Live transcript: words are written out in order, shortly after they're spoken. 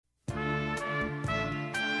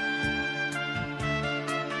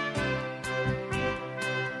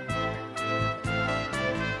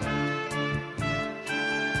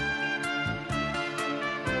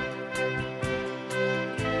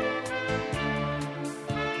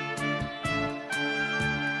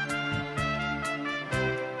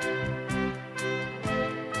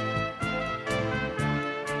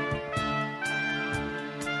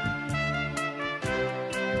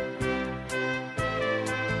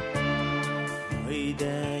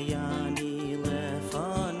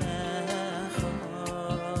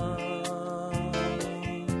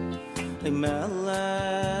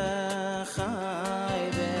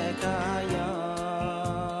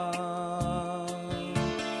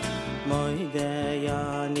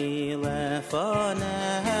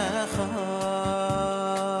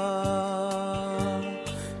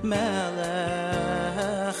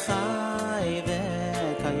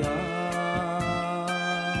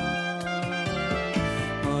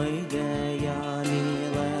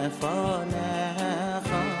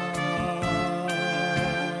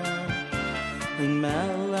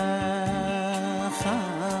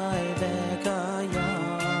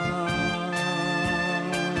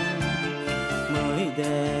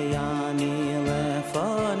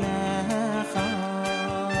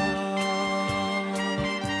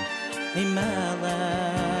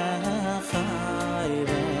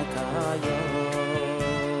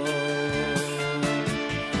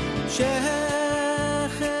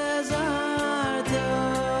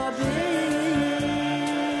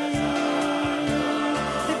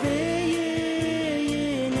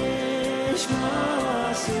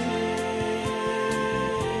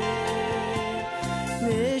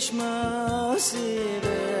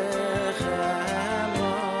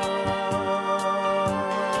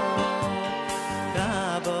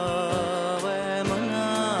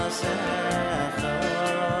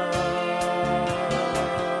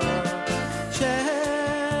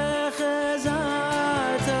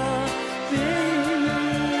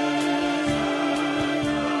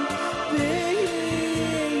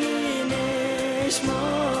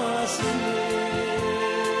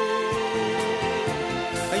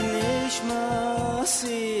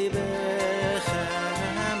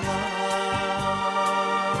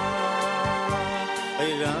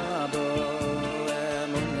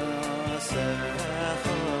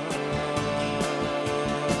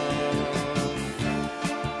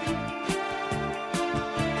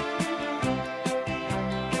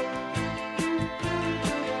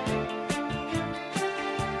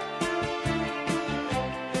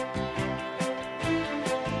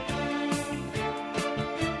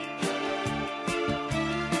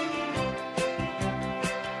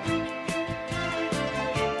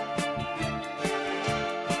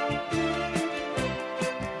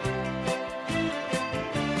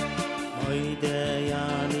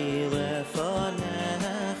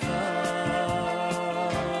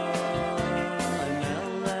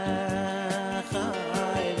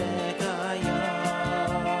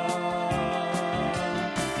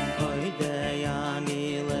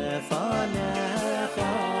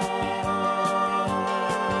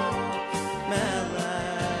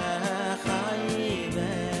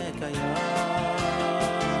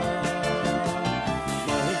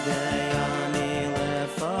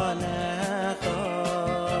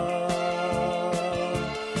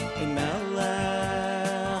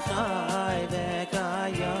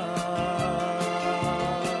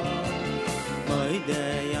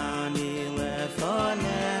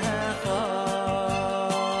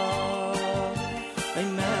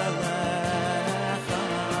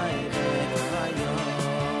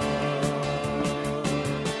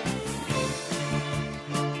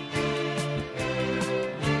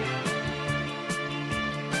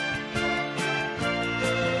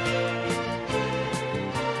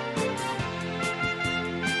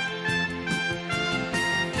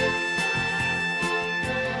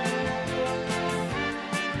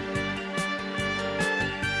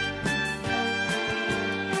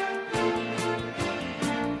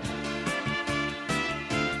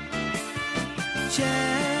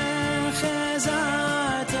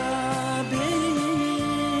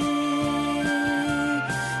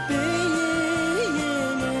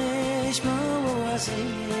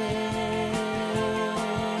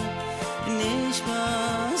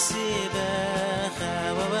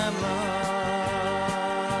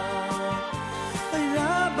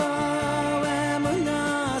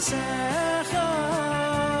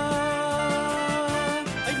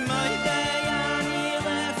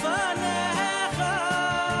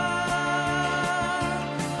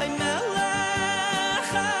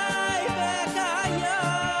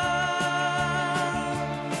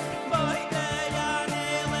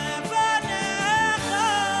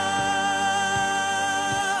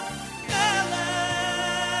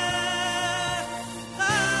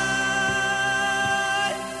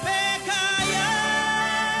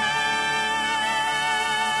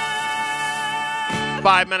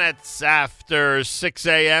5 minutes after 6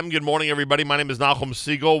 a.m. Good morning, everybody. My name is Nachum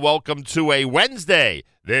Siegel. Welcome to a Wednesday.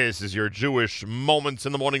 This is your Jewish Moments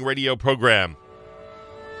in the Morning radio program.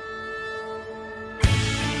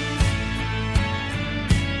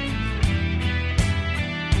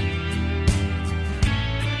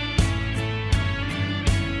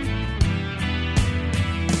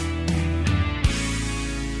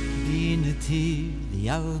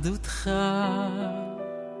 ילדותך,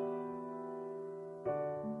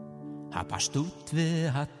 הפשטות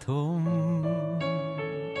והתום,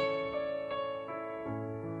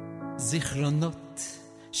 זיכרונות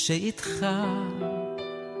שאיתך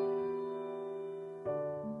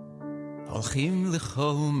הולכים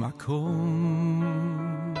לכל מקום,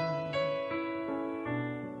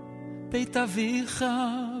 בית אביך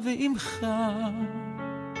ואמך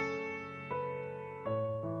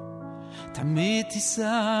תמיד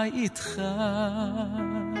תישא איתך,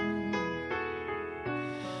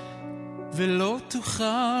 ולא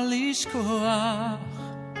תוכל לשכוח,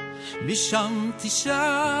 משם תשב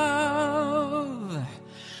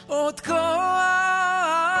עוד כוח,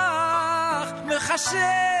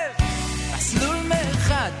 מחשב מסלול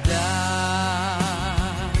מחדש,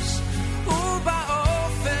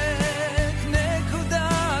 ובאופק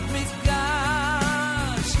נקודת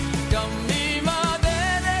מפגש, גם אם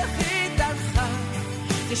הדרך איתך,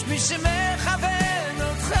 יש מי שמכוון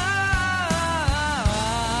אותך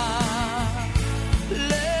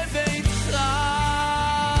לביתך.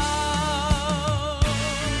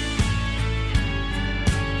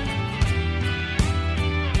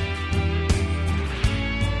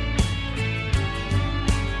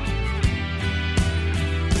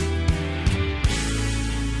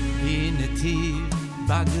 נתיב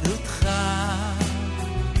בגרותך,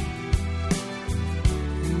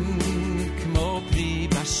 כמו פרי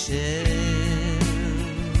בשל,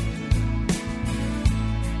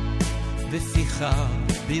 בפיך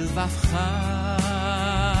בלבבך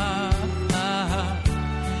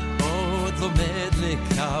עוד לומד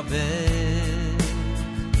לקבל,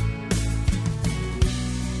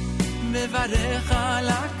 מברך על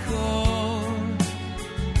הכל,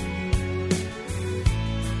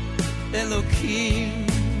 אלוקים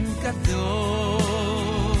גדול,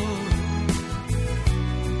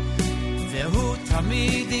 והוא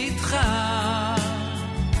תמיד איתך,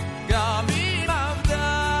 גם אם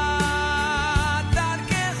עבדה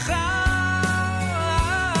דרכך,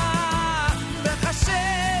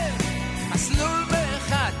 מחשב מסלול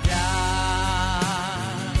מחדש,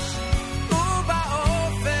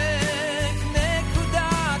 ובאופק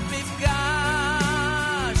נקודת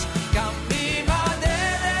מפגש, גם אם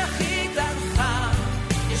הדרך איתך,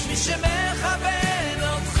 יש מי שמכוון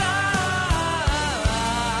אותך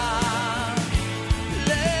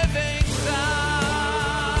לביתך.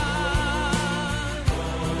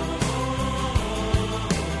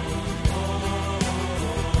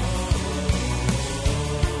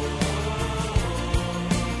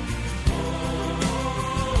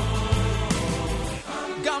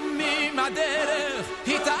 גם אם הדרך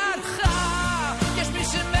התארכה, יש מי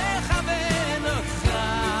שמכוון אותך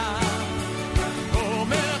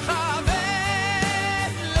ומכוון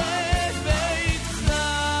לביתך.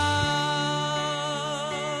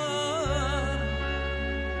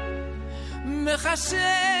 מחשב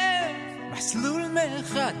מסלול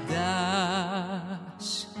מחדש,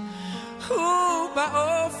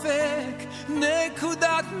 ובאופק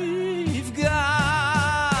נקודת מפגש,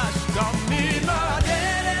 גם אם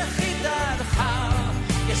הדרך איתך,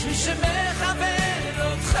 יש מי שמכוון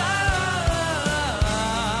אותך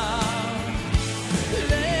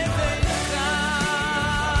לביתך.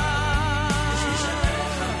 יש מי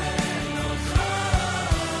שמכוון אותך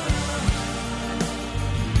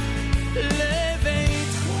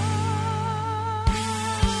לביתך.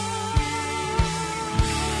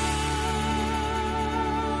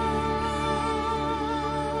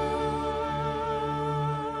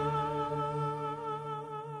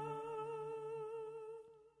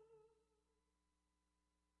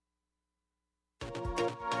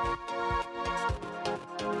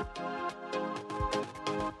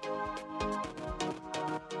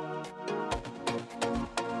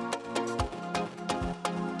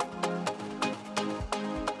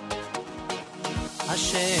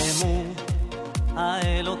 השם הוא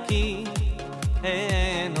האלוקי,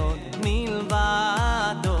 אין עוד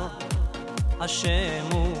מלבדו. השם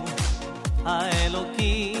הוא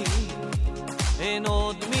האלוקי, אין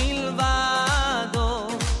עוד מלבדו.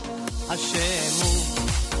 השם הוא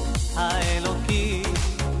האלוקי,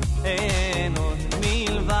 אין עוד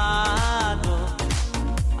מלבדו.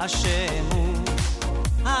 השם הוא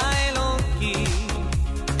האלוקי,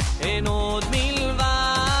 אין עוד מלבדו.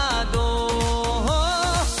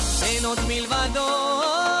 אין עוד מלבדו,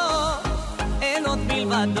 אין עוד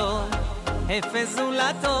מלבדו, אפס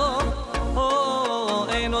זולתו.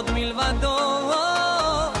 אין עוד מלבדו,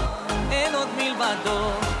 אין עוד מלבדו,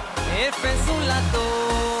 אפס זולתו.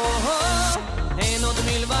 אין עוד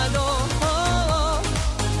מלבדו,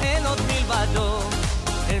 אין עוד מלבדו,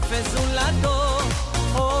 אפס זולתו.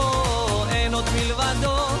 אין עוד מלבדו,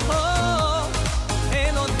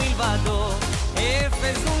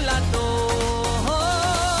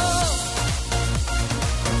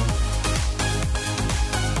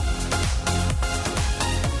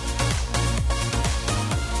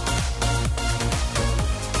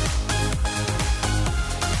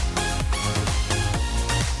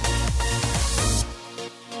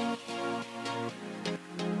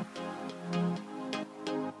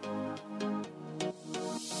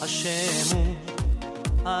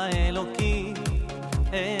 האלוקים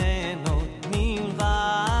אין עוד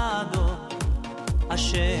מלבדו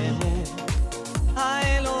השם הוא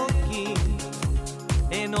האלוקים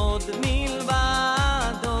אין עוד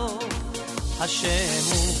מלבדו השם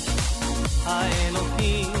הוא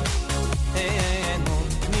האלוקים אין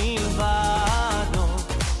עוד מלבדו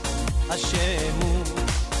השם הוא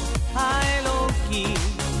האלוקים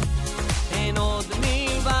אין עוד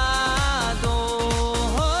מלבדו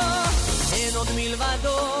אין עוד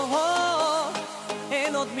מלבדו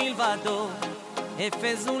אין עוד מלבדו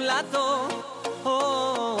אפס זולתו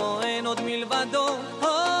אין עוד מלבדו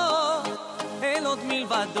אין עוד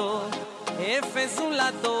מלבדו אפס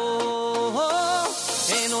זולתו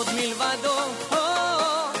אין עוד מלבדו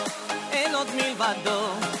אין עוד מלבדו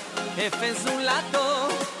אפס זולתו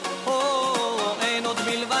אין עוד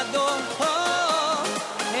מלבדו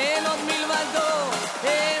אין עוד מלבדו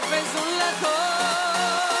אפס זולתו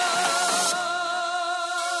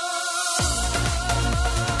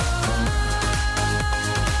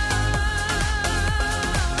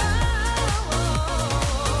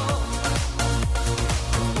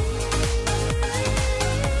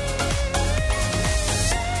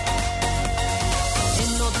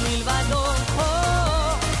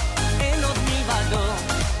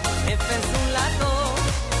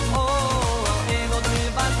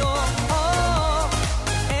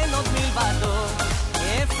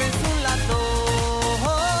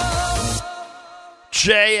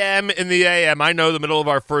JM in the AM. I know the middle of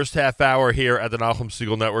our first half hour here at the Nachum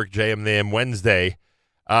Segal Network, JM in the AM Wednesday.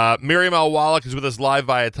 Miriam Al-Wallach is with us live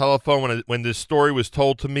via telephone. When this story was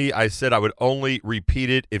told to me, I said I would only repeat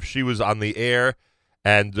it if she was on the air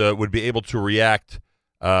and would be able to react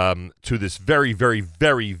to this very, very,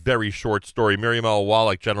 very, very short story. Miriam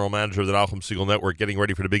Al-Wallach, General Manager of the Nachum Segal Network, getting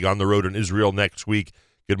ready for the big On the Road in Israel next week.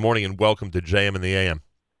 Good morning and welcome to JM in the AM.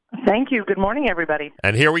 Thank you. Good morning, everybody.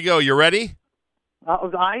 And here we go. You ready?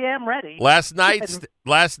 I am ready. Last night,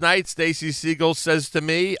 Stacy Segal says to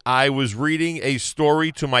me, I was reading a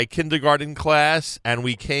story to my kindergarten class, and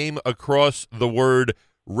we came across the word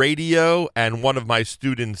radio, and one of my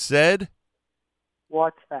students said,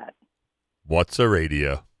 "What's that?" What's a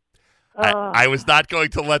radio? I was not going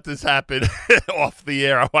to let this happen off the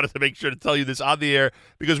air. I wanted to make sure to tell you this on the air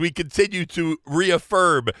because we continue to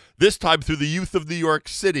reaffirm, this time through the youth of New York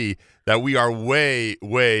City, that we are way,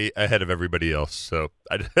 way ahead of everybody else. So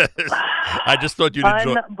I just thought you'd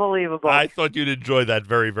enjoy. Unbelievable. I thought you'd enjoy that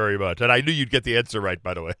very, very much, and I knew you'd get the answer right.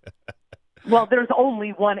 By the way. Well, there's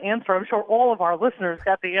only one answer. I'm sure all of our listeners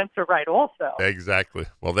got the answer right also. Exactly.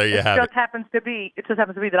 Well, there you have it. It just happens to be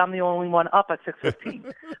that I'm the only one up at 6:15.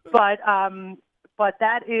 but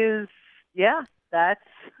that is, yeah, that's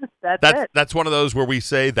it. That's one of those where we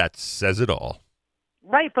say that says it all.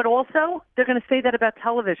 Right, but also they're going to say that about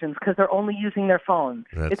televisions because they're only using their phones.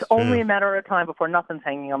 It's only a matter of time before nothing's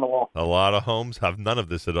hanging on the wall. A lot of homes have none of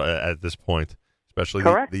this at this point, especially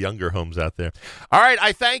the younger homes out there. All right,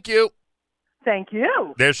 I thank you. Thank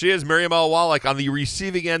you. There she is, Miriam Al-Wallach, on the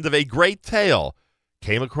receiving end of a great tale.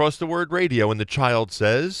 Came across the word radio, and the child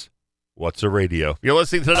says, "What's a radio?" You're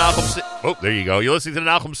listening to the Nachum. There you go. You're listening to the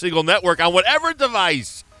Nachum Segal Network on whatever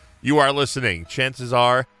device you are listening. Chances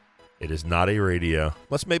are, it is not a radio.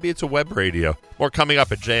 Unless maybe it's a web radio. More coming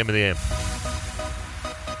up at JM in the AM.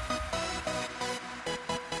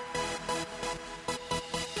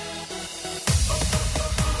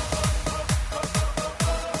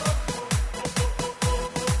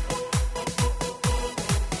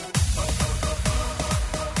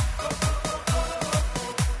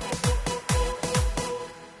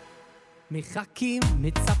 מחכים,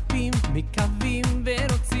 מצפים, מקווים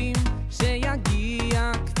ורוצים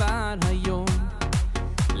שיגיע כבר היום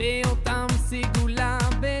לאותם סגולה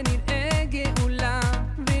ונראה גאולה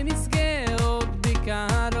ונזכה עוד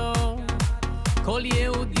בקרוב כל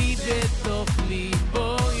יהודי בתוך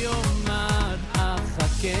ליבו יאמר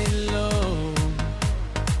אחכה לו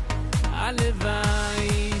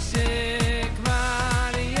הלוואי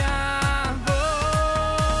שכבר יבוא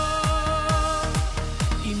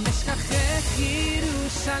אם אשכחך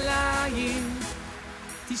ירושלים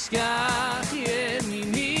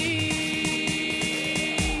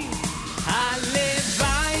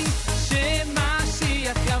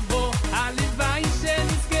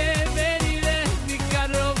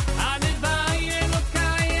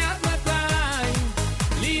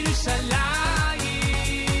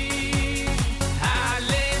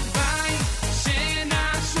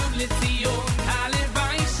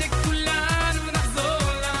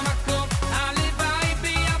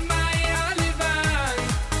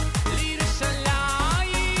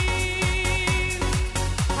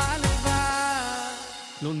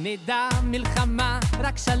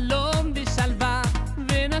רק שלום ושלווה,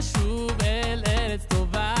 ונשוב אל ארץ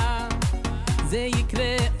טובה. זה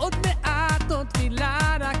יקרה עוד מעט, עוד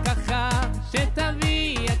תפילה רק אחת,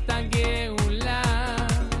 שתביא את הגאולה.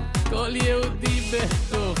 כל יהודי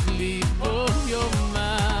בתוך ליבו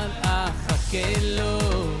יאמר, אחכה לו.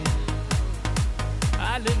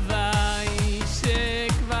 הלוואי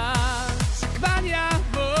שכבר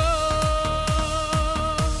יבוא.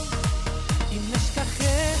 אם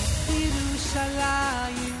נשכחך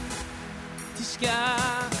ירושלים,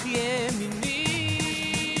 תשכח ימיני.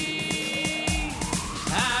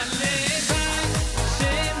 הלוואי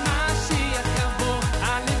שמשיח יבוא,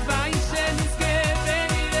 הלוואי שנזכה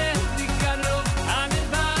ונראה בקרוב.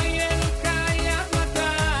 הלוואי אלוקיי עד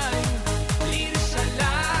מתי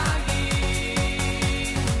לירושלים.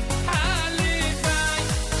 הלוואי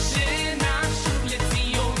שנשוב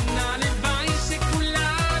לציון, הלוואי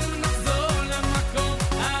שכולנו נחזור למקום.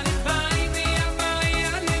 הלוואי וימיי,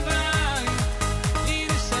 הלוואי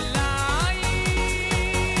לירושלים.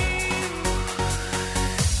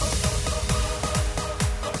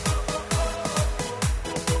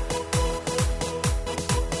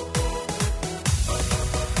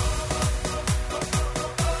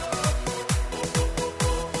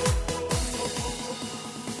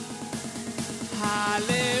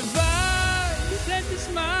 הלוואי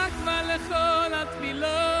שתשמע כבר לכל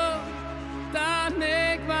התפילות, תענה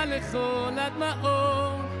כבר לכל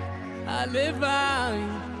הדמעות. הלוואי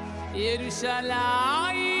ירושלים.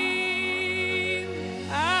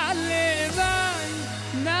 הלוואי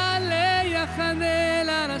נעלה יחד אל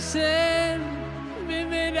השם,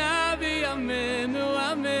 במהרה בימינו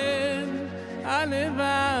אמן.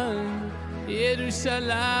 הלוואי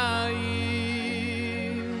ירושלים.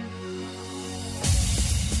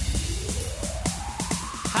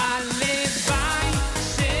 הלוואי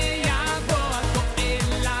שיבוא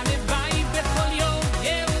הגואל, הלוואי בכל יום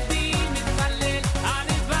יהודי מתפלל.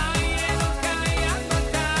 הלוואי אלוקיי עד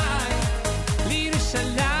מתי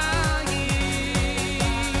לירושלים.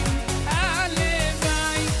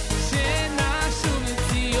 הלוואי שנשוב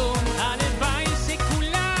לציון, הלוואי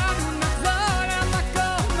שכולנו נחזור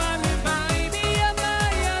למקום. הלוואי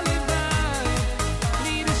בימיי, הלוואי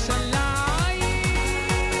לירושלים.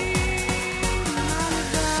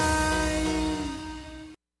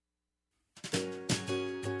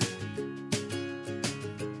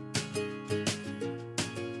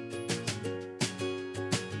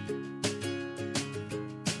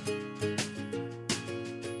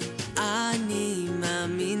 אני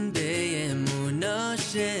מאמין באמונו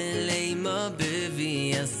של אימו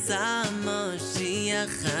בביאסה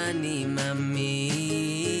משיח. אני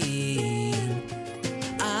מאמין,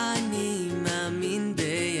 אני מאמין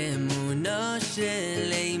באמונו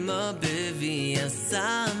של אימו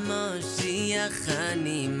בביאסה משיח.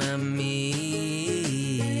 אני מאמין.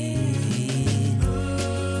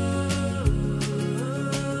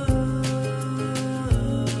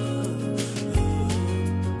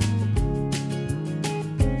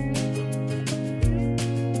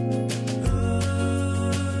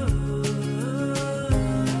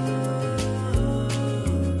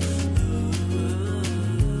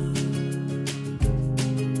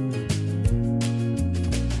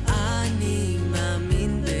 אני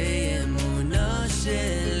מאמין באמונו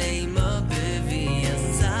של אימו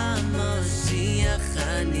בביאסה משיח.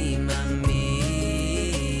 אני מאמין,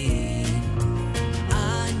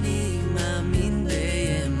 אני מאמין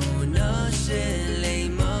באמונו של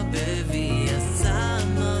אימו בביאסה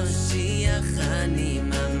משיח. אני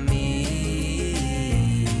מאמין.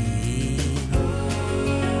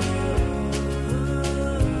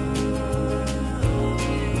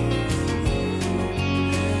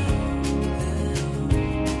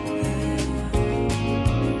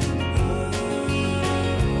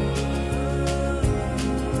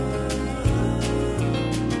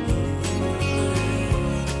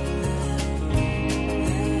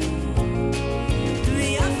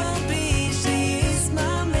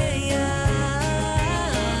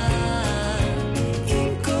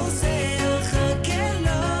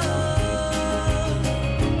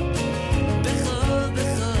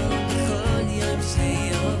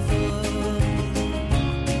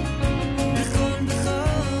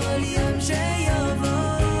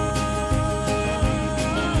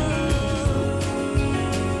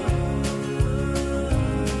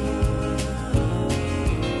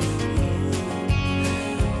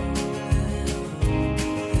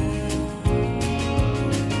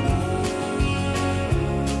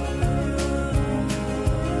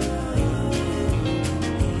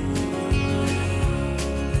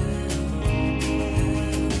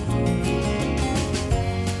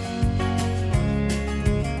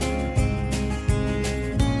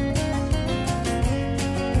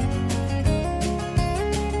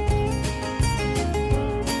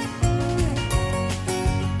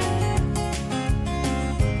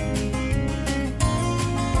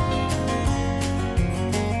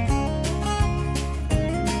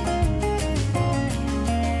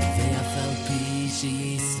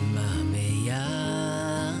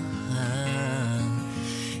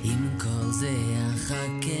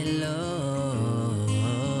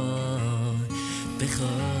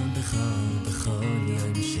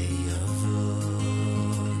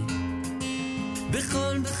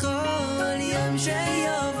 בכל יום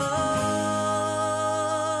שיבוא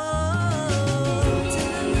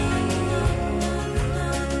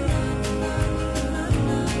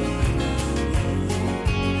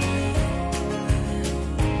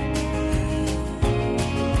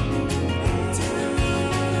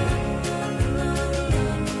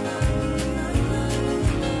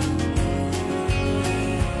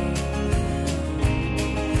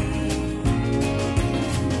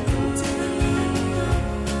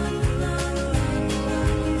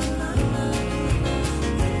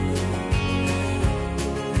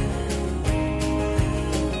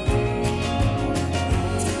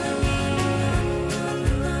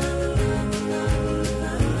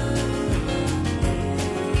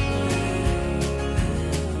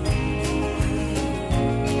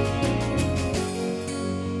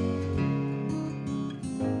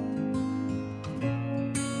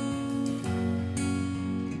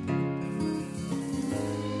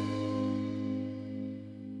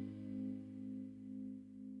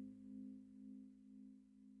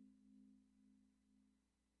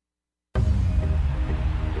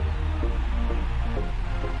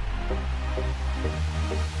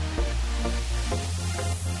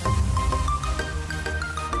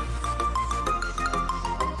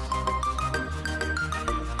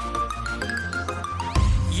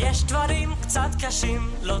קשים,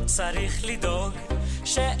 לא צריך לדאוג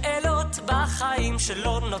שאלות בחיים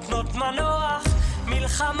שלא נותנות מנוח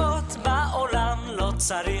מלחמות בעולם, לא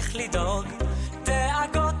צריך לדאוג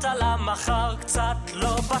דאגות על המחר, קצת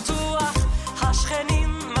לא בטוח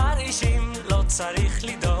השכנים מרעישים, לא צריך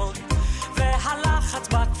לדאוג והלחץ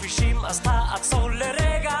בכבישים, אז תעצור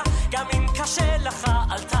לרגע גם אם קשה לך,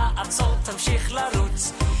 אל תעצור, תמשיך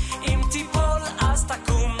לרוץ אם תיפול אז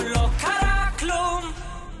תקום, לא קרה כלום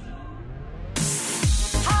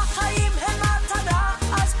החיים הם מתנה,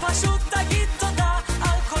 אז פשוט תגיד תודה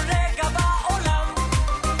על כל רגע בעולם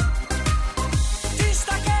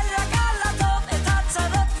תסתכל רק על הטוב, את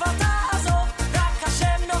הצרות כבר תעזוב רק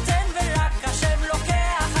השם נותן ורק השם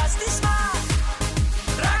לוקח, אז תשמח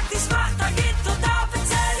רק תשמח, תגיד תודה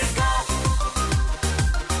וצא לרקוד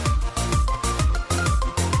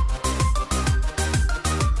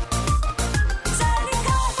צא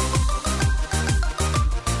לרקוד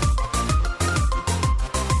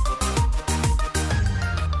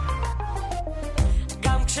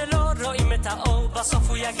את האור בסוף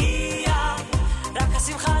הוא יגיע רק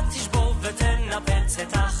השמחה תשבור ותנפץ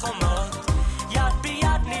את החומות יד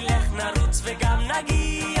ביד נלך נרוץ וגם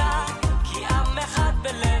נגיע כי עם אחד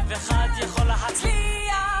בלב אחד יכול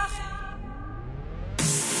להצליח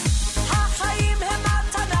החיים הם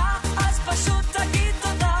מתנה אז פשוט תגיד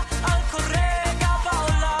תודה על כל רגע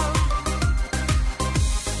בעולם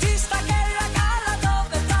תסתכל רק על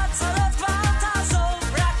הטוב את הצרות כבר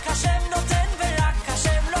תעזוב רק השם נותן ורק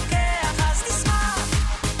השם לוקח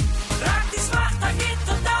רק תשמח, תגיד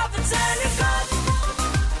תודה וצא לרקוד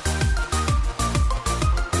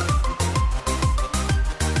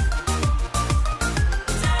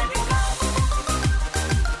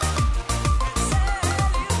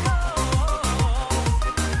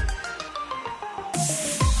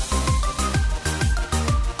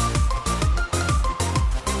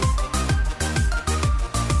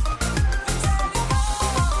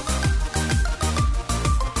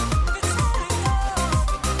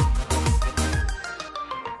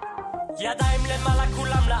ידיים למעלה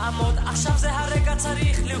כולם לעמוד עכשיו זה הרגע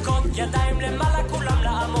צריך לרקוד ידיים למעלה כולם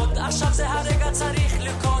לעמוד עכשיו זה הרגע צריך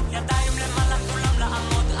לרקוד ידיים למעלה כולם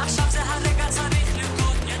לעמוד עכשיו זה הרגע צריך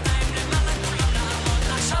לרקוד ידיים למעלה כולם לעמוד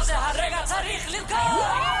עכשיו זה הרגע צריך לרקוד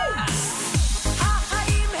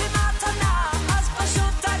החיים הם מתנה אז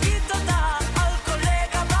פשוט תגיד תודה על כל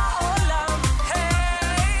רגע בעולם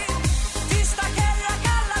היי תסתכל רק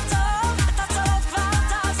על הטוב את הצרות כבר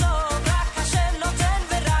תעזוב רק השם נותן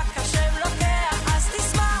ורק השם לוקח אז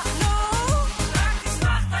תשמח נו רק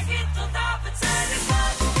תשמח תגיד תודה וצא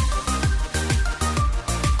לרקוד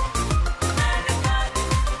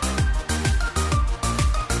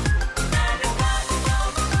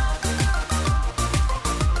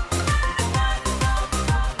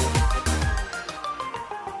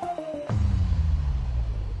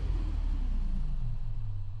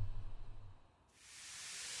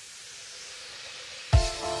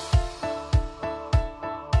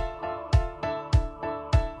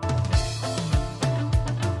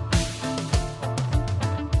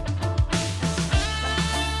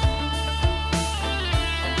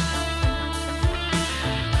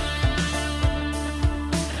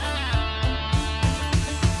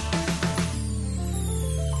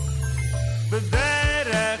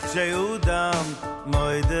שיהודם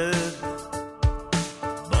מועדת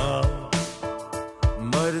בו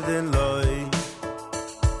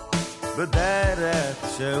בדרך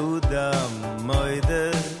שהוא דם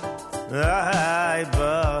מוידה איי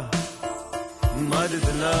בא מוידה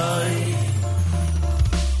דלוי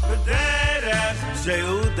בדרך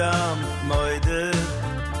שהוא דם מוידה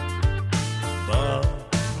בא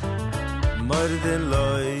מוידה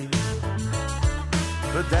דלוי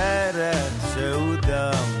בדרך שהוא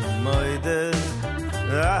דם מוידה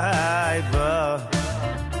איי בא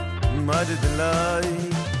מוידה דלוי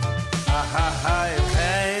איי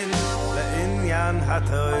חיין לעניין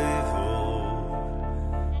הטויבו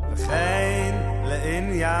וכן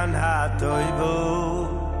לעניין הטויבו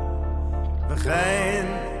וכן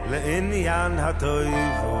לעניין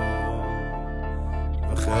הטויבו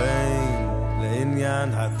וכן לעניין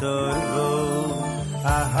הטויבו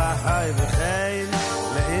וכן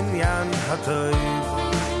לעניין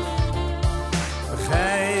הטויבו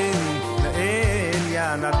וכן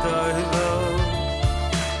לעניין הטויבו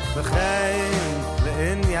וכן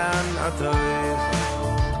לעניין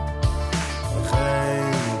הטויבו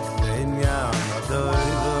וכן לעניין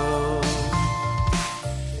הטויבו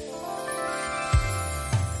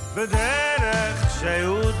בדרך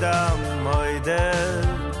שיהודה מוידל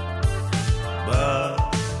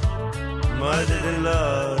מוידל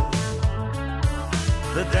אלוהי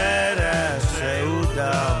בדרך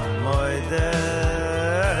שיהודה מוידל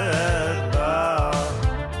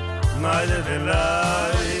מוידל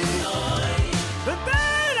אלוהי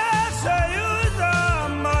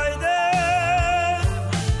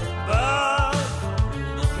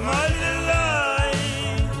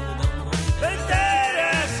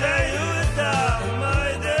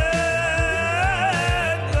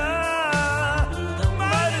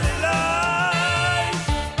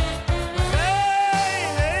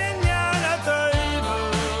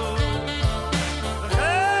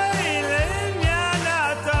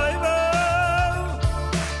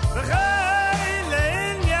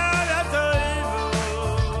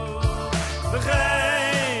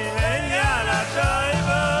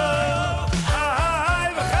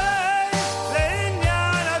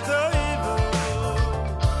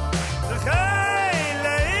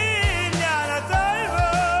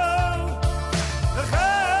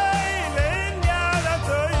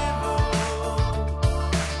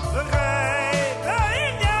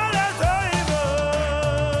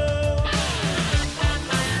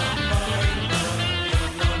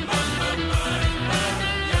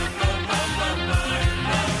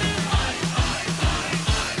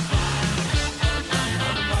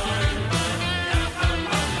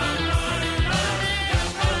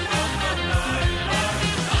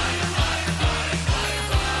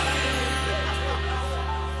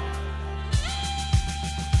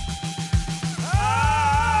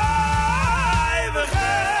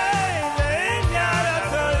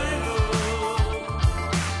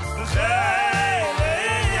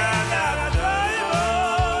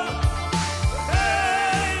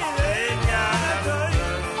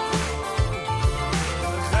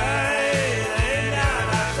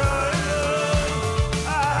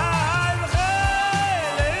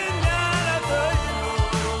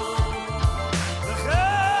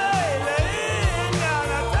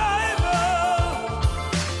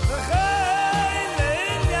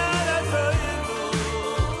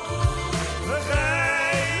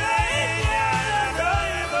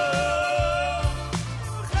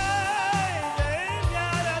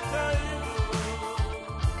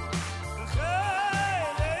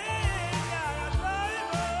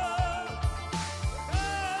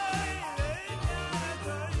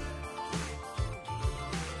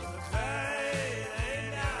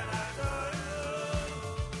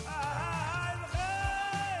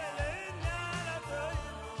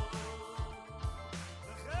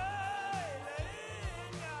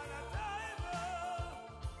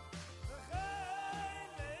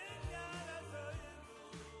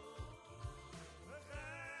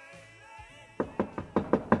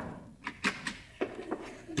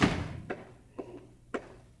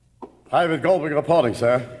Private Goldberg reporting,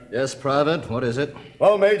 sir. Yes, Private. What is it?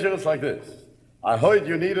 Well, Major, it's like this. I heard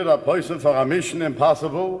you needed a person for a mission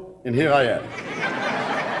impossible, and here I am.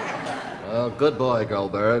 Well, good boy,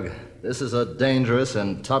 Goldberg. This is a dangerous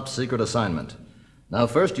and top-secret assignment. Now,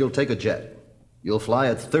 first, you'll take a jet. You'll fly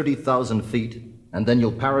at 30,000 feet, and then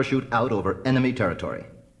you'll parachute out over enemy territory.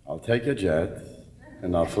 I'll take a jet,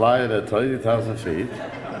 and I'll fly it at 30,000 feet,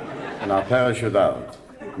 and I'll parachute out.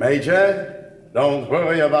 Major, don't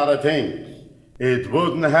worry about a thing. It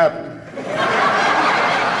wouldn't happen.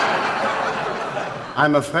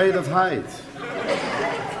 I'm afraid of heights.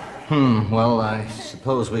 Well, I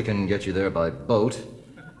suppose we can get you there by boat.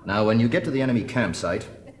 Now, when you get to the enemy campsite,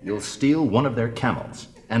 you'll steal one of their camels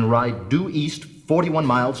and ride due east 41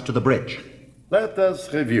 miles to the bridge. Let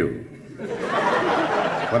us review.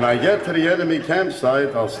 When I get to the enemy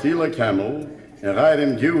campsite, I'll steal a camel and ride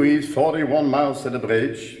him due east 41 miles to the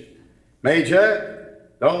bridge. Major,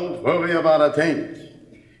 don't worry about a thing.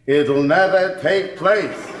 It'll never take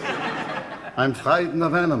place. I'm frightened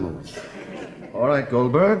of animals. All right,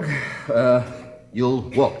 Goldberg. You'll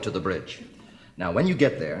walk to the bridge. Now, when you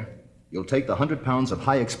get there, you'll take the 100 pounds of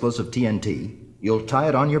high-explosive TNT, you'll tie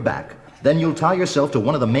it on your back, then you'll tie yourself to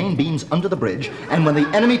one of the main beams under the bridge, and when the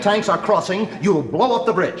enemy tanks are crossing, you'll blow up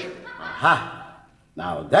the bridge. Aha!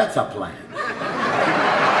 Now that's a plan.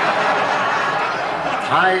 I'll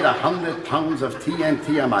tie 100 pounds of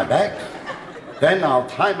TNT on my back, then I'll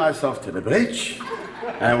tie myself to the bridge,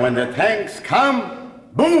 and when the tanks come,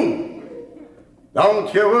 boom!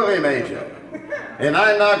 Don't you worry, Major. And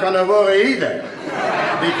I'm not going to worry either,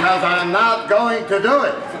 because I'm not going to do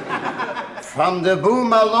it. From the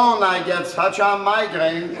boom alone, I get such a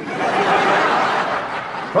migraine.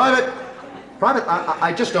 Private,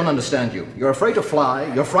 I just don't understand you. You're afraid to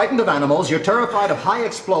fly, you're frightened of animals, you're terrified of high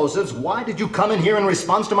explosives. Why did you come in here in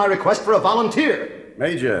response to my request for a volunteer?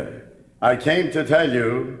 Major, I came to tell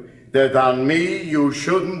you that on me you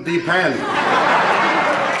shouldn't depend.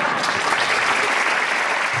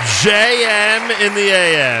 JM in the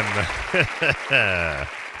AM.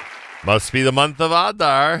 Must be the month of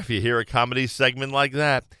Adar if you hear a comedy segment like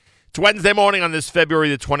that. It's Wednesday morning on this February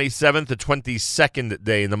the 27th, the 22nd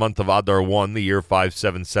day in the month of Adar 1, the year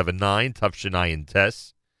 5779, Tufshin Ayin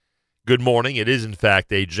Tes. Good morning. It is, in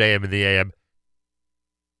fact, a JM in the AM.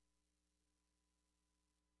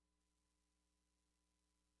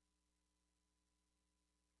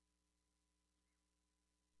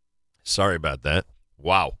 Sorry about that.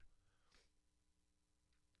 Wow.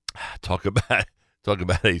 Talk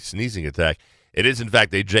about a sneezing attack. It is, in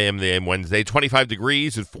fact, a JM in the AM Wednesday. 25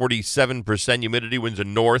 degrees with 47% humidity. Winds are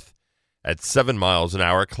north at 7 miles an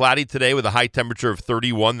hour. Cloudy today with a high temperature of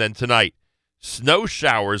 31. Then tonight, snow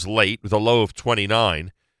showers late with a low of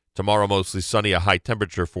 29. Tomorrow, mostly sunny, a high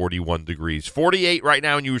temperature 41 degrees. 48 right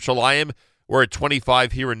now in Yerushalayim. We're at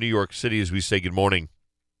 25 here in New York City as we say good morning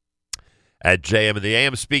at JM in the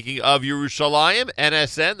AM. Speaking of Yerushalayim,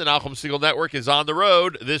 NSN, the Nachum Segal Network, is on the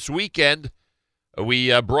road this weekend.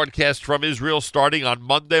 We broadcast from Israel starting on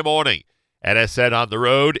Monday morning. NSN on the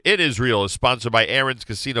road in Israel is sponsored by Aaron's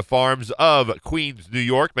Casino Farms of Queens, New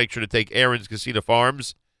York. Make sure to take Aaron's Casino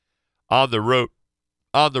Farms on the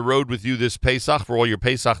road with you this Pesach for all your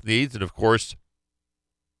Pesach needs, and of course,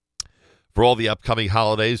 for all the upcoming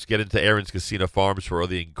holidays, get into Aaron's Casino Farms for all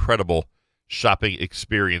the incredible shopping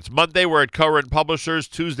experience. Monday, we're at Current Publishers.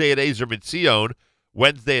 Tuesday at Ezer Mitzion.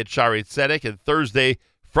 Wednesday at Shaarei Tzedek. And Thursday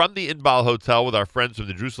from the Inbal Hotel with our friends from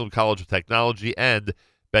the Jerusalem College of Technology and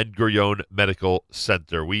Ben Gurion Medical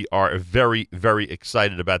Center. We are very, very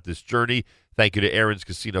excited about this journey. Thank you to Aaron's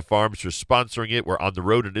Casino Farms for sponsoring it. We're on the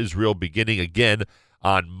road in Israel beginning again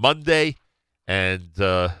on Monday and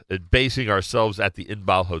basing ourselves at the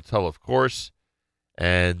Inbal Hotel, of course.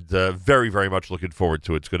 And very, very much looking forward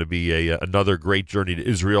to it. It's going to be another great journey to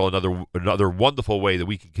Israel, another wonderful way that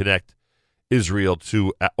we can connect Israel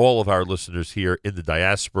to all of our listeners here in the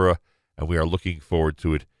diaspora, and we are looking forward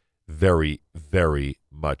to it very, very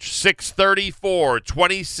much. 6:34,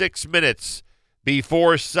 26 minutes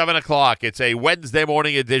before 7 o'clock. It's a Wednesday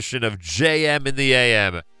morning edition of JM in the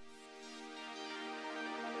AM.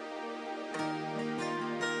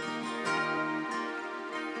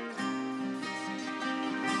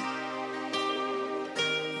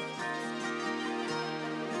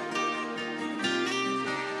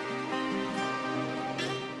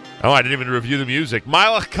 Oh, I didn't even review the music.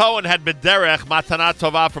 Malach Cohen had B'derech, Matana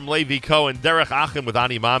Tova from Levi Cohen, Derech Achim with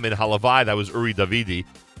Ani Mamin, Halavai, that was Uri Davidi.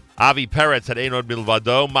 Avi Peretz had Einod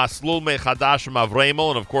Milvado, Maslul Mechadash from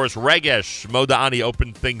Avremel, and of course Regesh, Moda Ani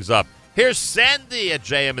opened things up. Here's Sandy at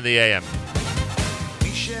JM in the AM.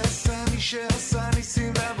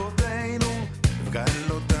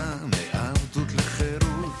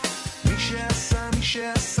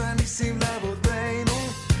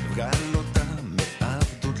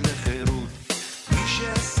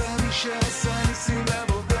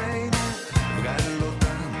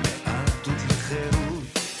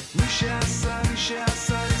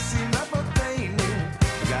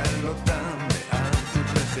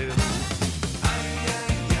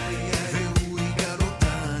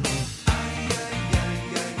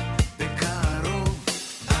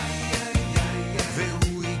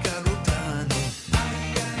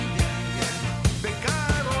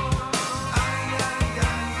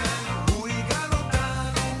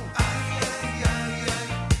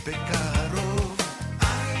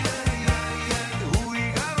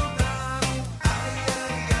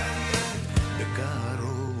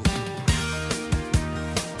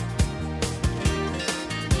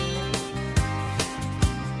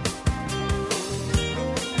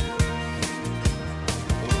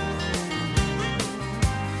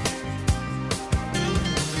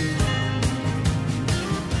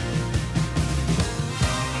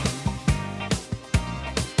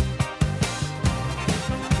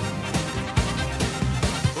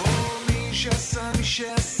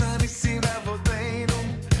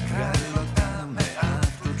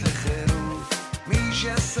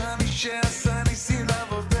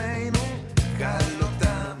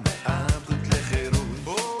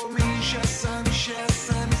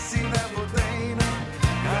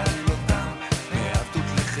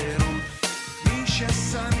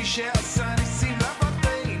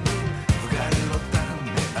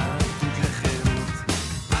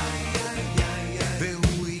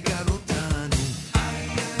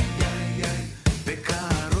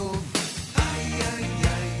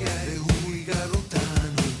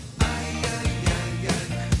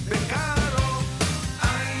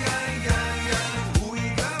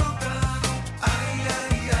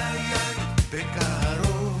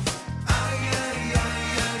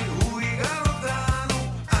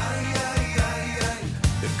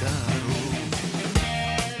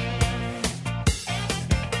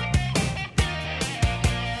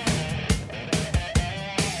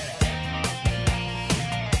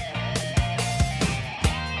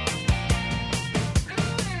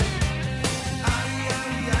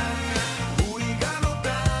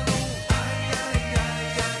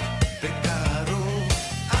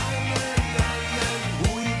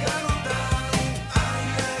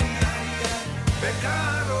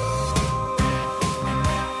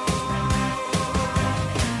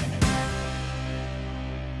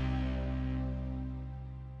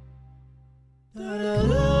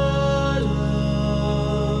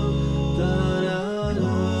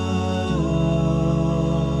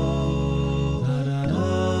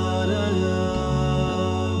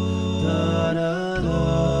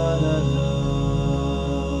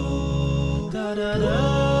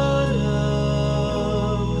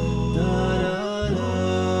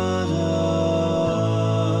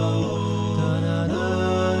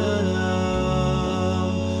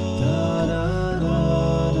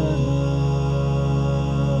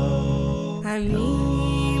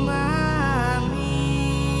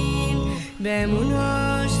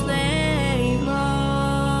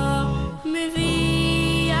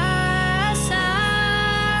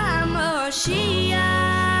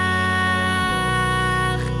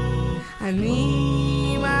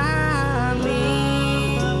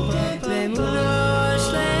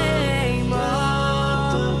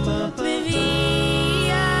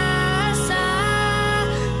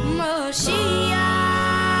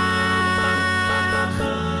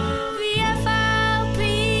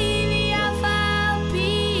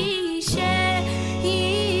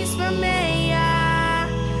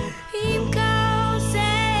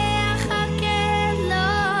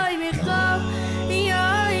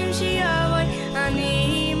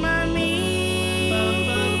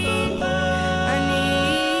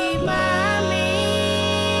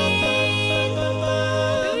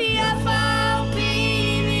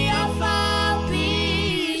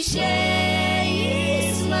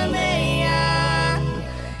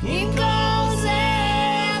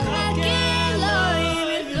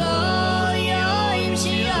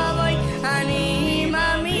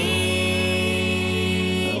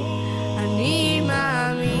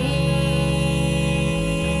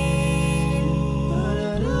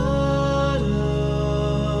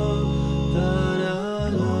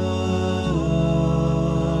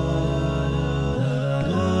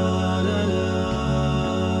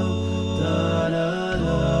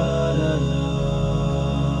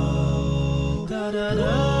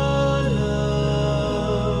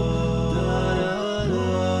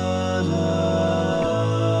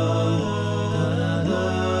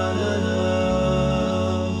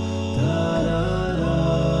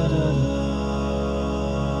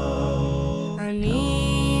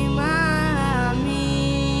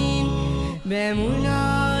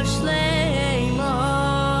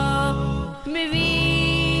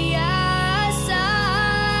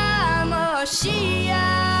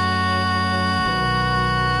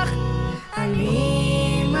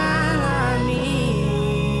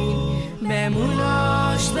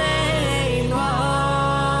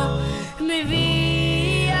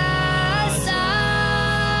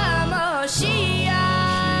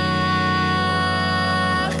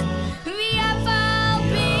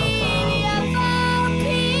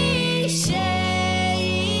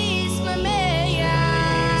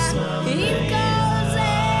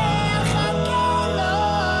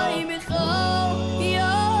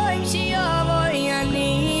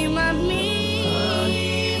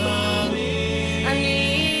 אני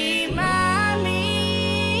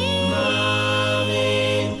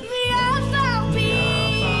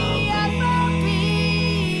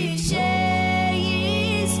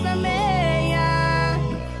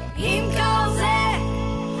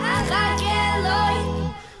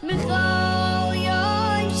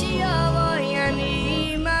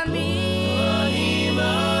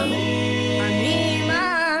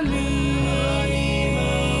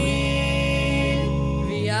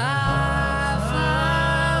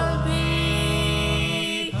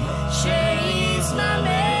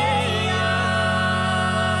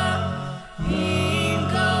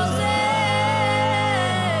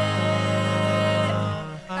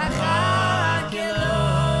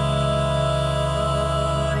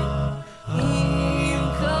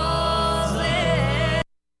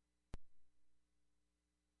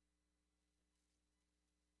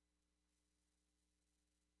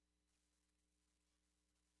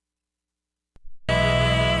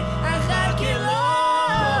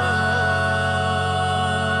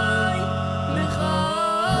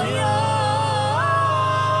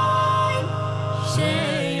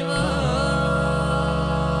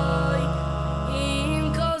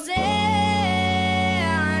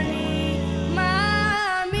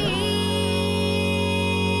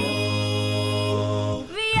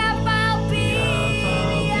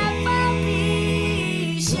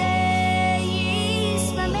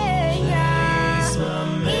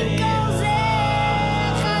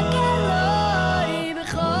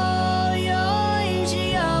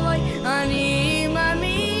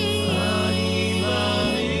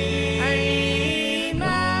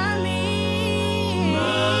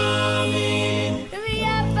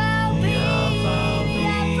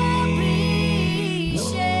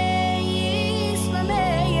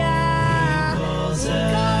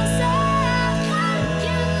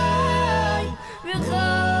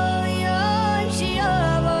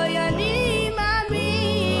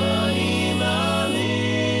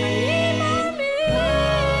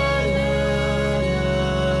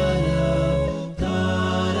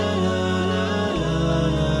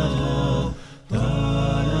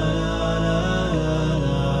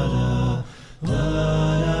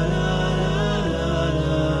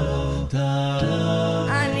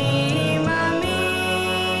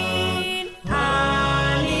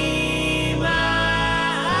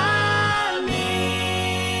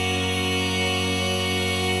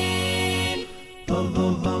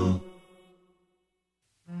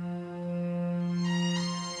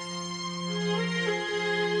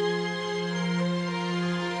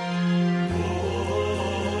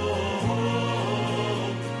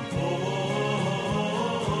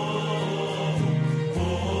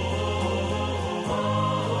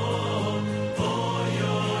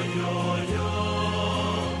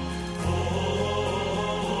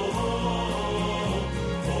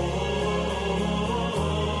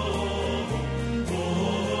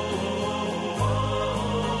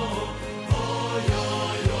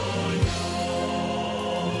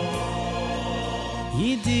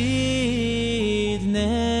Yidid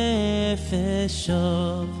nefesh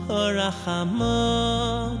of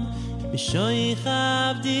Rachamon B'shoich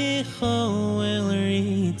avdicho el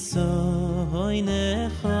ritzoy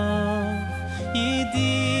necho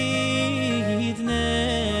Yidid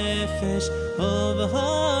nefesh of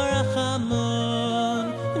Rachamon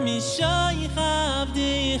B'shoich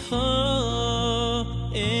avdicho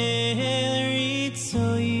el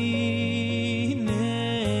ritzoy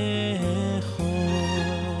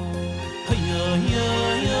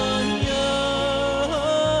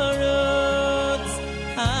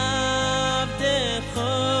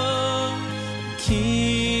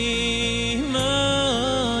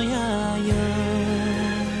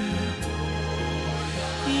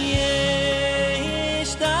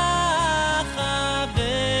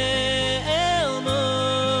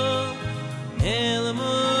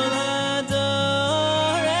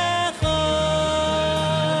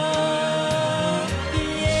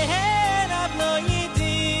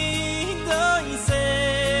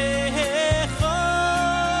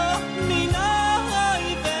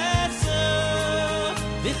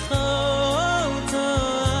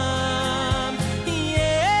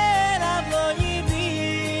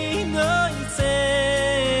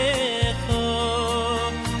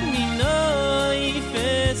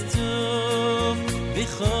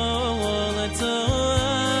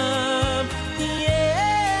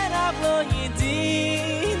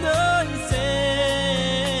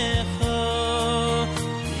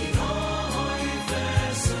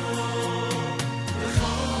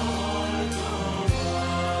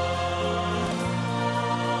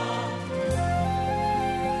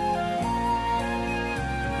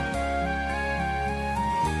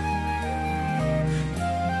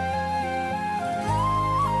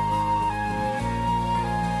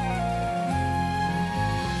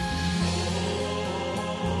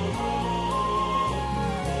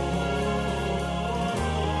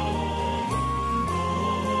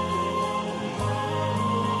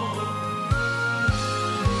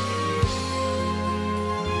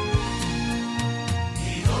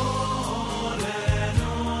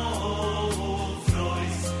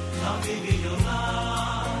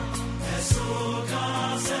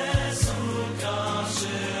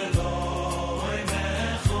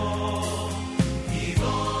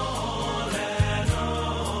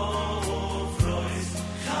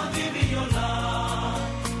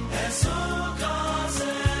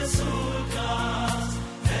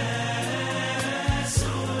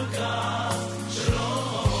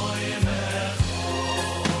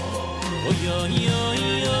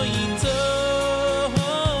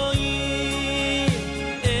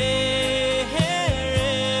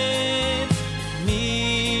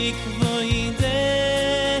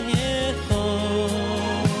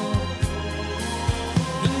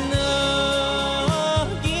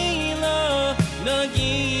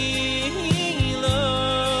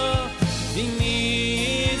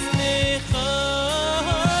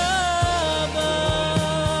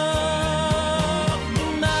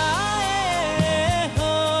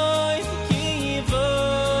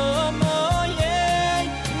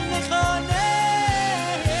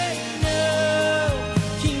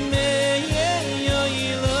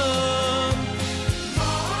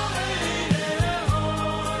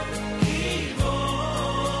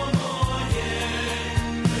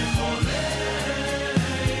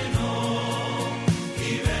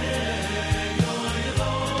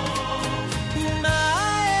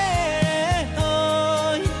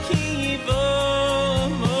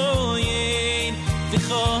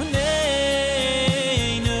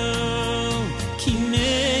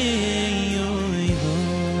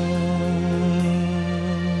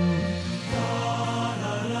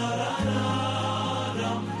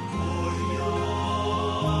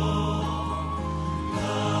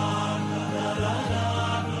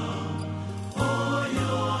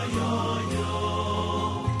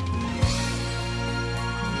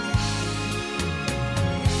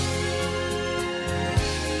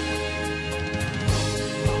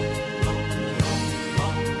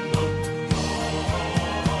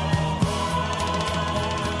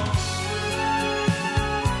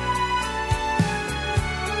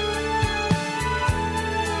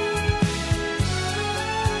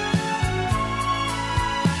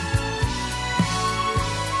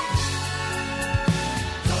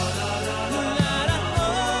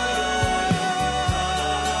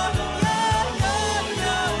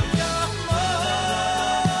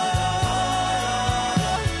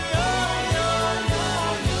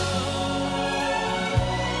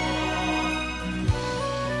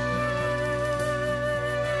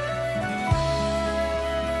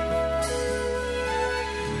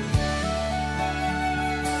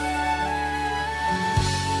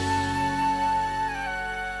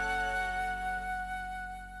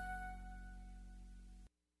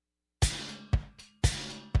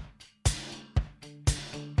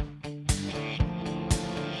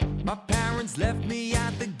me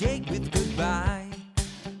at the gate with goodbye.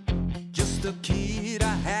 Just a kid,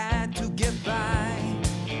 I had to get by.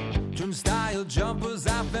 Trim-style jumpers,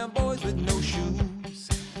 I found boys with no shoes.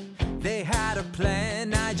 They had a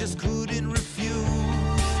plan, I just couldn't refuse.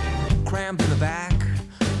 Crammed in the back,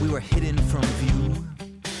 we were hidden from view.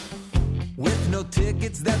 With no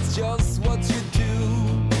tickets, that's just what you do.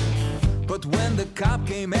 But when the cop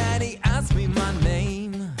came and he asked me my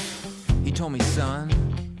name, he told me, son,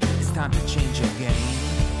 it's time to change your game.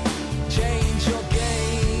 Change your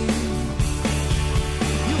game.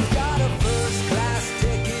 You've got a first-class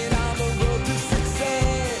ticket on the road to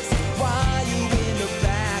success. Why are you in the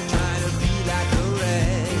back trying to be like the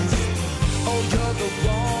rest? Oh, you're the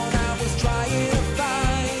one I was trying to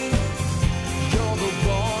find. You're the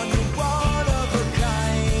one, you're one of a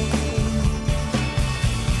kind.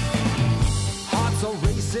 Hearts are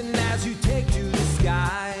racing as you take to the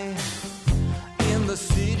sky. In the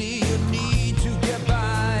city you need to get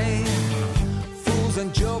by. Fools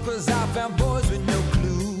and jokers, I found boys with no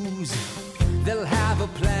clues. They'll have a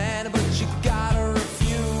plan, but you gotta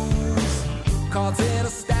refuse. Cards in a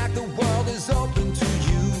stack, the world is open to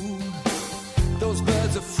you. Those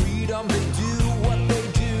birds of freedom, they do what they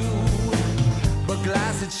do. But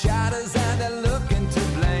glass it shatters and they're looking to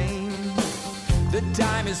blame. The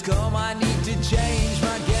time has come, I need to change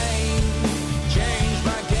my game. Change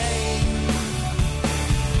my game.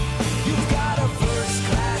 You've got a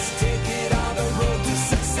first-class ticket on the road to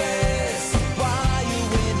success. Why are you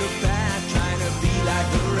in the back trying to be like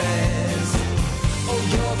the rest? Oh,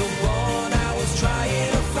 you're the one I was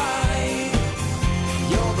trying to find.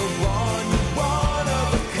 You're the one, you're one of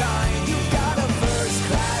a kind. You've got a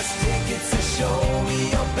first-class ticket, so show me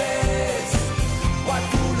your best. Why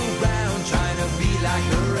fool around trying to be like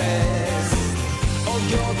the rest? Oh,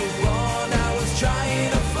 you're the one I was trying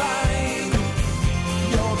to find.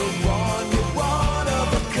 You're the one, you're one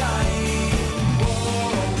of a kind. Whoa,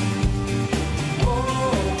 whoa,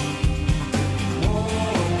 whoa,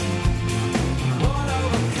 one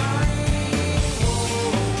of a kind.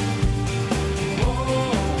 Whoa,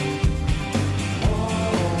 whoa, whoa,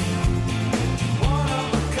 one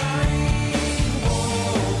of a kind. Whoa,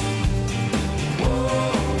 whoa,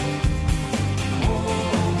 whoa,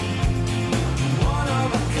 one of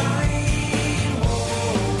a kind. Whoa,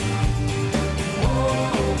 whoa,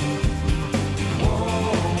 whoa,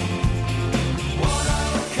 one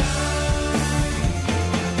of a kind.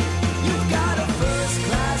 You've got a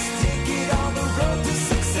first-class ticket on the road to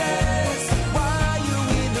success. Why are you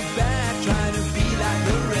in the back trying to be like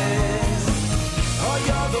the rest? Oh,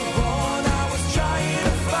 you're the one I was trying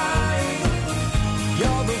to find.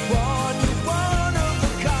 You're the one, you're one of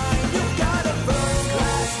a kind. You've got a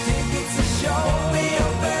first-class ticket, so show me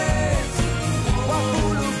your best. Why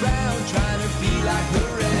fool around trying to be like the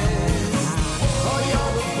rest? Oh,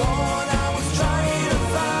 you're the one I was trying to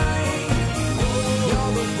find.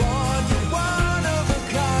 You're the one, you're one of a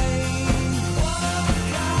kind.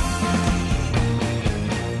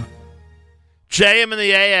 JM in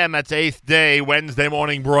the AM, that's 8th day, Wednesday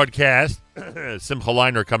morning broadcast. Simcha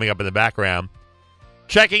Leiner coming up in the background.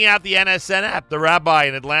 Checking out the NSN app. The Rabbi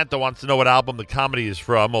in Atlanta wants to know what album the comedy is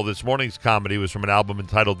from. Well, this morning's comedy was from an album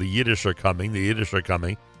entitled The Yiddish Are Coming. The Yiddish Are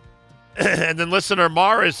Coming. And then listener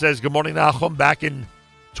Morris says, good morning, Nachum, back in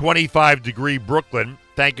 25-degree Brooklyn.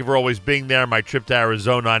 Thank you for always being there on my trip to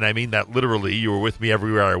Arizona, and I mean that literally. You were with me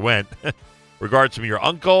everywhere I went. Regards from your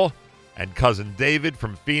uncle and cousin David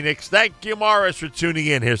from Phoenix. Thank you, Morris, for tuning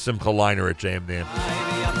in. Here's Simcha Leiner at JM Dan.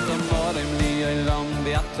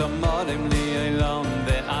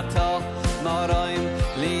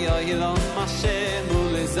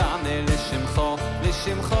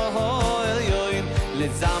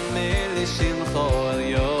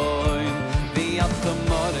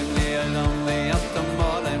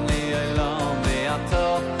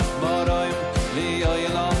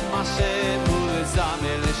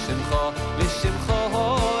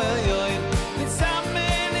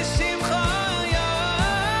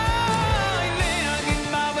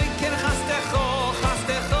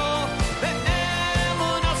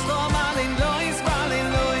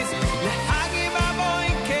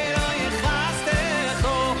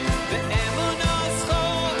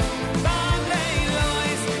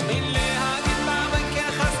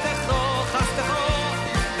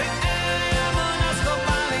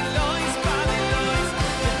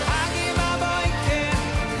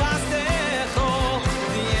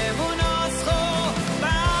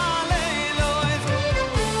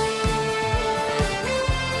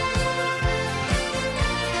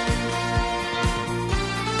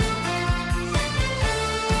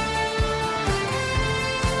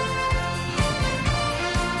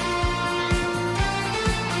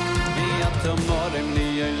 morim li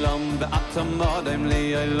olam ve'ata morim li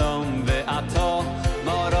olam ve'ata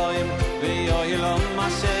morim li olam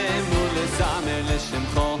Hashem ulezamer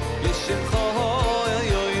l'shimcho l'shimcho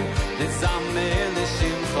yoyin lezamer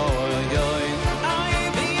l'shimcho yoyin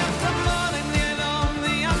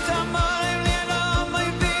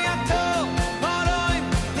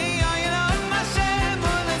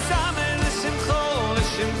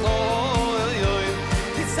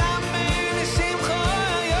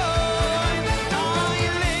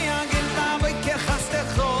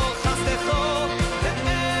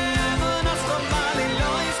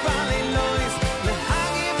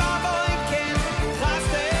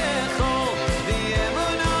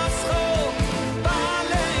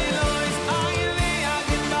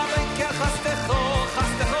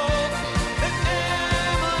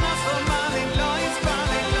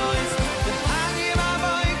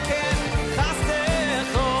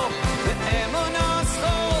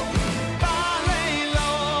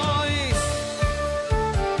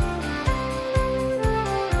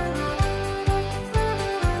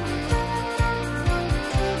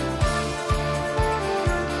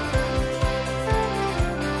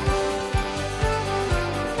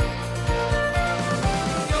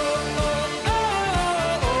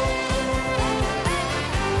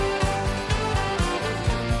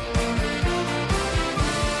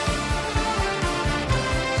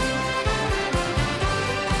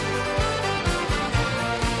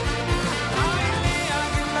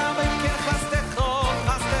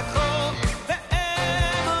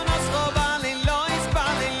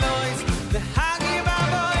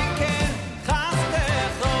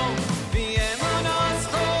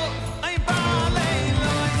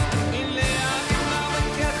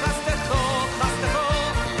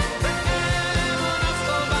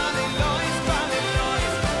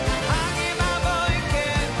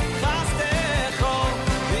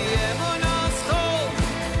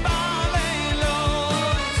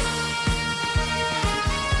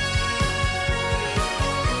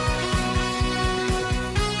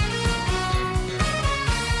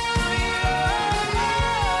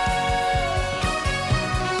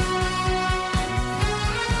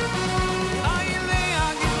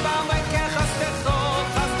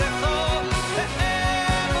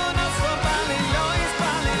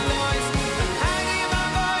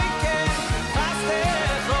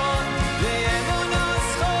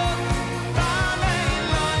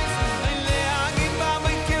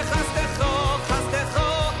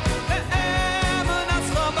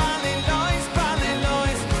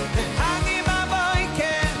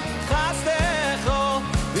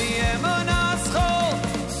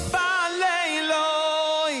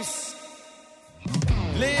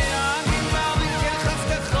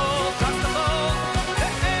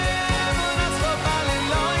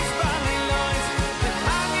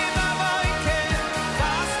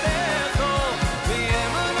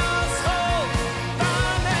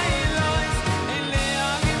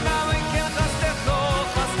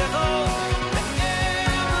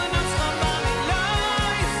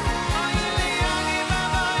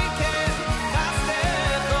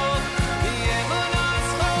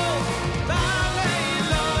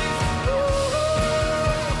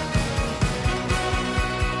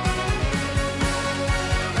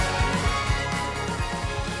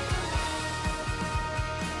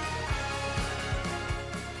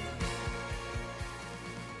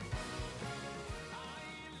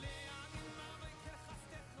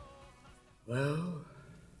Well,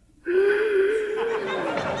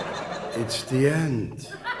 it's the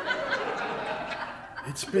end.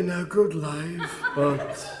 It's been a good life,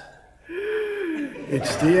 but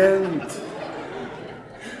it's the end.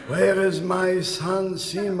 Where is my son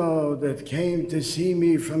Simo that came to see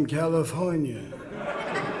me from California?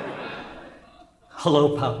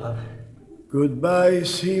 Hello, Papa. Goodbye,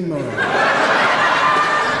 Simo.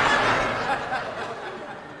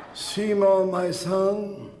 Simo, my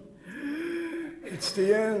son, it's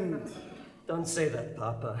the end. Don't say that,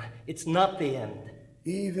 Papa. It's not the end.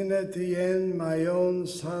 Even at the end, my own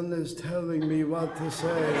son is telling me what to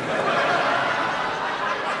say.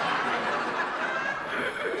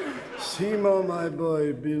 Simo, my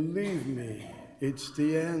boy, believe me, it's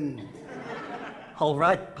the end. All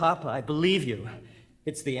right, Papa, I believe you.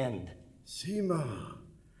 It's the end. Simo,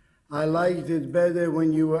 I liked it better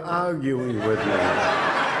when you were arguing with me.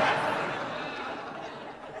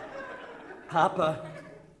 Papa,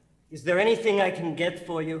 is there anything I can get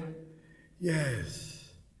for you? Yes.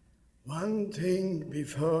 One thing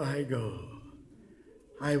before I go.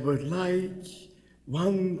 I would like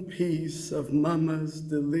one piece of Mama's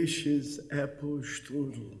delicious apple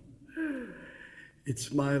strudel.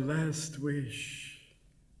 It's my last wish.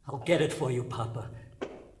 I'll get it for you, Papa.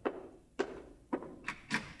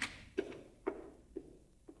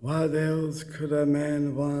 What else could a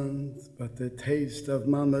man want but the taste of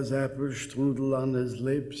Mama's apple strudel on his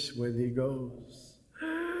lips when he goes?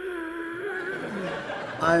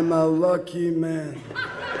 I'm a lucky man.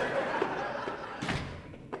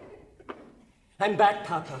 I'm back,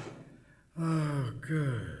 Papa. Oh,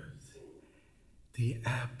 good. The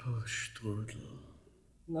apple strudel.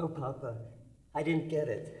 No, Papa. I didn't get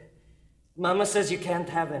it. Mama says you can't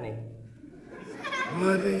have any.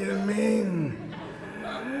 What do you mean?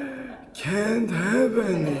 Can't have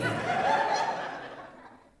any.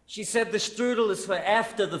 She said the strudel is for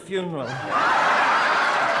after the funeral.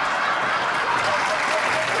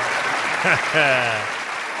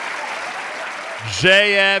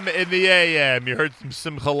 JM in the AM. You heard some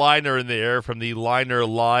Simcha Liner in the air from the Liner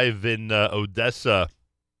Live in Odessa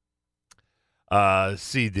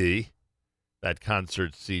CD, that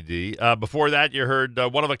concert CD. Before that, you heard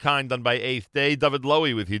One of a Kind done by Eighth Day. David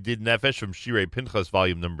Lowy with Yedid Nefesh from Shirei Pinchas,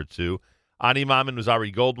 Volume Number 2. Ani Mamin was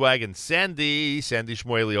Ari Goldwag, and Sandy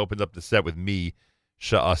Shmueli opened up the set with Me,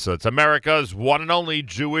 Sha'asa. It's America's one and only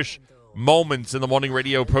Jewish Moments in the Morning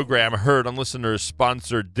radio program, heard on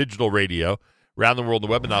listeners-sponsored digital radio around the world on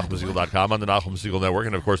the web at NachumSegal.com, on the Nachum Segal Network,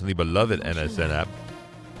 and, of course, on the beloved NSN app.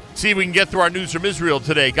 See if we can get through our news from Israel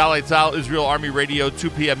today. Galei Tzahal, Israel Army Radio, 2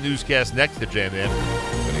 p.m. newscast next to JM.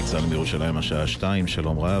 גלי צה"ל מירושלים השעה 2,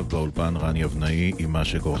 שלום רב, באולפן רן יבנאי עם מה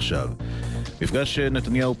שקורה עכשיו. מפגש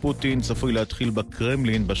נתניהו-פוטין צפוי להתחיל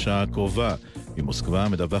בקרמלין בשעה הקרובה. ממוסקבה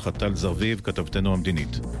מדווחת טל זרביב, כתבתנו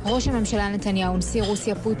המדינית. ראש הממשלה נתניהו ונשיא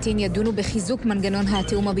רוסיה פוטין ידונו בחיזוק מנגנון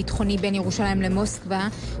התיאום הביטחוני בין ירושלים למוסקבה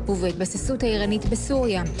ובהתבססות האיראנית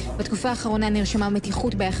בסוריה. בתקופה האחרונה נרשמה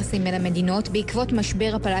מתיחות ביחסים בין המדינות בעקבות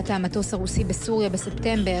משבר הפלת המטוס הרוסי בסוריה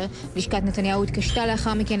בספטמבר. לשכת נתניהו התקשתה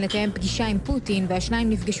לאחר מכן לתאם פגישה עם פוטין, והשניים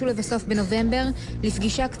נפגשו לבסוף בנובמבר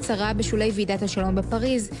לפגישה קצרה בשולי ועידת השלום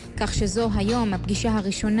בפריז, כך שזו היום הפגישה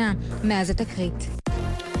הראשונה מאז התקרית.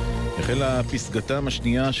 החלה פסגתם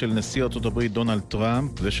השנייה של נשיא ארצות הברית דונלד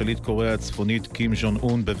טראמפ ושליט קוריאה הצפונית קים ז'ון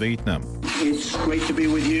און בווייטנאם. It's great to be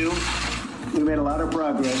with you. We made a lot of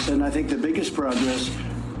progress, and I think the biggest progress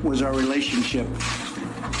was our relationship.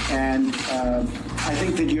 And I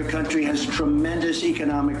think that your country has tremendous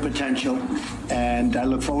economic potential, and I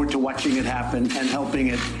look forward to watching it happen and helping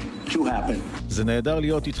it to happen. זה נהדר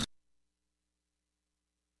להיות איתך.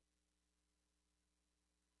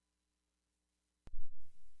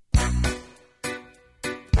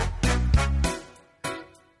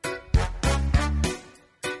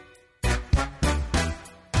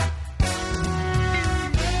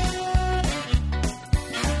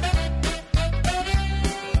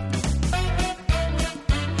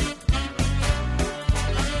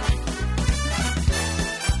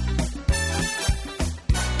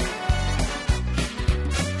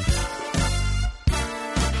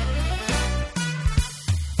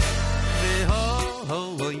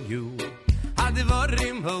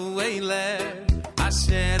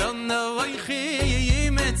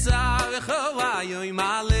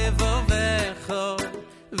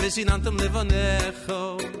 ושיננתם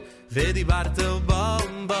לבונךו ודיברתו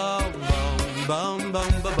בום בום בום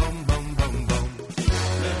בום בום בום בום בום בום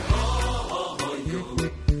והויו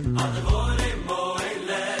הדבורים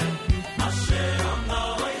מוילה אשר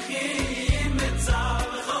אנוכי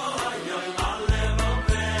מצווכו היום על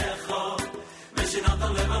לבונךו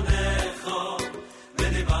ושיננתם לבונךו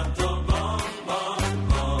ודיברתו בום בום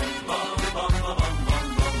בום בום בום בום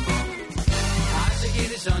בום בום עד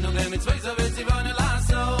שגידי שונו במצווי זו וציוונו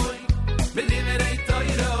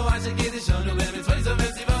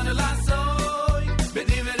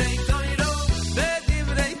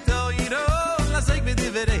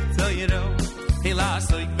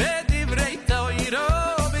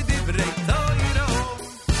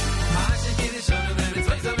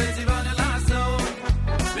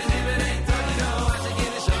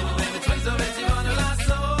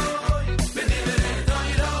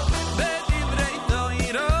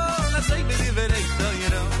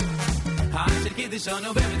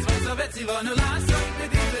shono bemitzvot so vetzivonu lasok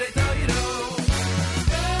b'divrei Torah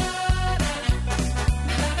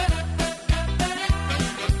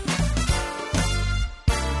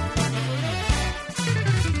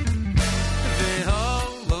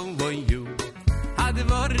vehovoyu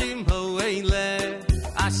advorim hoele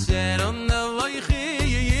asher onovoichi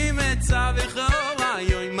yimetzavecho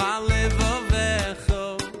ayoim alevovecho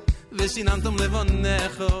veshinantom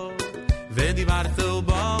levonecho vedivarto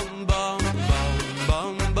bom bom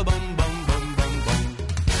bum bum bum bum bum bum bum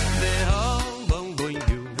the home bum bum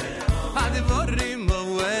you advorim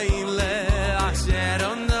away le asher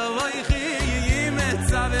on the way yimet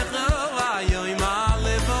savech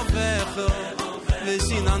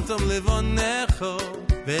Atom levonecho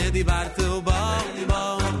vedibartu bom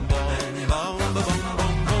bom bom bom bom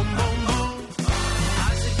bom bom bom bom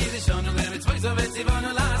Ashiki shonu bemitzvos vetzivon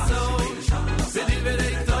laso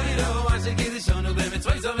vediberei toiro Ashiki shonu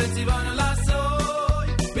bemitzvos vetzivon laso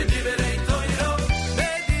vediberei toiro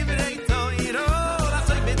vediberei toiro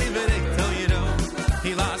laso vediberei toiro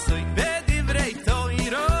he laso vediberei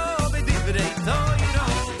toiro vediberei toiro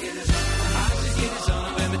Ashiki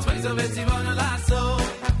shonu bemitzvos vetzivon laso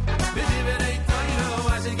vediberei toiro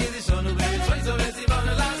Ashiki shonu bemitzvos vetzivon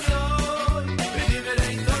laso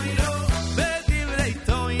vediberei toiro vediberei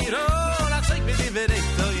toiro laso vediberei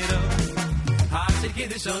toiro Ashiki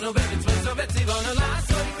shonu bemitzvos vetzivon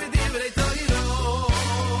laso vediberei toiro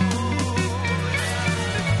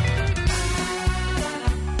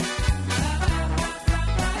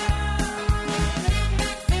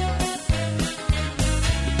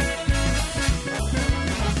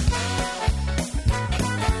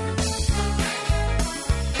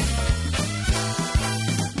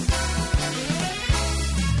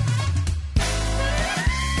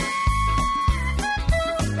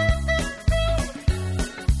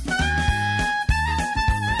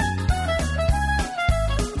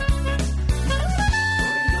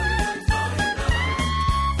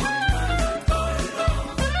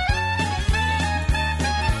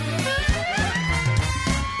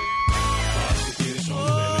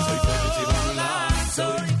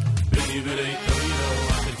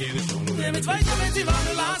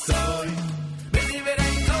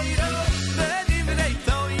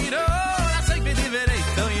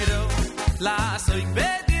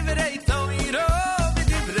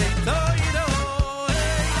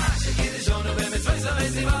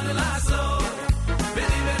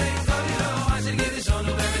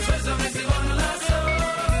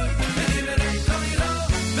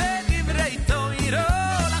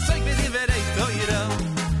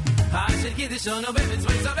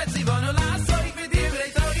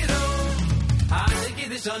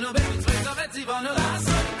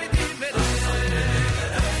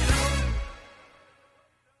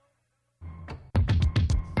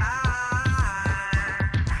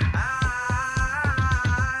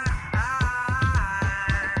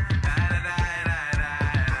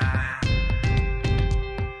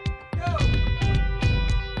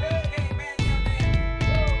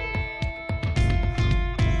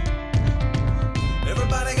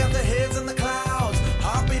Everybody got their heads in the clouds,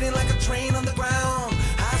 heart beating like a train on the ground,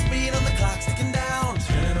 high speed on the clock ticking down,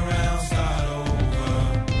 turning around.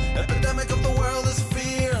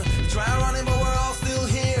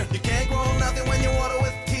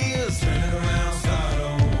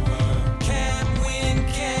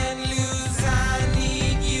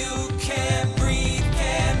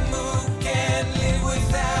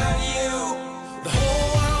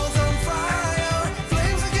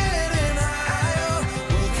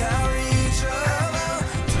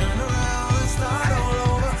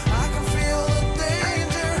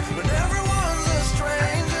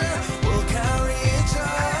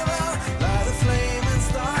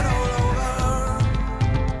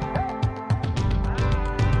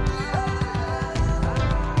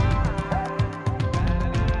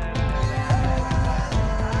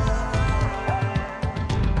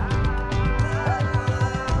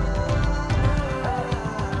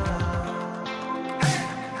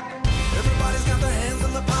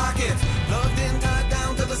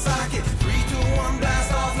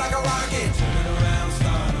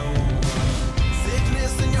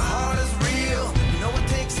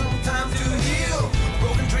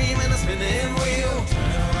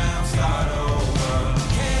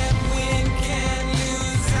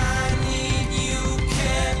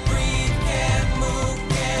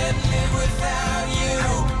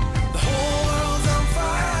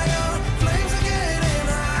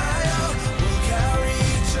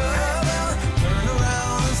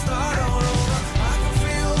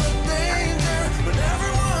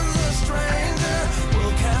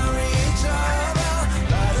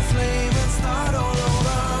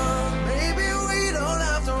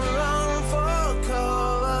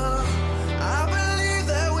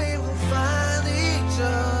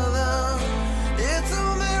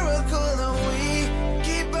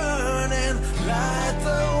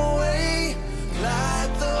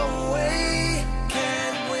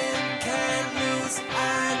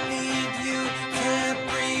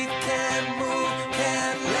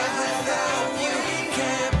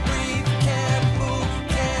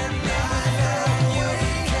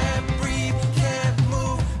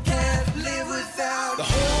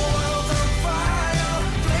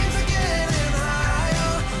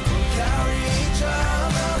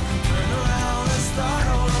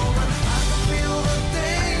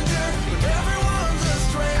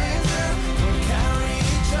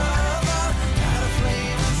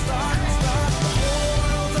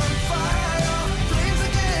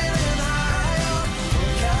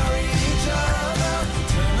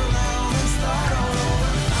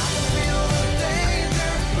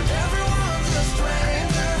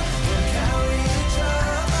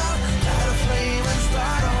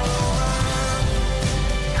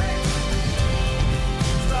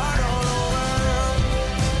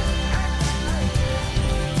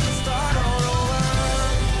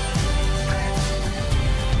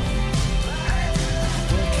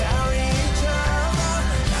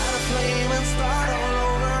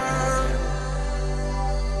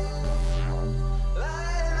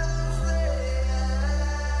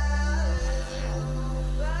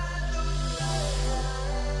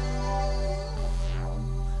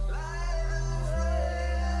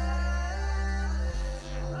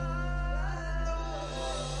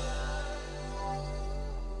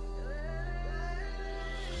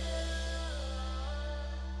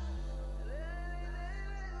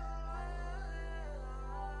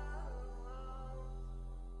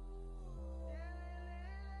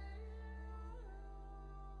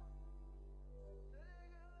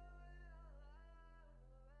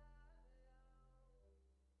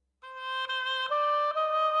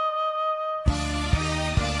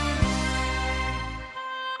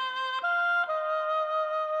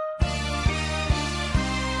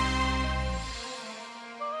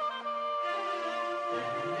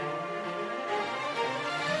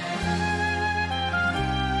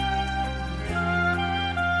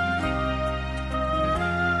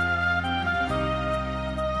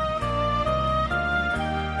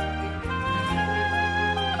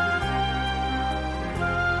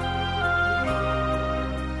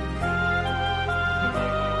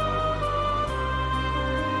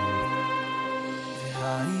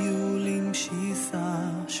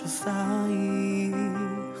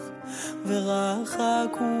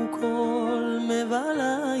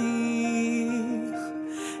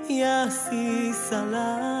 יסיס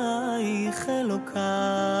עלייך אלוקייך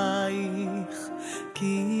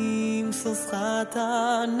כי אם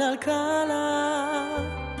סוסחתן על קלה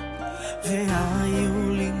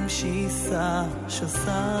והיו למשיסה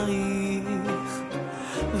שוסייך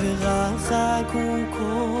ורחקו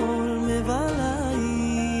כל מבלייך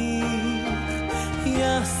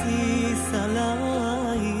יסיס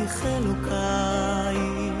עלייך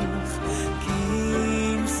אלוקייך כי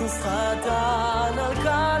אם סוסחתן על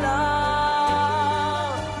קלה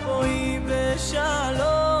בואי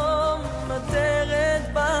בשלום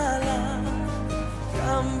מטרת בעלה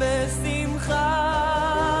גם בשמחה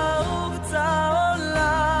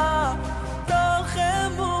ובצעולה תוך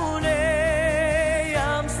אמוני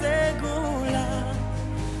ים סגולה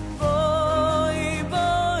בואי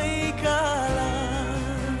בואי קלה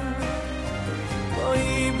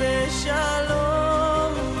בואי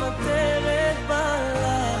בשלום מטרת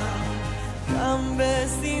בעלה גם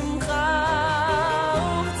בשמחה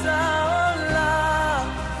ובצעולה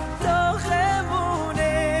תוך אמוני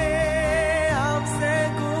ים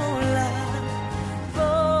סגולה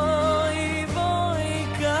בואי בואי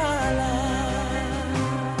קלה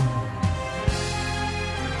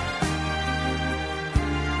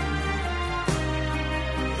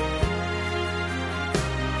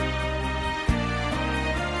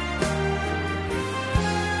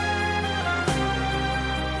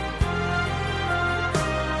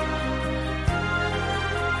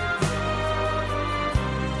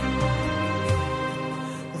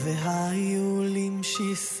והיו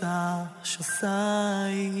למשיסה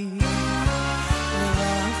שוסי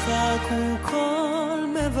ורחקו כל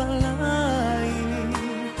מבלייך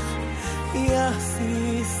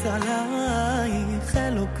יסיס עלייך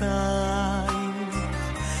אלוקייך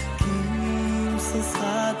כי אם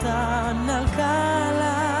סוסחתן על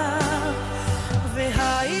קלה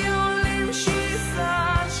והיו למשיסה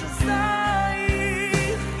שוסי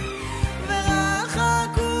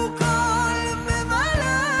ורחקו כל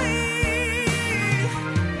מבלייך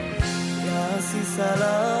יסיס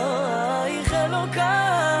עלייך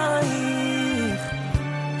אלוקייך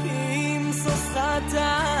כי אם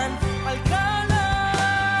סוסחתן על קלה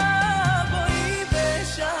בואי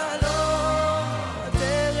בשלום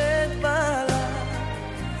מטרת בעלה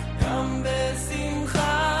גם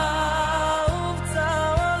בשמחה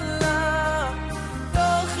ובצעולה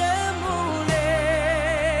תוך אמוני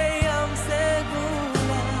ים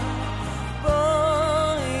סגולה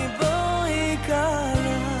בואי בואי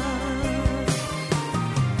קלה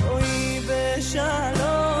בואי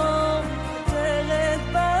בשלום מטרת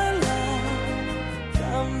בעלה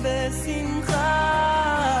גם בשמחה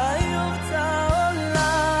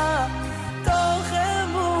ובצעולה תוך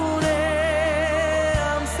אמוני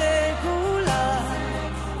ים סגולה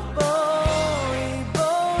בואי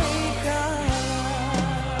בואי קלה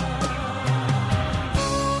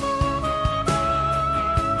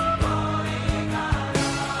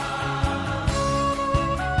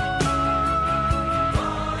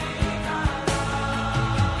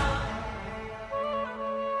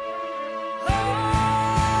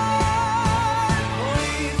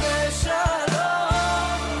בואי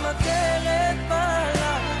בשלום מטרת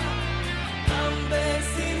בעלה גם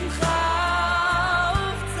בשמחה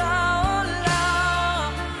ובצעולה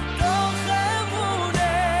תוך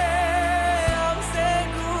אמוני ים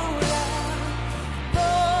סגולה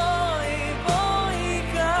בואי בואי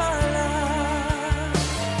קלה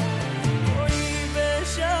בואי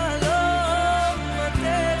בשלום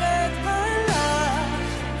מטרת בעלה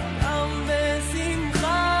גם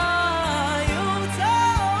בשמחה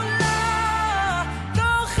ובצעולה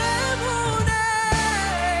תוך אמוני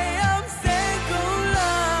ים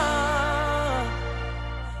סגולה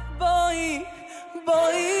בואי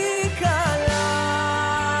בואי קלה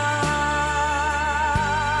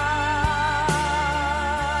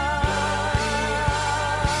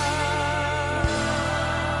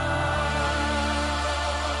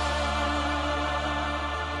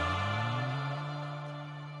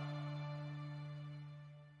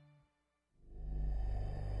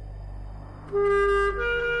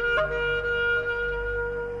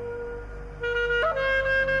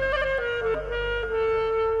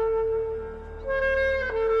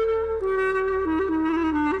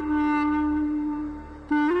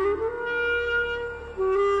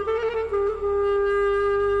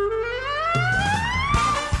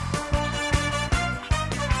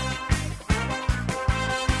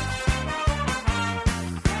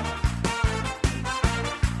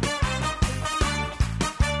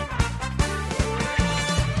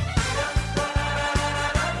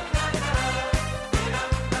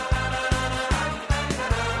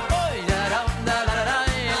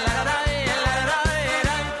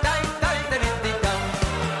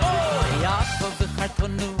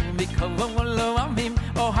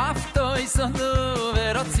sonu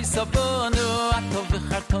verotzi sabonu atov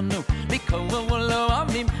v'chartonu mikol lo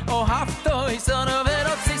amim ohavto sonu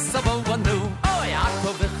verotzi sabonu oy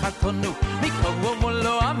atov v'chartonu mikol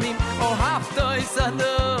lo amim ohavto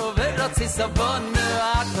sonu verotzi sabonu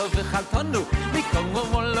atov v'chartonu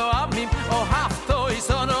mikol lo amim ohavto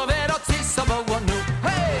sonu verotzi sabonu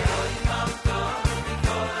hey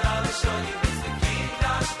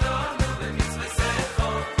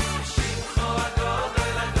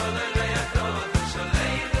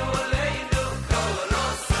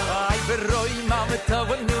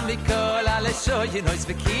Mikol ale shoy nois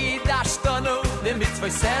v'kidashtonu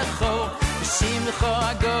v'mitzvah secho v'shimcho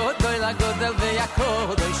agodoy lagodel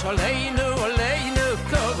v'yakodoy sholeinu oleinu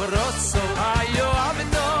kovroso ayo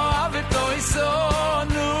avito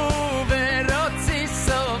isonu v'rotzi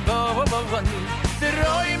sobovonu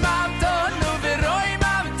v'roi mamtonu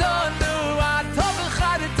atov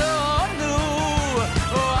v'charitonu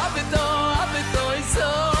avito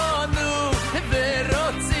isonu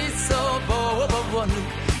v'rotzi sobovonu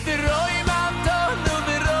Veroi mamtonu,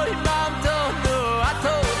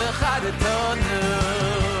 atov v'charitonu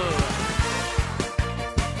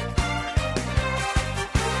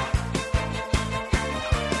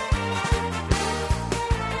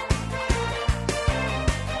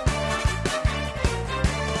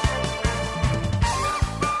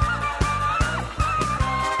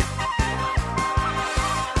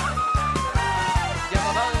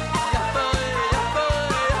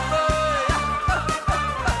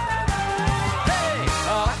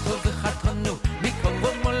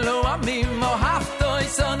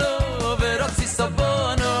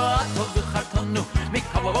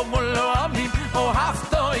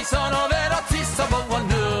Sono verozzi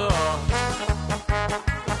sabonu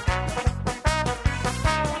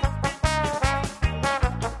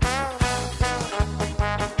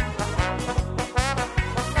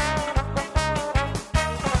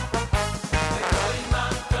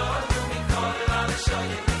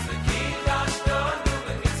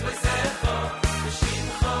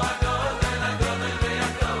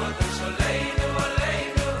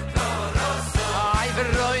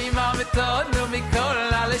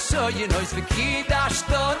you know it's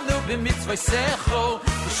v'kidashtonu b'mitzvah secho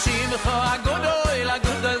v'shimcho agodoy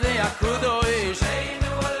lagodol v'yakodoy sheinu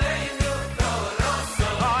oleinu koroso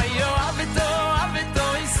ayo avito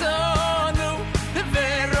isonu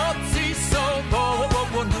v'rotzi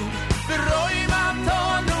sobovonu v'roi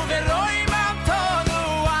mamtonu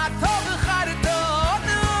atov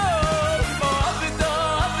v'charitonu avito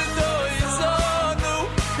isonu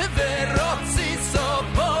v'rotzi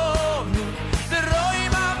sobovonu v'roi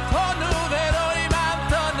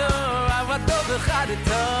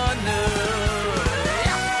Charitonu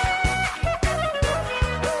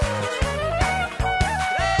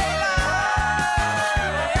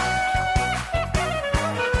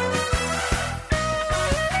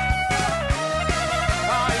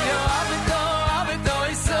avito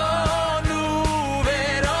isonu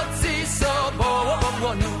verotzi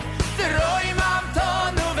sobovonu v'roi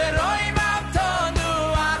mamtonu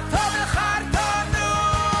atov v'charitonu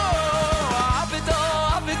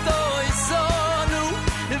avito isonu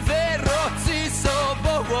verotzi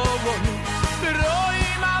sobovonu v'roi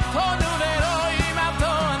mamtonu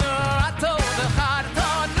atov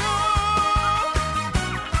v'charitonu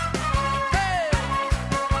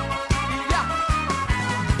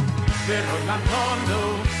v'roi mamtonu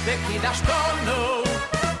v'kidashtonu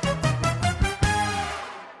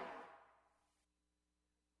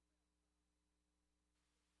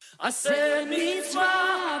עשה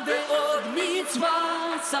מצווה ועוד מצווה,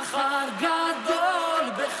 שכר גדול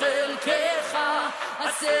בחלקך.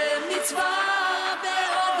 עשה מצווה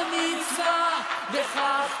ועוד מצווה,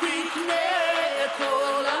 בכך תקנה את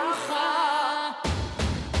עולמך.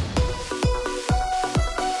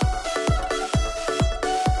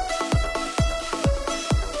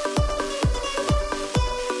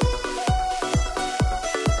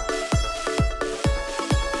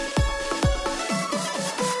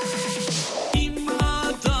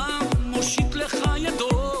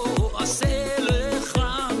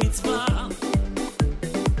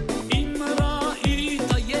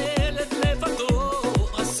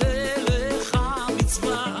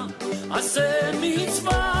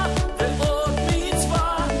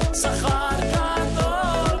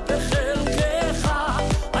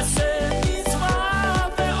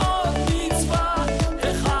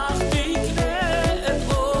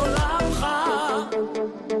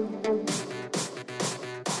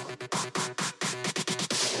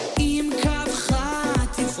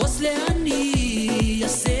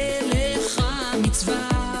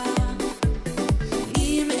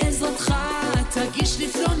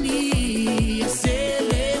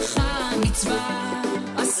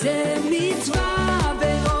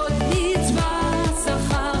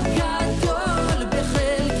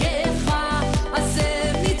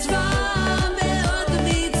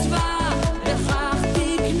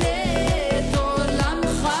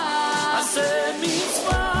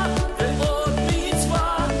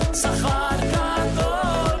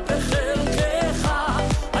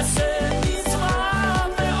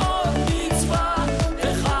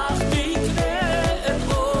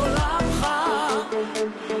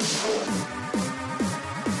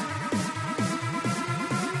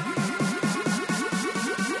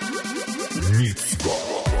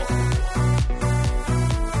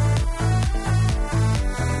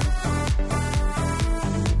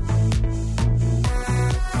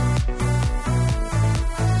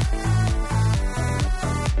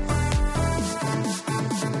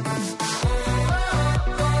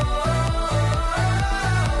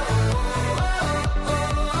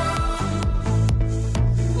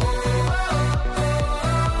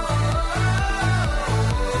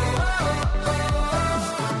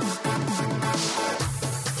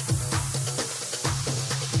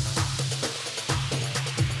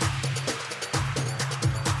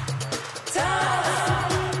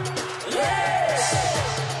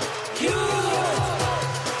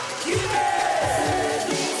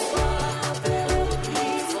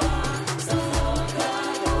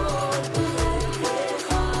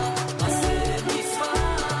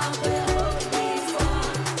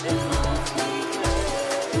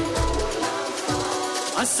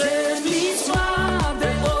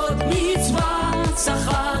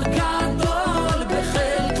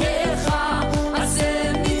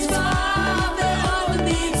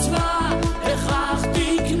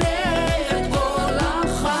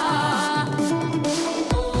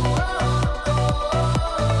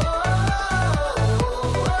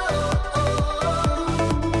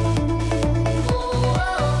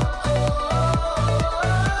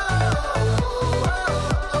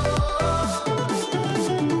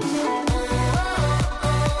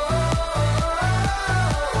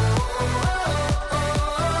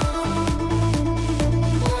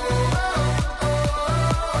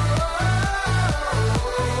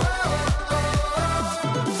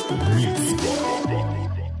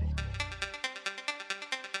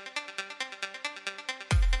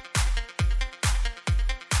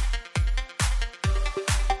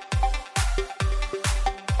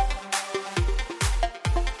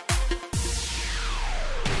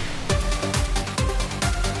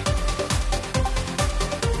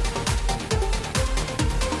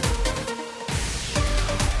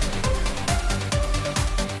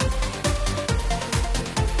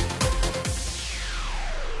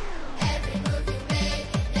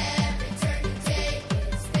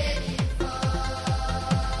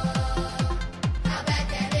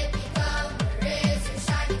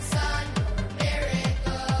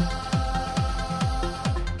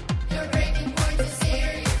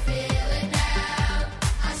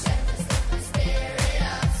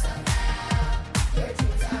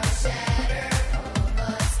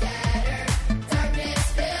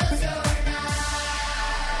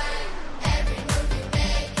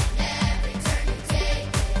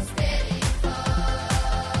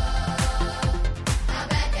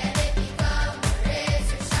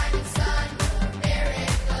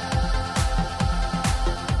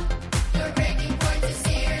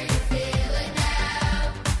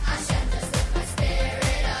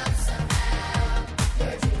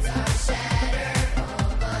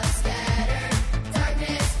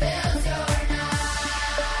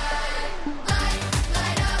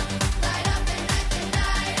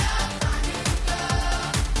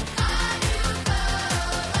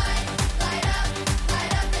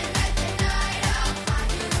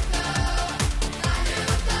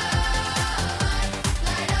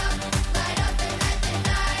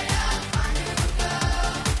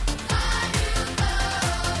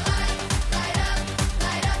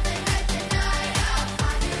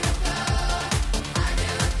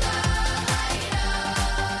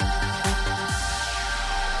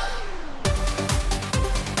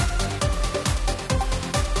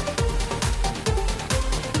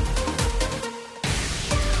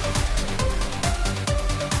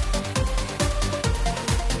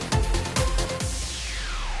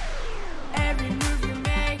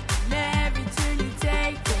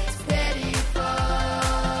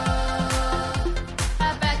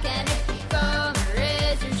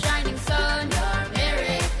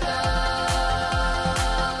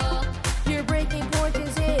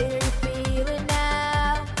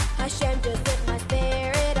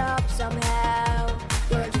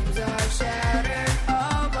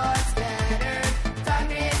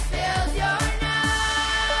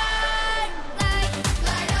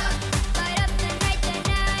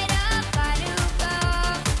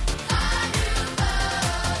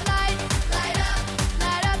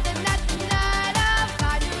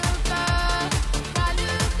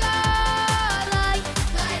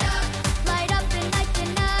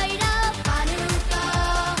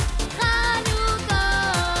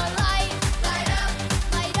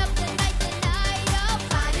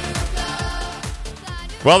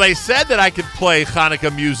 Well, they said that I could play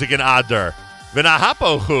Hanukkah music in Adar.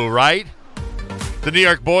 V'nahapochu, right? The New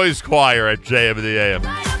York Boys Choir at JM in the AM.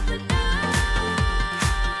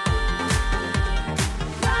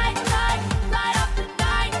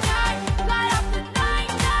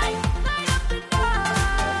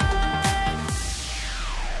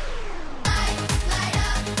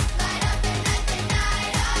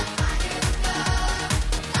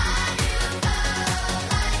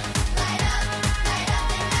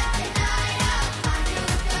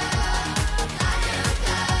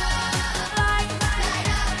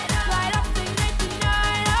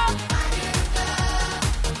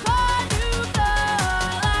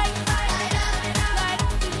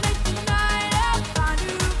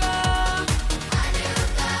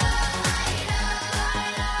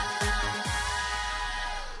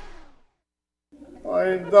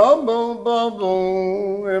 I double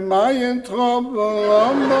bubble, am I in trouble?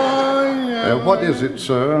 What is it,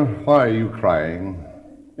 sir? Why are you crying?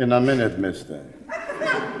 In a minute, mister.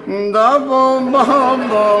 Double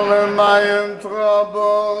bubble, am I in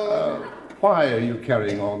trouble? Why are you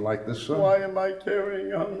carrying on like this, sir? Why am I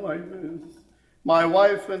carrying on like this? My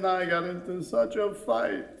wife and I got into such a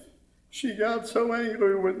fight. She got so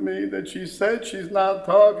angry with me that she said she's not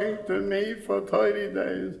talking to me for 30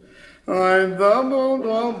 days. I double,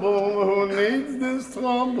 who needs this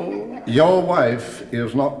trouble? Your wife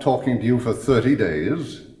is not talking to you for 30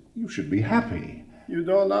 days. You should be happy. You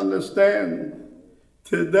don't understand.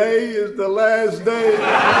 Today is the last day.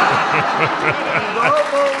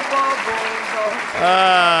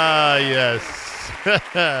 Ah, yes.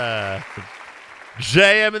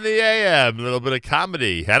 JM in the AM, a little bit of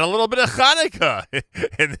comedy and a little bit of Hanukkah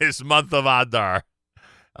in this month of Adar.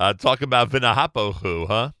 Talk about V'nahapochu,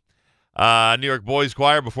 huh? New York Boys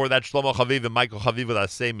Choir. Before that, Shlomo Chaviv and Michael Chaviv with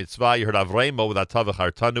Asay Mitzvah. You heard Avremo with Atav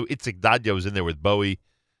V'chartanu. Itzik Dadya was in there with Bowie.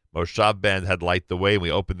 Moshav Band had Light the Way, and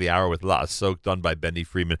we opened the hour with La Asok, done by Benny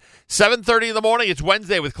Freeman. 7:30 in the morning. It's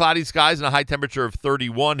Wednesday with cloudy skies and a high temperature of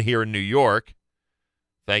 31 here in New York.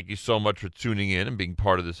 Thank you so much for tuning in and being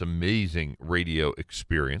part of this amazing radio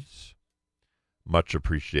experience. Much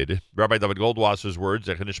appreciated. Rabbi David Goldwasser's words,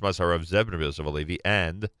 Zecher Nishmas Harav Zev Rabbi Yosef Halevi,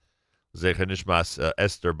 and Zecher Nishmas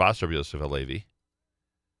Esther Bas Rabbi Yosef Halevi.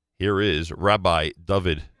 Here is Rabbi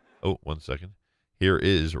David. Oh, 1 second. Here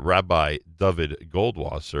is Rabbi David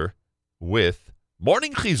Goldwasser with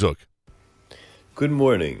Morning Chizuk. Good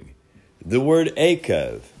morning. The word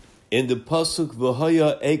Ekev in the pasuk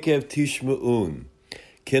V'haya Ekev Tishma'un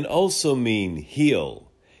can also mean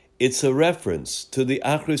heal. It's a reference to the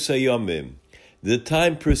Achrus Hayomim, the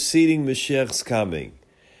time preceding Mashiach's coming.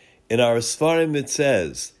 In our Sfarim it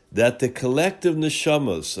says that the collective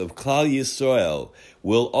neshamos of Klal Yisrael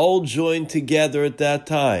will all join together at that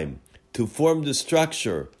time to form the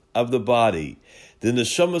structure of the body. The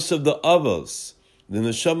neshamos of the avos, the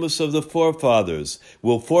neshamos of the forefathers,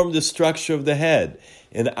 will form the structure of the head,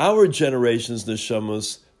 and our generation's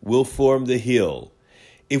neshamos will form the heel.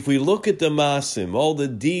 If we look at the masim, all the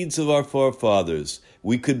deeds of our forefathers,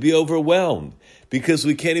 we could be overwhelmed because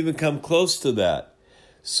we can't even come close to that.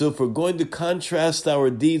 So if we're going to contrast our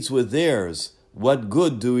deeds with theirs, what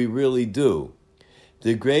good do we really do?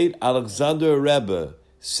 The great Alexander Rebbe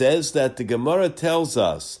says that the Gemara tells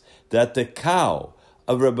us that the cow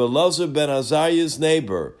of Rebbe Elazar ben Azariah's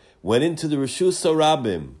neighbor went into the Reshus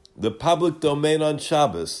HaRabim, the public domain on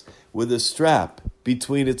Shabbos, with a strap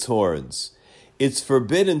between its horns. It's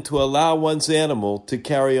forbidden to allow one's animal to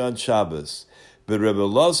carry on Shabbos, but Rebbe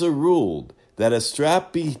Elazar ruled that a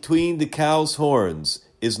strap between the cow's horns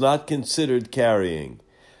is not considered carrying.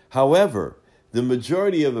 However, the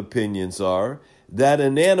majority of opinions are that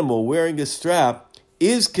an animal wearing a strap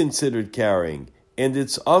is considered carrying, and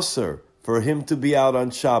it's usher for him to be out on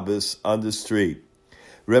Shabbos on the street.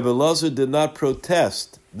 Rebbe Elazar did not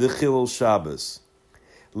protest the Chilul Shabbos.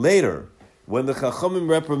 Later, when the Chachamim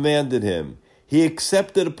reprimanded him, he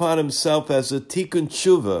accepted upon himself as a tikkun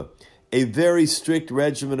tshuva a very strict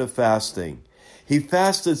regimen of fasting. He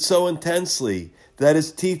fasted so intensely that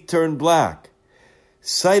his teeth turned black.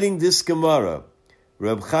 Citing this Gemara,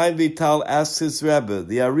 Reb Chaim Vital asks his Rebbe,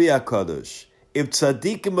 the Ari HaKadosh, if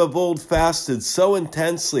tzaddikim of old fasted so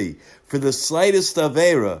intensely for the slightest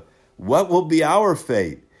avera, what will be our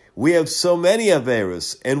fate? We have so many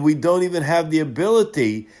averas, and we don't even have the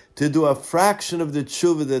ability to do a fraction of the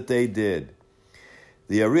tshuva that they did.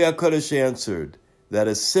 The Ari HaKadosh answered that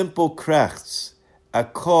a simple krechts, a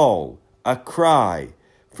call, a cry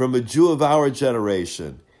from a Jew of our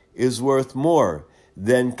generation is worth more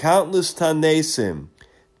than countless tanesim,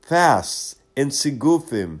 fasts, and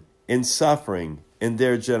sigufim in suffering in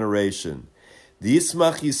their generation. The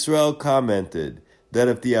Yismach Yisrael commented that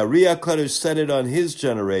if the Ari HaKadosh said it on his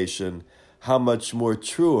generation, how much more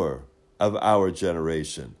truer of our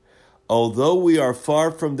generation. Although we are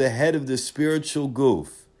far from the head of the spiritual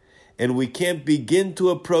goof, and we can't begin to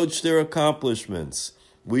approach their accomplishments,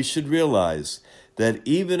 we should realize that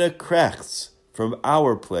even a krechts from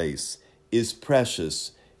our place is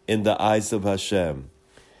precious in the eyes of Hashem.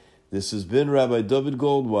 This has been Rabbi David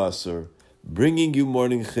Goldwasser bringing you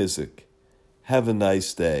Morning Chizuk. Have a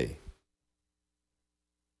nice day.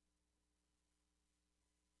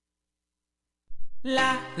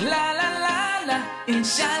 La la la la la,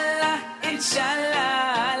 inshallah,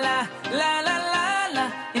 inshallah, la la la la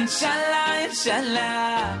la, inshallah,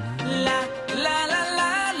 inshallah, la la la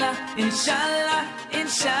la la, inshallah,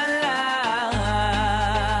 inshallah.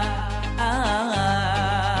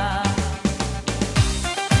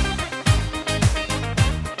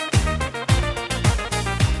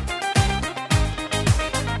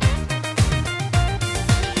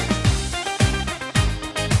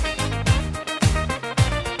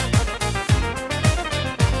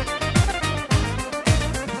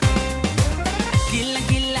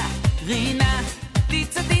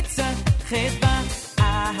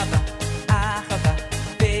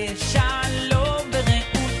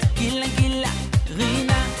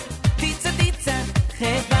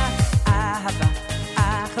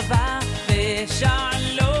 אהבה, אחווה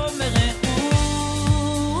ושלום ורעות.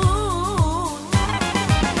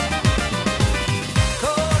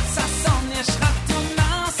 כל ששון יש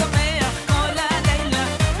חתונה שמח כל הלילה,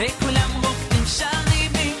 וכולם רוקדים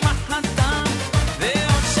שרים ממחתם,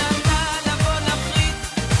 ועוד שנה לבוא לברית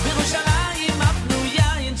בירושלים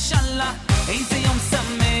הבנויה אינשאללה. איזה יום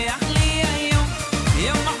שמח לי היום,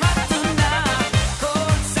 יום החתונה.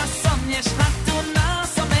 כל ששון יש חתונה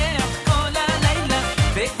שמח כל הלילה,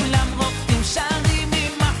 וכולם רוקדים שרים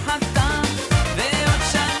ממחתם, ועוד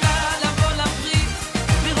שנה לבוא לברית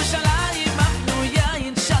בירושלים הבנויה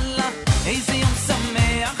אינשאללה. איזה יום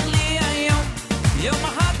שמח לי היום, יום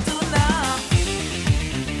החתונה.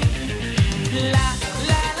 לה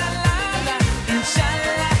לה לה לה לה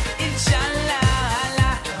אינשאללה אינשאללה,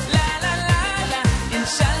 לה לה לה לה לה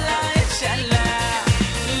אינשאללה אינשאללה,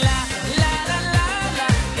 לה לה לה לה לה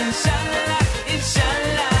אינשאללה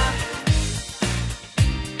אינשאללה.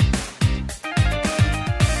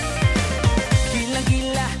 גילה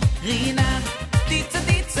גילה רינה דיצה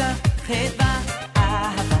דיצה חדווה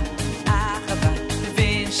אהבה אחווה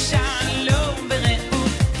ושלום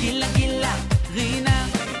ורעות. גילה גילה רינה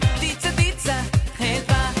דיצה דיצה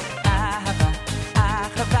חדווה אהבה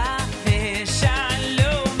אחווה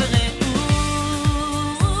ושלום ורעות.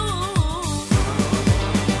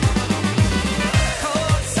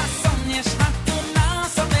 כל ששון יש חתונה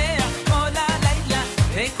שמח כל הלילה,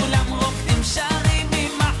 וכולם רוקדים שרים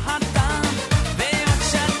ממחתם, ועוד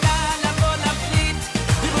שנה לבוא לברית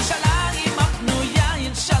בירושלים הבנויה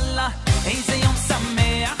אינשאללה. איזה יום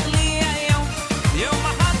שמח לי היום, יום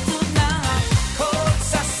החתונה. כל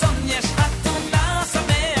ששון יש חתונה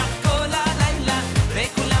שמח כל הלילה,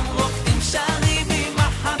 וכולם רוקדים שרים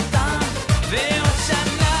ממחתם, ועוד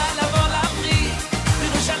שנה לבוא לברית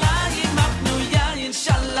בירושלים הבנויה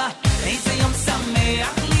אינשאללה. איזה יום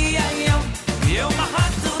שמח לי היום, יום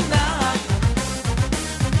החתונה.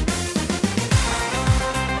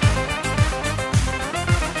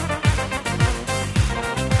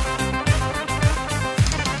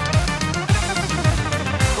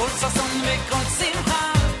 כל ששון וכל שמחה,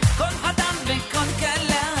 כל חתן וכל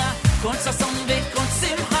כלה, כל ששון וכל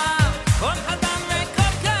שמחה, כל חתן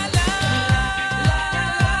וכל כלה.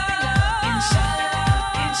 אינשאללה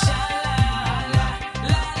אינשאללה,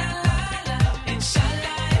 לה לה לה לה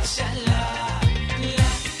אינשאללה אינשאללה, לה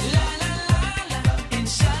לה לה לה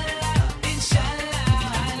אינשאללה אינשאללה,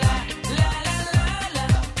 לה לה לה לה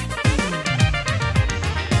לה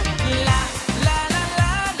לה לה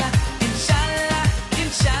לה אינשאללה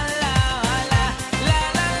אינשאללה, לה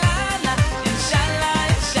לה לה לה אינשאללה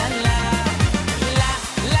אינשאללה, לה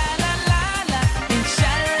לה לה לה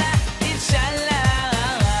אינשאללה אינשאללה.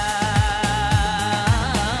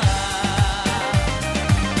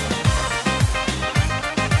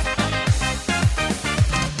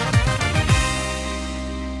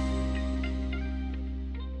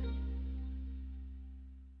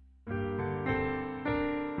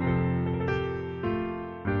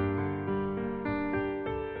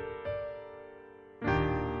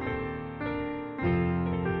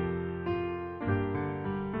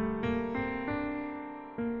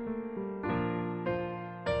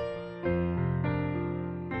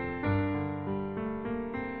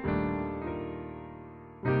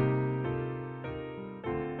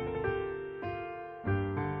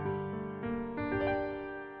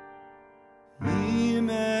 אם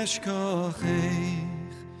אשכחך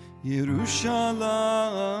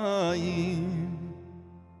ירושלים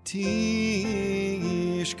תשכח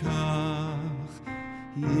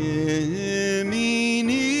ימיני,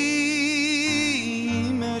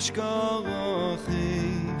 אם אשכחך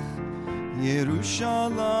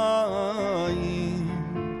ירושלים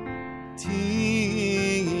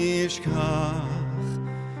תשכח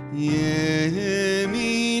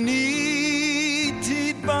ימיני,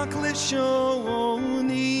 תדבק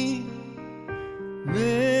לשוני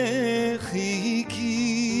מחיקי,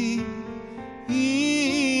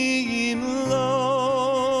 אם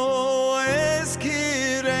לא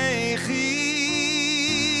אזכרך,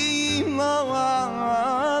 אם לא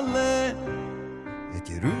אעלה את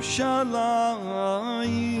ירושלים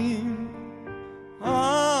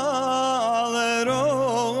על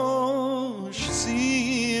ראש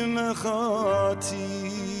שמחתי.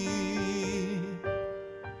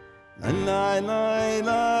 La la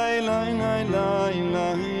la la la la la la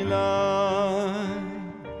la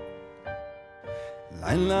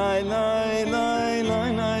la la la la la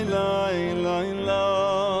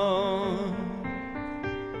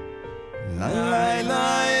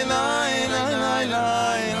la la la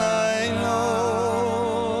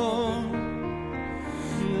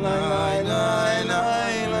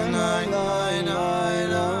la la la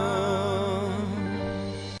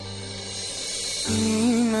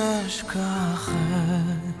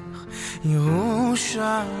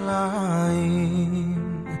ירושלים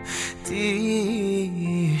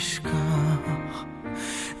תשכח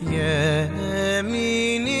ימיני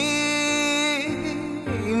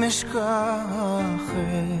משכחך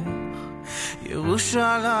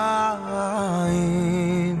ירושלים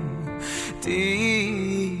תשכח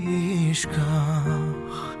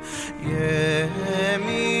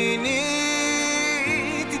ימיני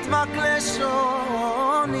תדמק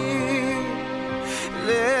לשוני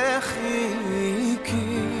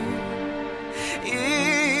לחיקי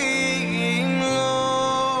אם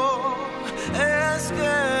לא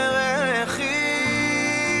אזכרך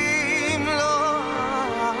אם לא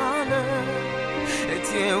אעלה את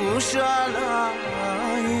ירושלים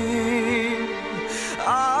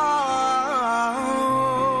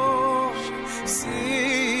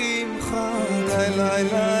שמחה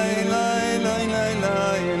לי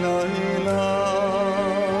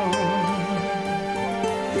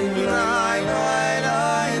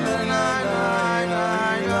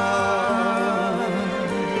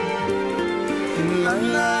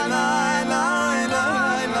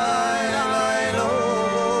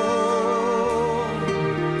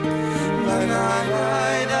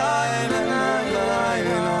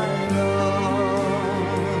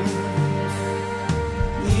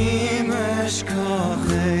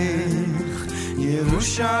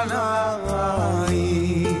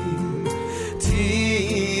ירושלים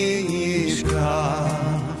תשכח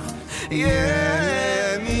ימיני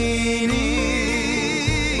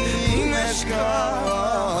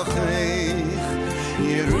משכחך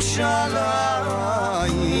ירושלים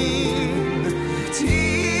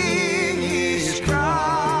תשכח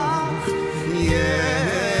ימיני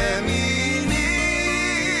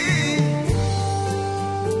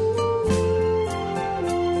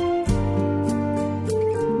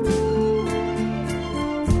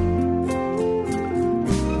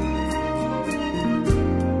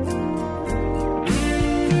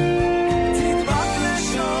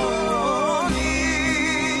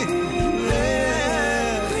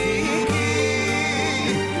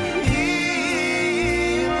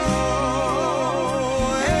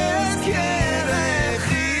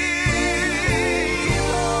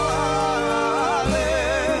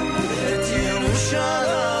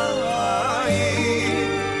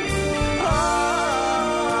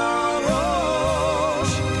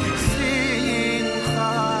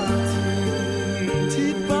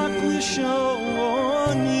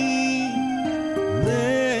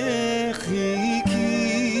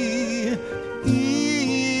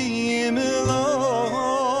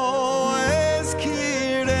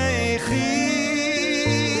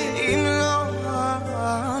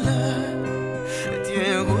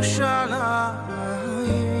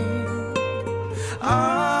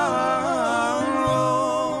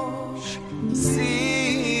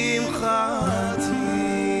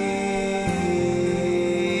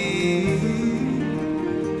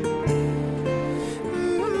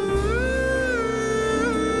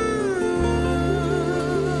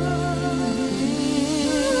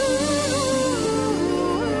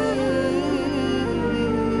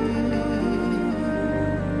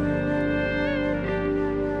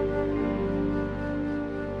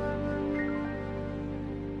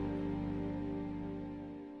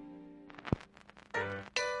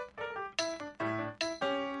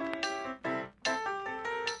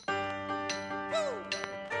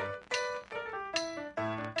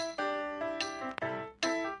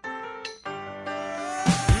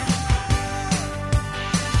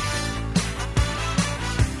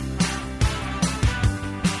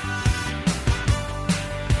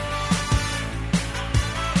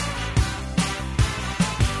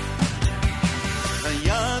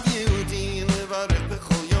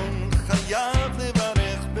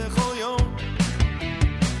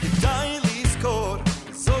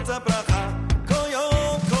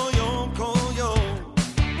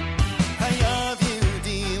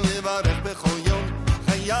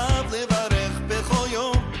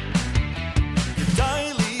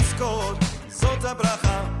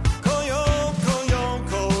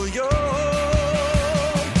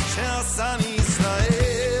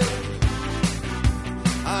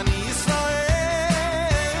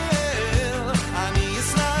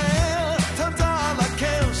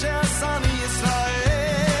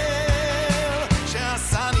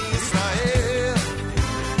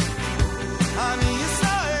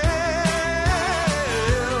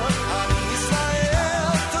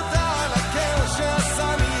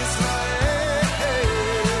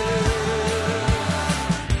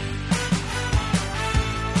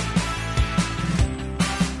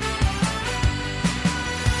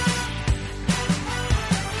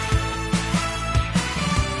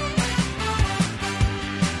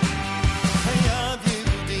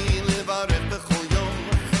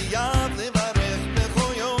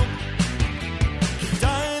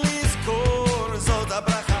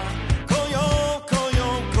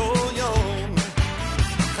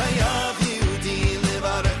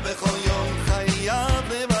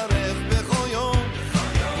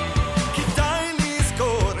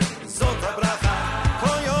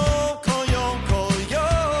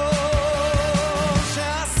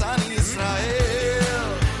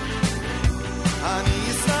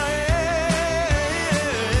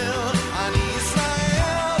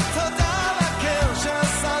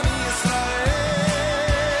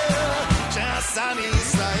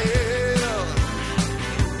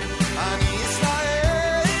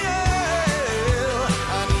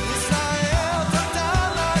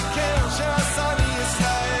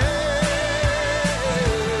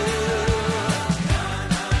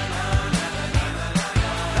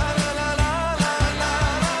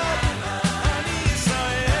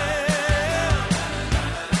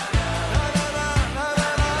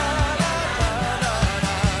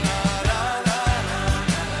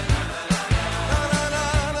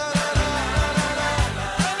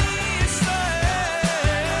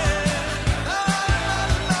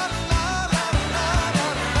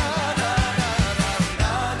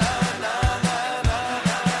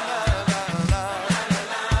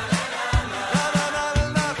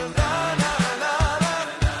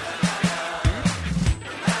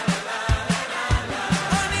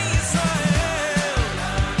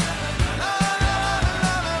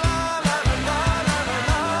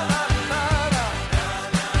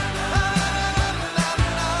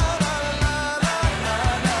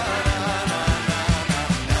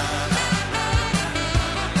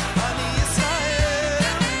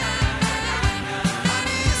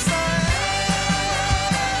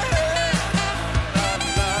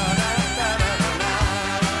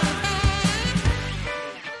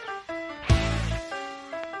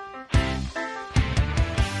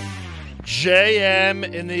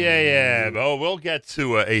JM in the AM. Oh, we'll get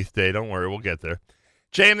to eighth day. Don't worry, we'll get there.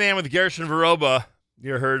 JM in the AM with Gershon Veroba.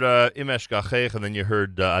 You heard Imesh Gachech, and then you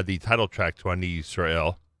heard the title track to Ani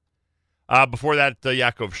Yisrael. Before that,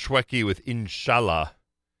 Yaakov Shweki with Inshallah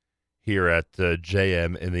here at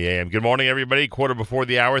JM in the AM. Good morning, everybody. Quarter before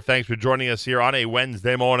the hour. Thanks for joining us here on a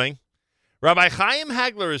Wednesday morning. Rabbi Chaim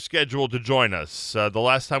Hagler is scheduled to join us. The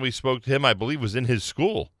last time we spoke to him, I believe, was in his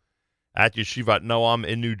school at Yeshivat Noam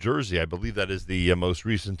in New Jersey. I believe that is the most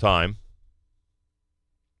recent time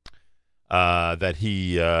that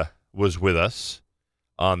he was with us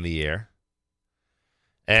on the air.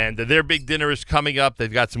 And their big dinner is coming up.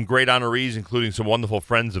 They've got some great honorees, including some wonderful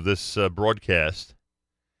friends of this broadcast.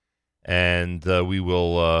 And we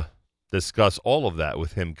will discuss all of that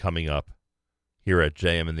with him coming up here at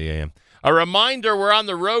JM in the AM. A reminder, we're on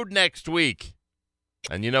the road next week.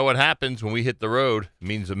 And you know what happens when we hit the road. It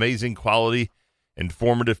means amazing quality,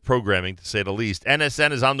 informative programming, to say the least.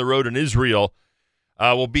 NSN is on the road in Israel.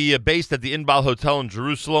 We'll be based at the Inbal Hotel in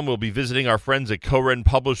Jerusalem. We'll be visiting our friends at Koren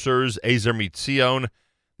Publishers, Ezer Mitzion,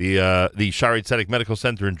 the Shari Tzedek Medical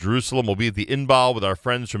Center in Jerusalem. We'll be at the Inbal with our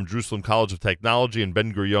friends from Jerusalem College of Technology and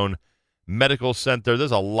Ben Gurion Medical Center.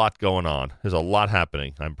 There's a lot going on. There's a lot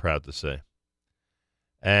happening, I'm proud to say.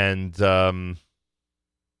 And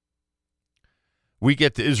we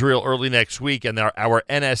get to Israel early next week, and our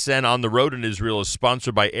NSN on the road in Israel is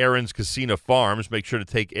sponsored by Aaron's Casino Farms. Make sure to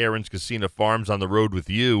take Aaron's Casino Farms on the road with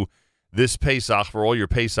you this Pesach for all your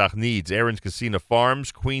Pesach needs. Aaron's Casino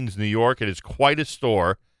Farms, Queens, New York. It is quite a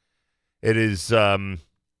store. It is a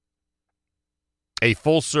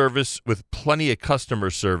full service with plenty of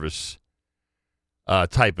customer service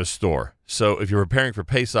type of store. So if you're preparing for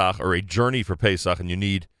Pesach or a journey for Pesach and you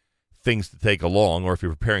need things to take along, or if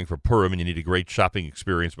you're preparing for Purim and you need a great shopping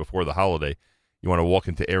experience before the holiday, you want to walk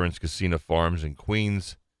into Aaron's Casino Farms in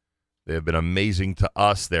Queens. They have been amazing to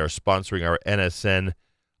us. They are sponsoring our NSN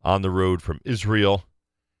on the road from Israel,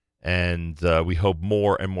 and we hope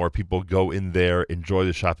more and more people go in there, enjoy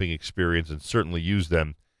the shopping experience, and certainly use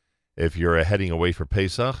them if you're heading away for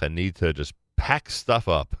Pesach and need to just pack stuff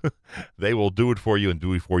up. They will do it for you and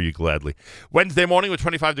do it for you gladly. Wednesday morning with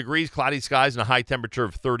 25 degrees, cloudy skies, and a high temperature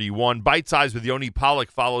of 31. Bite Size with Yoni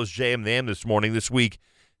Pollack follows JM the AM this morning. This week,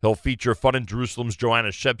 he'll feature Fun in Jerusalem's Joanna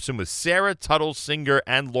Shepson with Sarah Tuttle Singer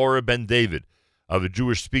and Laura Ben David of the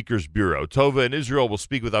Jewish Speakers Bureau. Tova in Israel will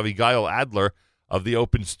speak with Avigail Adler of the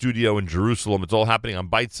Open Studio in Jerusalem. It's all happening on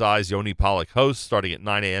Bite Size. Yoni Pollack hosts starting at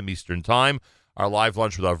 9 a.m. Eastern Time. Our live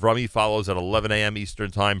lunch with Avrami follows at 11 a.m.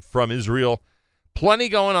 Eastern Time from Israel. Plenty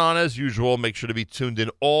going on as usual. Make sure to be tuned in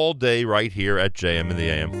all day right here at JM in the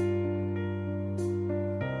AM.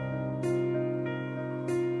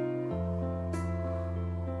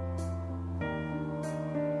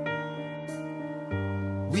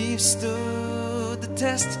 We've stood the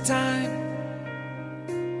test of time.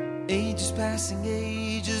 Ages passing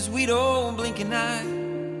ages, we don't blink an eye.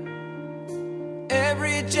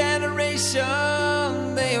 Every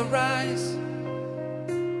generation they arise,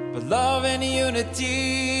 but love and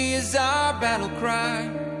unity is our battle cry.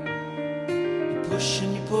 You push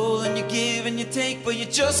and you pull and you give and you take, but you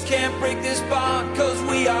just can't break this bond, 'cause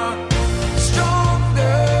we are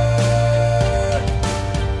stronger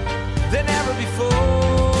than ever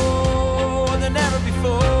before, than ever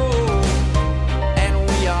before. And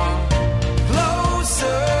we are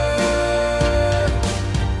closer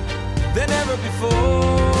than ever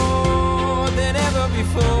before, than ever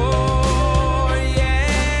before.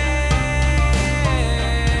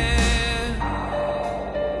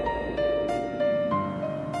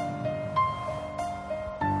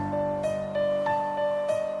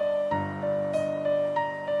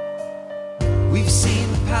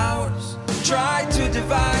 Try to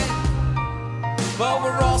divide, but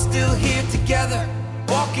we're all still here together,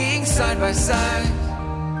 walking side by side.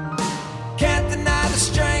 Can't deny the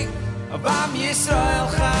strength of Am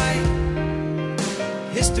Yisrael Chai.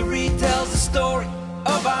 History tells the story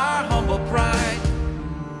of our humble pride.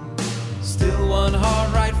 Still one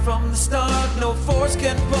heart right from the start. No force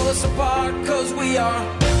can pull us apart, 'cause we are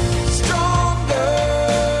stronger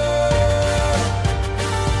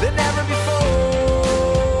than ever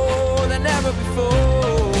before, than ever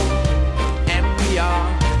before. And we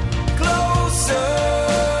are closer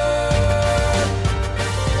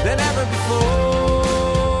than ever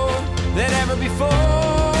before, than ever before.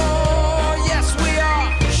 Yes, we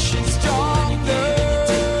are pushing stronger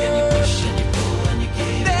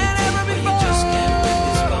than ever before,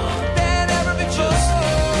 than ever before.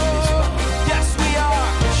 Yes, we are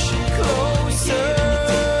pushing closer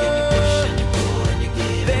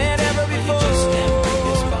than ever before,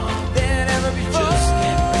 than ever before.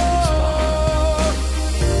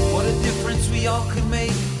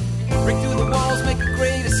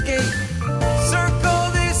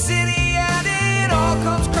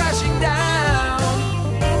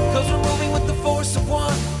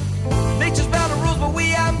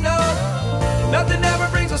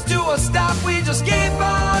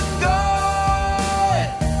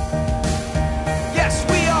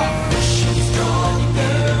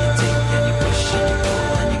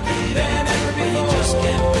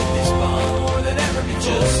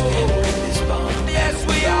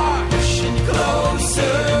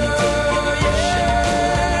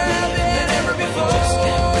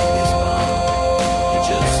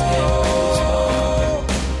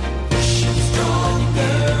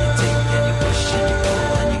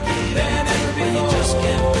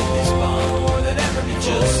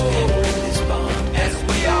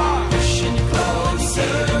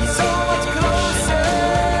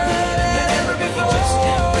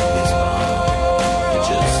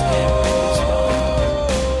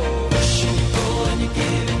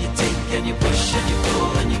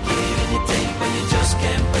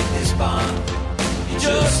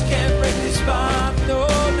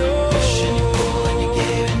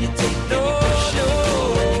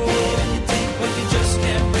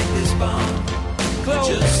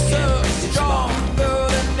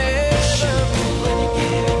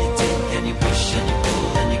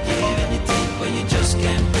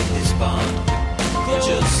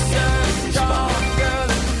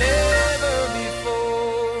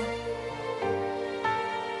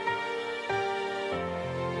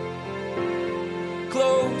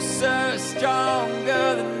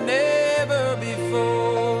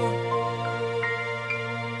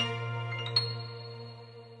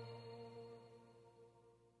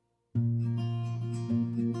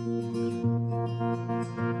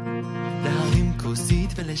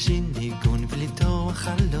 לשין ניגון ולפתוח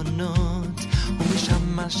חלונות,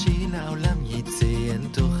 ומשם משי לעולם יצא אל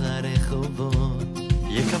תוך הרחובות.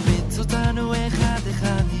 יקבץ אותנו אחד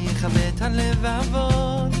אחד, יכבד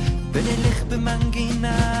הלבבות, ונלך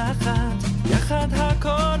במנגינה אחת, יחד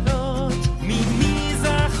הקולות,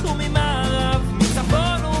 ממזרח וממערב,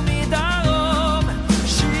 מצפון ומדרום,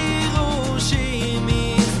 שירו שיר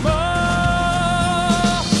מזמור.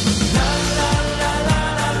 לה לה לה לה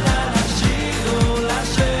לה לה לה, שירו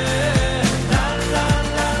לשם, לה לה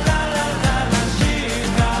לה לה לה לה לה, שיר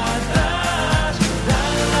חדש, לה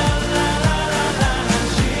לה לה לה לה לה לה,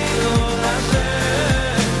 שירו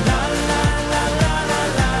לשם, לה לה לה לה לה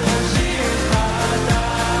לה לה, שיר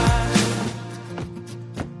חדש.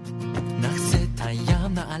 נחצה את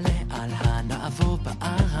הים, נעלה על הנעבור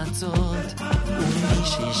בארצות, ומי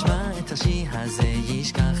שישמע את השיר הזה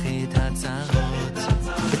ישכח את הצרות.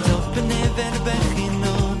 בטוב בנבל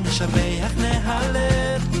בחינון נשבח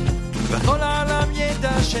נהלל, וכל העולם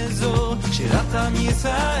ידע שזו שירת עם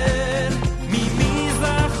ישראל.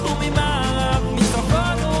 ממזרח וממערב,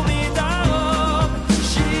 מצפון ומדרום,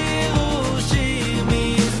 שירו שיר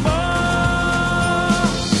מזמור.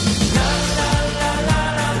 לה לה לה לה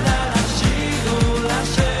לה לה לה, שירו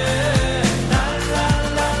לשם, לה לה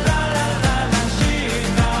לה לה לה לה לה, שיר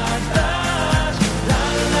חדש, לה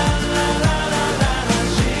לה לה לה לה לה לה,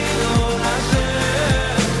 שירו לשם,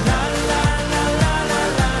 לה לה לה לה לה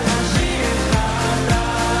לה לה, שיר חדש.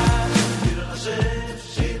 שיר לשם,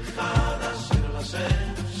 שיר חדש, שיר לשם,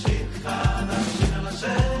 שיר חדש,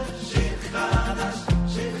 שיר חדש,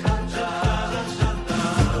 שיר חדש, שיר חדש.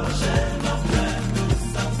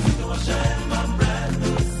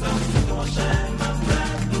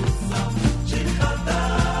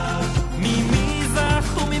 ממזרח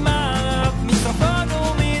וממערב, מצפון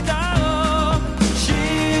ומדרום,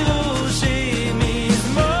 שירו שיר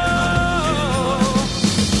מזמור.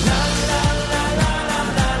 לה לה לה לה לה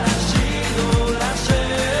לה לה, שירו לשם,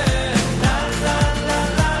 לה לה לה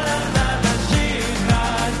לה לה לה לה, שיר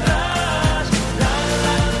חדש, לה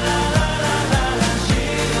לה לה לה לה לה לה,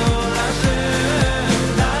 שירו לשם,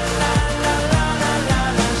 לה לה לה לה לה לה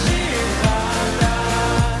לה, שיר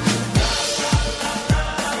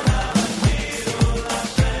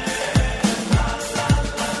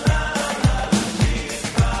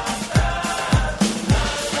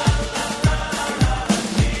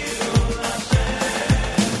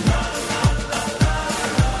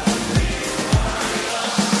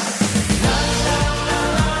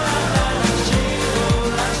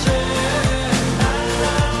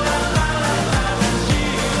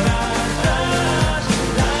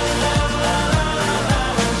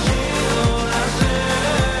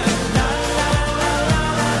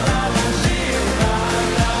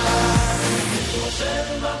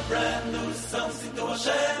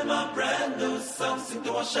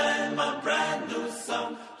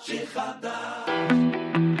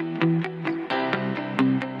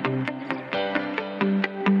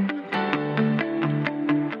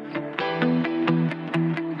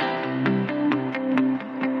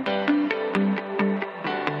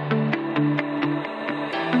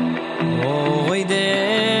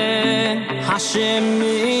Hashem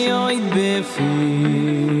yoid befi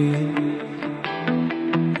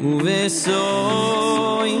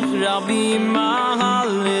uvesoy Rabbi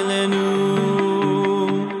mahalelenu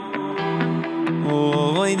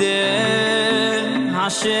oide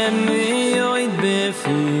Hashem yoid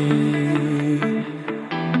befi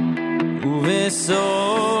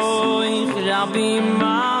uvesoy Rabbi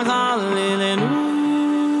mahalelenu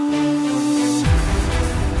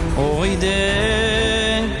oide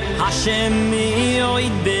Hashem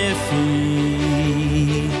yoid befi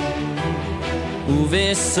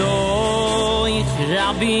uvesoy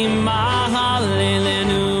Rabbi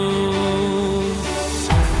mahalelenu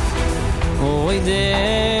oide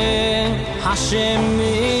Hashem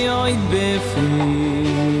yoid befi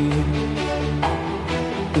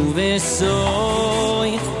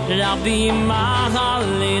uvesoy Rabbi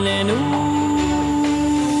mahalelenu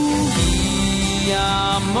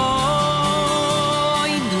yamo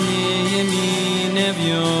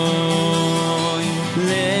Nevyoy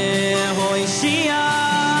lehoy shia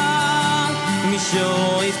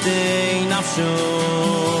mishoy tei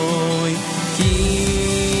nafshoy ki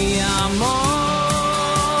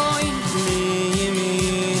amoy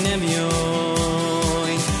leyemin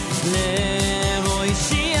nevyoy lehoy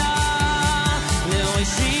shia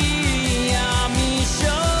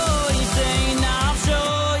mishoy tei nafshoy.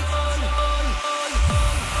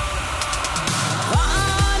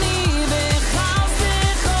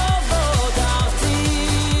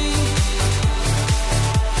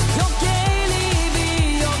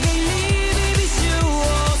 Show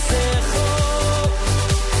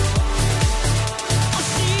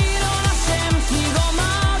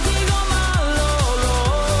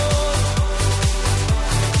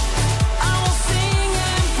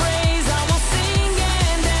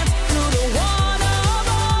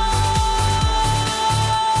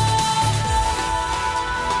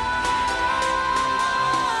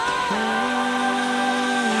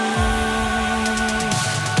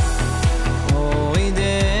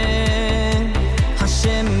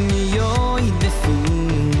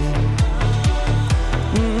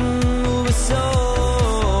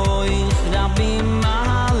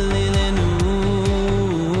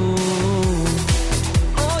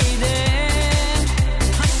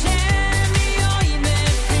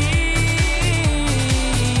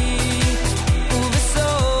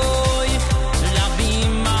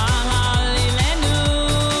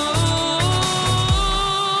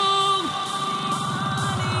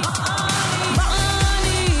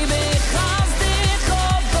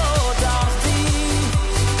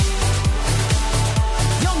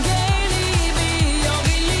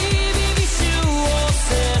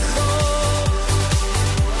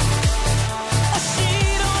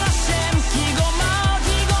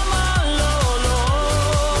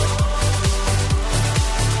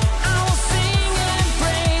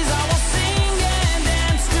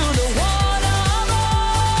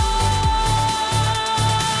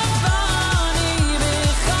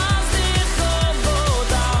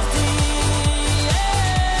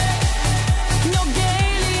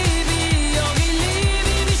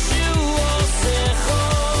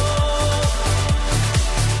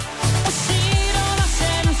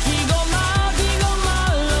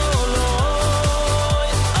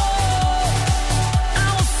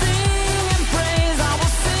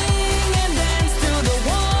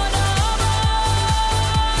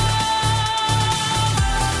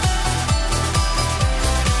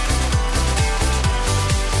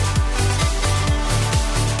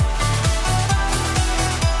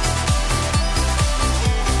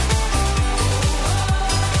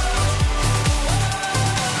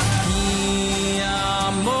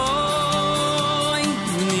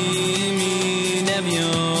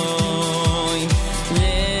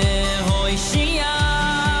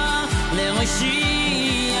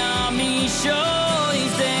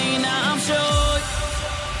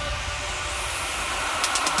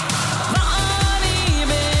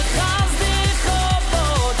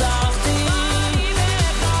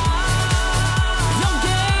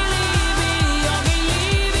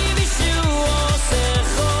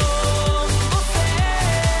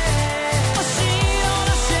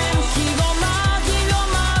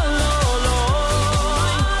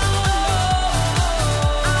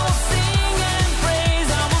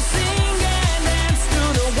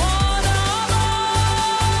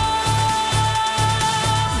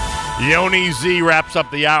Yoni Z wraps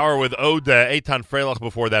up the hour with Oda. Eitan Freilach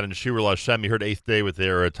before that, and Shira Lashem. You heard Eighth Day with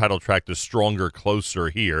their title track, The Stronger Closer,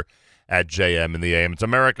 here at JM in the AM. It's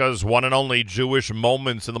America's one and only Jewish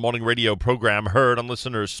Moments in the Morning radio program, heard on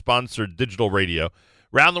listeners-sponsored digital radio.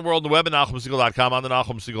 Around the world on the web at NachumSegal.com, on the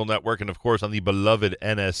Nachum Segal Network, and, of course, on the beloved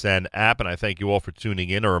NSN app. And I thank you all for tuning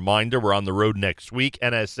in. A reminder, we're on the road next week.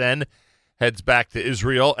 NSN heads back to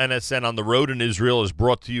Israel. NSN on the road in Israel is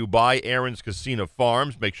brought to you by Aaron's Casino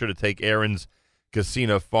Farms. Make sure to take Aaron's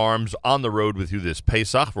Casino Farms on the road with you this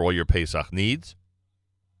Pesach for all your Pesach needs.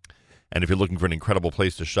 And if you're looking for an incredible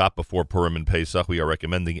place to shop before Purim and Pesach, we are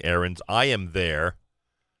recommending Aaron's. I am there.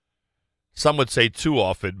 Some would say too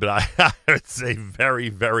often, but I would say very,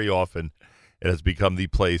 very often. It has become the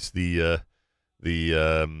place, the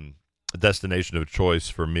destination of choice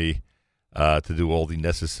for me to do all the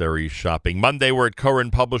necessary shopping. Monday, we're at Koren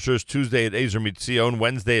Publishers. Tuesday at Ezer Mitzion.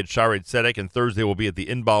 Wednesday at Sharet Tzedek. And Thursday, we'll be at the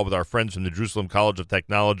Inbal with our friends from the Jerusalem College of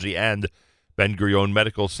Technology and Ben-Gurion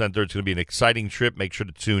Medical Center. It's going to be an exciting trip. Make sure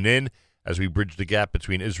to tune in as we bridge the gap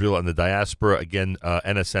between Israel and the diaspora. Again,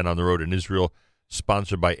 NSN on the road in Israel,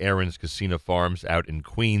 sponsored by Aaron's Casino Farms out in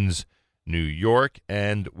Queens, New York,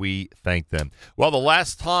 and we thank them. Well, the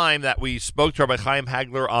last time that we spoke to Rabbi Chaim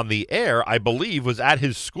Hagler on the air, I believe, was at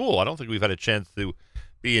his school. I don't think we've had a chance to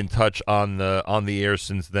be in touch on the air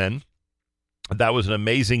since then. That was an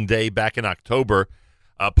amazing day back in October,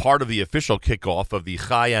 part of the official kickoff of the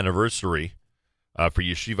Chai anniversary for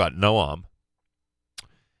Yeshivat Noam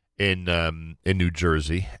in New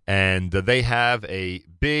Jersey, and they have a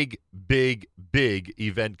big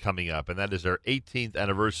event coming up, and that is their 18th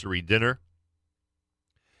anniversary dinner.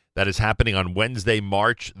 That is happening on Wednesday,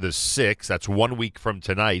 March the 6th. That's 1 week from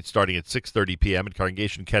tonight, starting at 6:30 p.m. at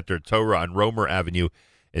Congregation Keter Torah on Romer Avenue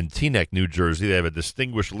in Teaneck, New Jersey. They have a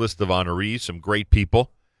distinguished list of honorees, some great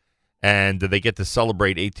people, and they get to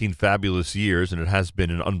celebrate 18 fabulous years, and it has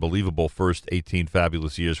been an unbelievable first 18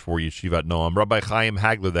 fabulous years for Yeshivat Noam. Rabbi Chaim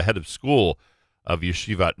Hagler, the head of school of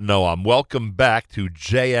Yeshivat Noam, welcome back to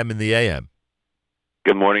JM in the AM.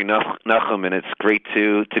 Good morning, Nachum, and it's great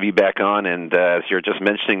to be back on. And as you're just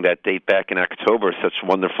mentioning that date back in October, such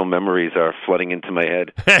wonderful memories are flooding into my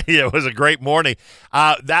head. Yeah, it was a great morning.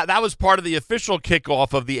 That was part of the official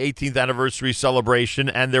kickoff of the 18th anniversary celebration,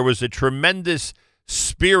 and there was a tremendous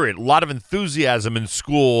spirit, a lot of enthusiasm in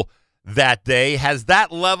school that day. Has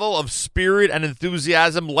that level of spirit and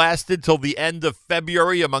enthusiasm lasted till the end of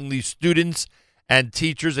February among these students and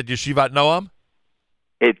teachers at Yeshivat Noam?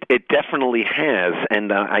 It definitely has,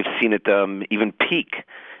 and I've seen it even peak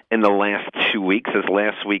in the last 2 weeks. As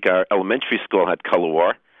last week our elementary school had color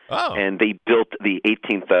war, and they built the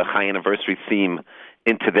 18th high anniversary theme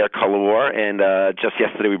into their color war, and just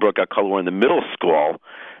yesterday we broke out color war in the middle school.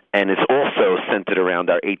 And it's also centered around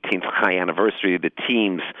our 18th high anniversary, the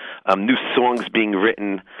teams, new songs being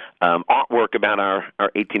written, artwork about our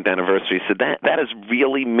 18th anniversary. So that has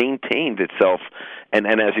really maintained itself, and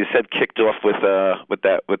as you said, kicked off with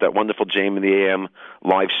that wonderful JM in the AM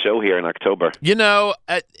live show here in October. You know,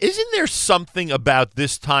 isn't there something about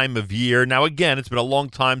this time of year? Now, again, it's been a long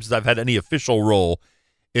time since I've had any official role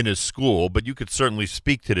in a school, but you could certainly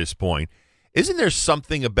speak to this point. Isn't there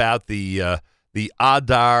something about the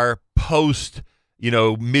Adar post,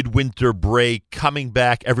 midwinter break, coming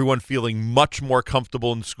back, everyone feeling much more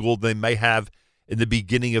comfortable in school than they may have in the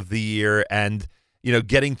beginning of the year, and,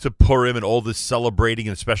 getting to Purim and all this celebrating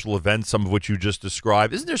and special events, some of which you just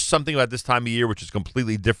described? Isn't there something about this time of year which is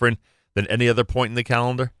completely different than any other point in the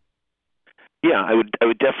calendar? Yeah, I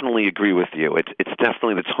would definitely agree with you. It's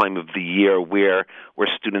definitely the time of the year where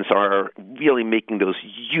students are really making those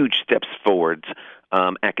huge steps forward,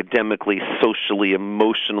 academically, socially,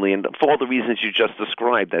 emotionally, and for all the reasons you just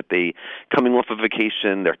described. That they coming off of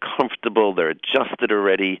vacation, they're comfortable, they're adjusted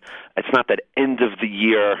already. It's not that end of the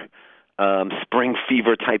year spring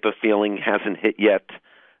fever type of feeling hasn't hit yet,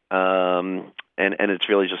 and it's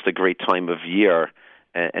really just a great time of year.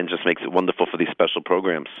 And just makes it wonderful for these special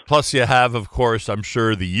programs. Plus, you have, of course, I'm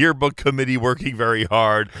sure, the yearbook committee working very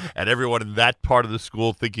hard, and everyone in that part of the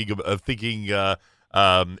school thinking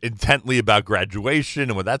intently about graduation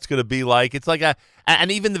and what that's going to be like. It's like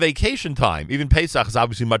and even the vacation time, even Pesach is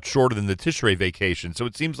obviously much shorter than the Tishrei vacation. So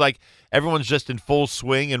it seems like everyone's just in full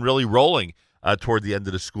swing and really rolling toward the end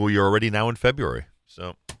of the school year already now in February.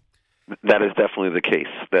 So. That is definitely the case.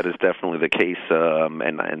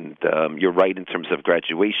 And you're right in terms of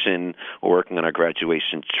graduation. We're working on our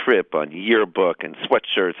graduation trip, on yearbook and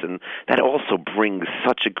sweatshirts, and that also brings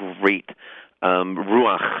such a great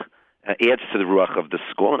ruach, adds to the ruach of the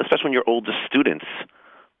school, and especially when your oldest students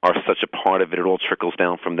are such a part of it, it all trickles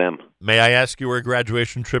down from them. May I ask you where a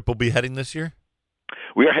graduation trip will be heading this year?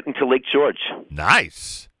 We are heading to Lake George.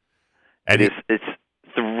 Nice. And It's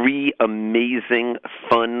 3 amazing,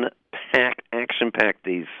 fun, action-packed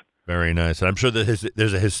days. Very nice. And I'm sure that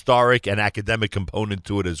there's a historic and academic component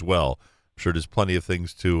to it as well. I'm sure there's plenty of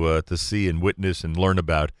things to see and witness and learn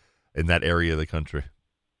about in that area of the country.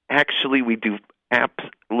 Actually, we do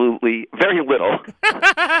absolutely very little.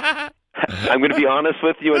 I'm going to be honest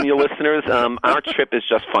with you and your listeners. Our trip is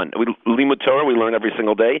just fun. We Limud Torah, we learn every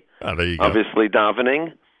single day. Oh, there you go. Obviously,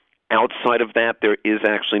 davening. Outside of that, there is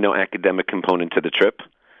actually no academic component to the trip.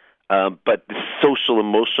 But the social,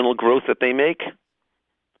 emotional growth that they make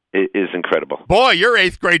is incredible. Boy, your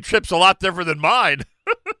 8th grade trip's a lot different than mine.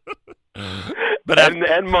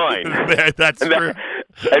 And mine. That's true.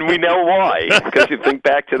 And we know why, because you think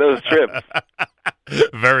back to those trips.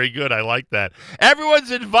 Very good. I like that.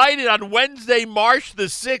 Everyone's invited on Wednesday, March the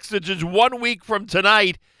 6th, which is 1 week from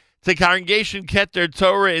tonight, to Congregation Keter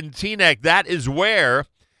Torah in Teaneck. That is where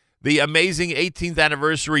the amazing 18th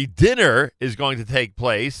anniversary dinner is going to take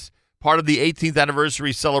place, part of the 18th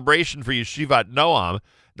anniversary celebration for Yeshivat Noam.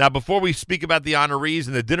 Now, before we speak about the honorees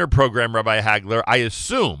and the dinner program, Rabbi Hagler, I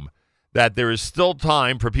assume that there is still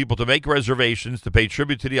time for people to make reservations, to pay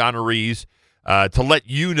tribute to the honorees, to let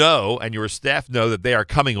you know and your staff know that they are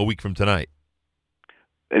coming a week from tonight.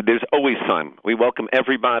 There's always time. We welcome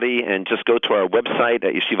everybody, and just go to our website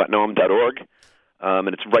at yeshivatnoam.org, and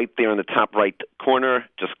it's right there in the top right corner.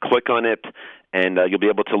 Just click on it, and you'll be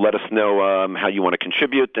able to let us know how you want to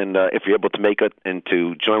contribute, and if you're able to make it and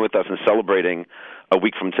to join with us in celebrating a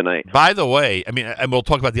week from tonight. By the way, I mean, and we'll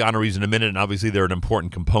talk about the honorees in a minute, and obviously they're an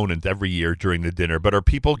important component every year during the dinner, but are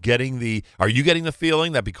you getting the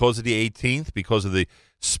feeling that because of the 18th, because of the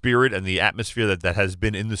spirit and the atmosphere that has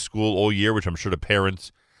been in the school all year, which I'm sure the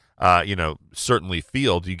parents certainly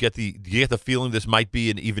feel, do you get the feeling this might be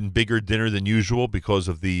an even bigger dinner than usual because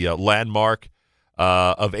of the landmark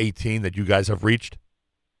of 18 that you guys have reached?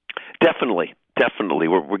 Definitely.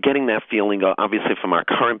 We're getting that feeling, obviously, from our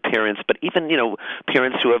current parents, but even,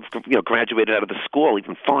 parents who have, graduated out of the school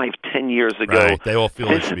even 5-10 years ago. Right. They all feel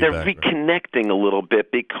they're reconnecting a little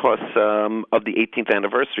bit because of the 18th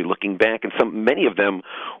anniversary, looking back, and many of them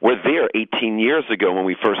were there 18 years ago when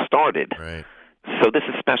we first started. Right. So this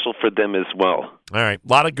is special for them as well. All right.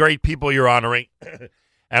 A lot of great people you're honoring.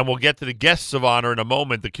 And we'll get to the guests of honor in a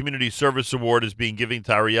moment. The Community Service Award is being given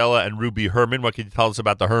to Ariella and Ruby Herman. What can you tell us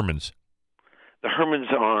about the Hermans? The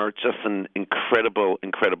Hermans are just an incredible,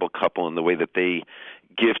 incredible couple in the way that they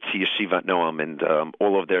give to Yeshivat Noam and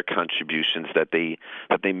all of their contributions that they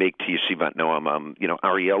make to Yeshivat Noam.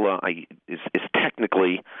 Ariella is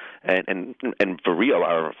technically and for real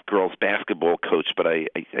our girls basketball coach, but I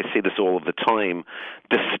say this all of the time.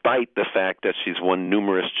 Despite the fact that she's won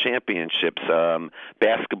numerous championships,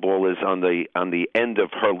 basketball is on the end of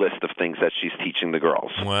her list of things that she's teaching the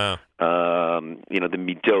girls. Wow. The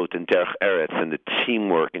midot and derech eretz and the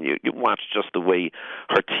teamwork, and you watch just the way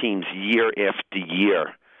her teams year after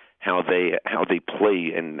year, how they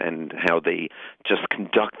play and how they just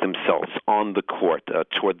conduct themselves on the court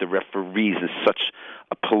toward the referees in such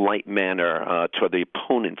a polite manner, toward the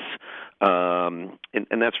opponents,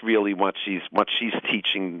 and that's really what she's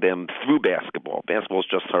teaching them through basketball. Basketball is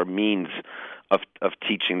just her means of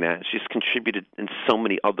teaching that. She's contributed in so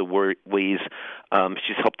many other ways.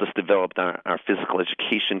 She's helped us develop our physical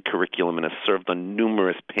education curriculum and has served on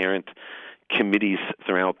numerous parent committees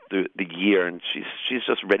throughout the year, and she's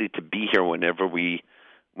just ready to be here whenever we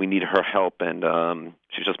need her help, and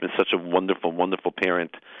she's just been such a wonderful, wonderful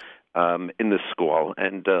parent in the school.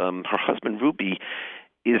 And her husband Ruby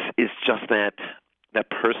is just that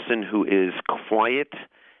person who is quiet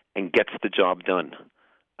and gets the job done.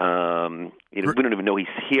 We don't even know he's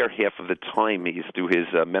here half of the time. He's through his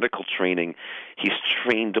medical training. He's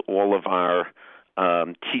trained all of our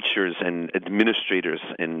teachers and administrators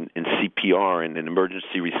in CPR and in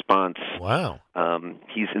emergency response. Wow.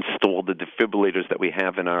 He's installed the defibrillators that we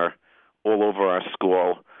have all over our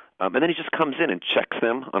school. And then he just comes in and checks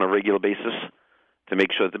them on a regular basis to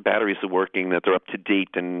make sure that the batteries are working, that they're up to date,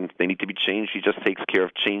 and they need to be changed. He just takes care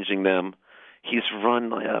of changing them. He's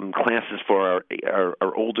run classes for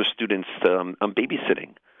our older students on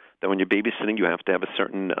babysitting. That when you're babysitting, you have to have a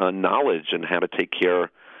certain knowledge on how to take care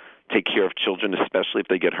of children, especially if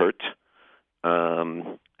they get hurt.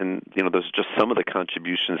 And those are just some of the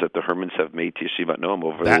contributions that the Hermans have made to Yeshivat Noam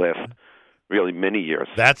over the last really many years.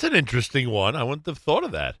 That's an interesting one. I wouldn't have thought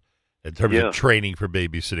of that in terms of training for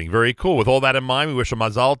babysitting. Very cool. With all that in mind, we wish a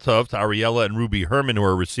mazal tov to Ariella and Ruby Herman, who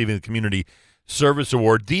are receiving the Community Service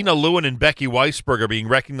Award. Dina Lewin and Becky Weisberg are being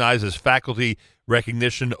recognized as faculty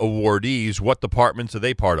recognition awardees. What departments are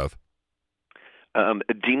they part of?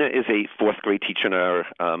 Dina is a fourth grade teacher in our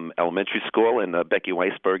elementary school, and Becky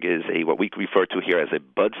Weisberg is what we refer to here as a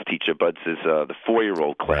Buds teacher. Buds is the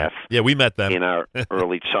 4-year-old class. Yeah, we met them in our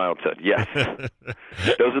early childhood. Yes,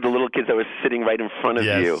 those are the little kids that were sitting right in front of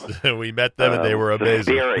you. Yes, we met them, and they were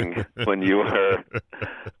amazing. Staring when you were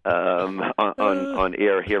on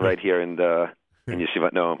air here, right here in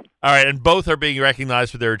Yeshivat Noam. All right, and both are being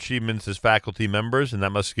recognized for their achievements as faculty members, and that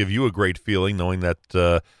must give you a great feeling knowing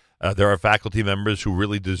that there are faculty members who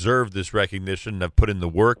really deserve this recognition and have put in the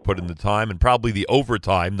work, put in the time, and probably the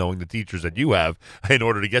overtime, knowing the teachers that you have, in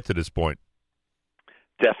order to get to this point.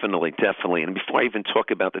 Definitely. And before I even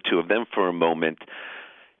talk about the two of them for a moment,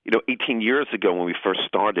 18 years ago when we first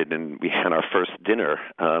started and we had our first dinner,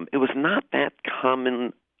 it was not that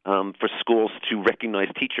common for schools to recognize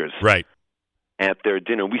teachers at their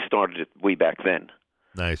dinner. We started it way back then.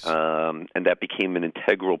 Nice. And that became an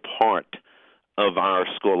integral part of our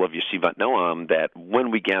school of Yeshivat Noam, that when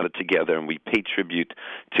we gathered together and we paid tribute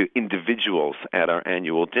to individuals at our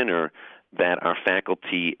annual dinner, that our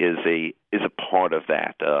faculty is a part of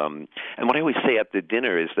that. And what I always say at the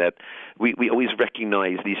dinner is that we always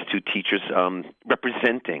recognize these two teachers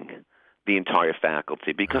representing the entire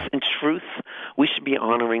faculty, because in truth, we should be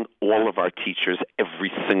honoring all of our teachers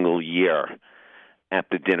every single year at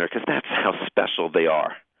the dinner, because that's how special they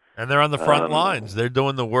are. And they're on the front lines. They're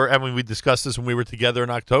doing the work. I mean, we discussed this when we were together in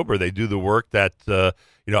October. They do the work that,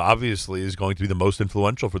 obviously is going to be the most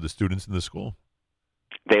influential for the students in the school.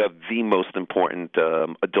 They are the most important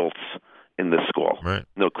adults in the school. Right.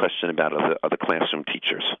 No question about it, are the classroom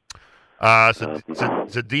teachers.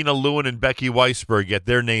 So Dina Lewin and Becky Weisberg get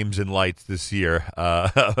their names in lights this year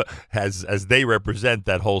as they represent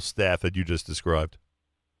that whole staff that you just described.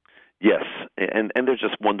 Yes, and they're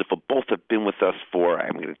just wonderful. Both have been with us for,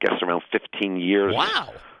 I'm going to guess, around 15 years.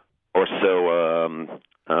 Wow. Or so,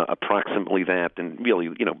 approximately that, and really,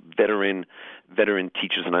 veteran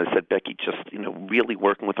teachers. And I said, Becky, just really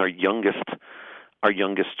working with our youngest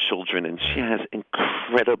children, and she has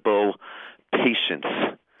incredible patience,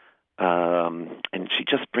 and she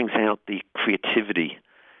just brings out the creativity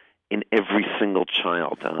in every single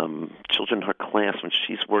child. Children in her class, when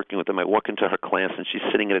she's working with them, I walk into her class and she's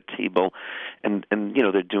sitting at a table, and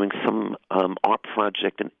they're doing some art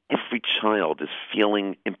project, and every child is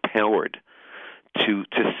feeling empowered to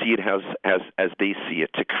see it as they see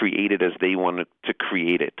it, to create it as they want to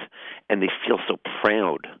create it, and they feel so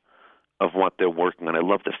proud of what they're working on. I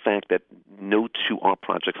love the fact that no two art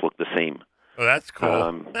projects look the same. Oh, that's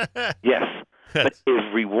cool. Yes, but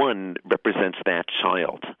everyone represents that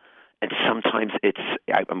child. And sometimes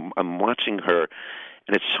I'm watching her,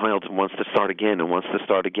 and a child wants to start again and wants to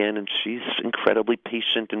start again, and she's incredibly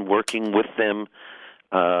patient and working with them,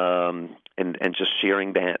 and just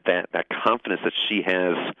sharing that confidence that she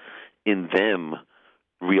has in them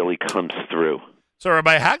really comes through. So,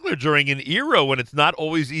 Rabbi Hagler, during an era when it's not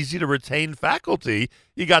always easy to retain faculty,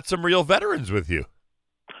 you got some real veterans with you.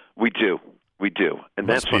 We do. And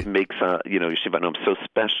that's what makes, Yeshivat Noam so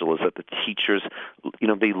special, is that the teachers,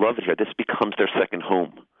 they love it here. This becomes their second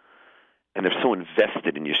home. And they're so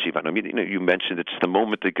invested in Yeshivat Noam. You mentioned it just a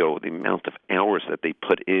moment ago, the amount of hours that they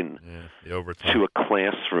put in to a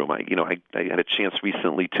classroom. I had a chance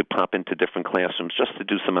recently to pop into different classrooms just to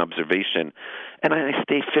do some observation. And I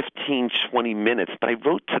stay 15, 20 minutes. But I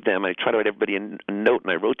wrote to them, I try to write everybody a note,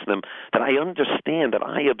 and I wrote to them that I understand that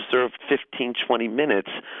I observed 15, 20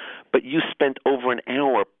 minutes, but you spent over an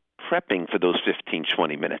hour prepping for those 15,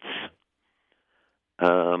 20 minutes.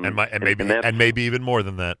 And maybe even more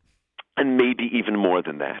than that. And maybe even more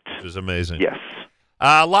than that. Which is amazing. Yes.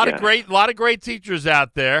 A lot of great teachers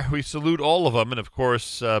out there. We salute all of them, and of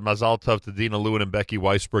course, Mazal Tov to Dina Lewin and Becky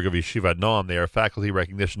Weisberg of Yeshivat Noam. They are faculty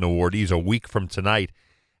recognition awardees a week from tonight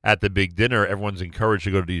at the big dinner. Everyone's encouraged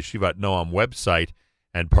to go to the Yeshivat Noam website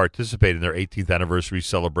and participate in their 18th anniversary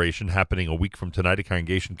celebration happening a week from tonight at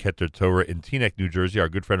Congregation Keter Torah in Teaneck, New Jersey. Our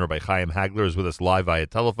good friend Rabbi Chaim Hagler is with us live via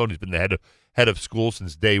telephone. He's been the head of school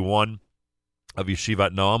since day one of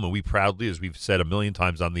Yeshivat Noam, and we proudly, as we've said a million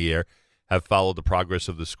times on the air, have followed the progress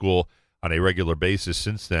of the school on a regular basis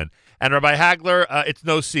since then. And Rabbi Hagler, it's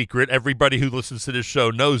no secret, everybody who listens to this show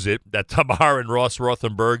knows it, that Tamar and Ross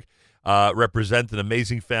Rothenberg represent an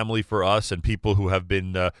amazing family for us, and people who have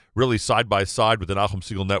been really side by side with the Nachum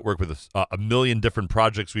Segal Network with a million different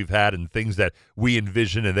projects we've had and things that we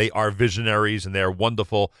envision, and they are visionaries, and they are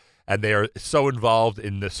wonderful, and they are so involved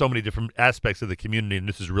in so many different aspects of the community, and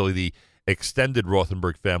this is really the extended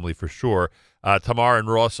Rothenberg family for sure. Tamar and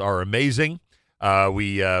Ross are amazing.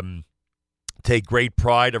 We take great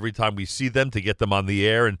pride every time we see them to get them on the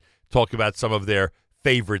air and talk about some of their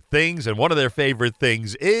favorite things, and one of their favorite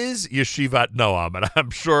things is Yeshivat Noam. And I'm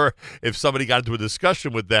sure if somebody got into a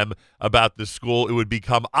discussion with them about the school, it would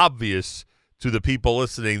become obvious to the people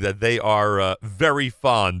listening that they are very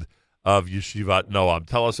fond of Yeshivat Noam.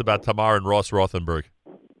 Tell us about Tamar and Ross Rothenberg.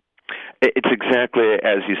 It's exactly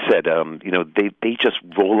as you said. They just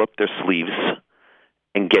roll up their sleeves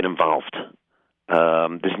and get involved.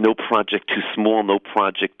 There's no project too small, no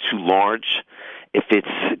project too large. If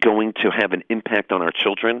it's going to have an impact on our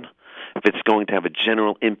children, if it's going to have a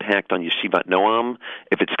general impact on Yeshivat Noam,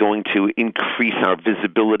 if it's going to increase our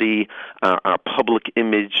visibility, our public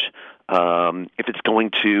image, if it's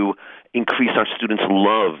going to increase our students'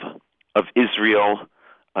 love of Israel,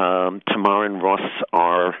 Tamar and Ross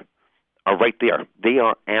are right there. They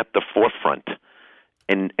are at the forefront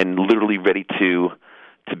and literally ready to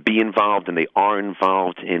be involved, and they are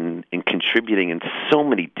involved in contributing in so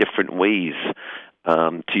many different ways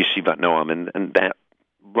to Yeshivat Noam, and that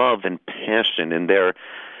love and passion and their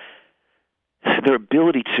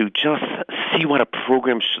ability to just see what a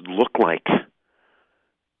program should look like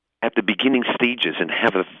at the beginning stages and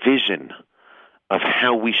have a vision of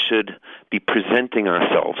how we should be presenting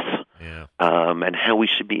ourselves and how we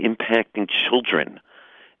should be impacting children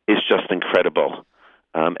is just incredible.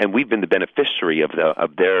 And we've been the beneficiary of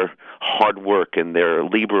their hard work and their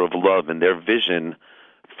labor of love and their vision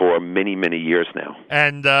for many, many years now.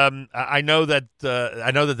 And I know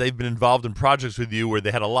that they've been involved in projects with you where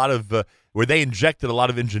they had a lot of where they injected a lot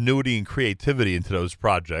of ingenuity and creativity into those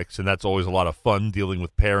projects, and that's always a lot of fun dealing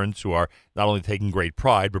with parents who are not only taking great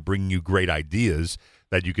pride but bringing you great ideas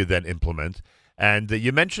that you could then implement. And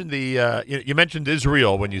you mentioned you mentioned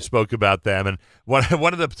Israel when you spoke about them, and one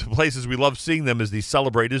of the places we love seeing them is the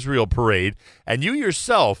Celebrate Israel parade. And you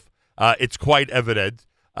yourself, it's quite evident,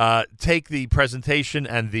 take the presentation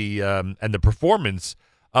and the performance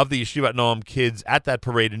of the Yeshivat Noam kids at that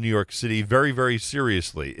parade in New York City very, very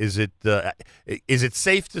seriously. Is it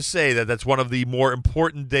safe to say that that's one of the more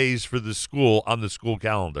important days for the school on the school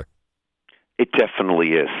calendar? It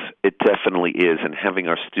definitely is. It definitely is. And having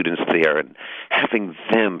our students there and having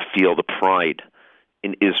them feel the pride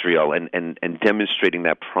in Israel and demonstrating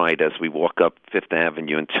that pride as we walk up Fifth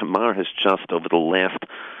Avenue. And Tamar has just, over the last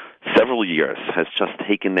several years, has just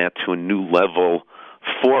taken that to a new level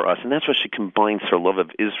for us. And that's why she combines her love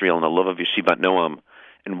of Israel and her love of Yeshivat Noam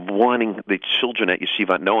and wanting the children at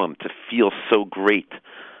Yeshivat Noam to feel so great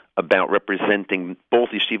about representing both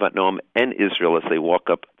Yeshivat Noam and Israel as they walk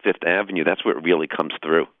up Fifth Avenue. That's where it really comes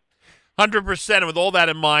through. 100%. And with all that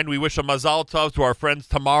in mind, we wish a mazal tov to our friends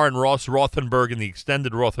Tamar and Ross Rothenberg and the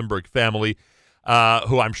extended Rothenberg family,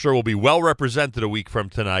 who I'm sure will be well represented a week from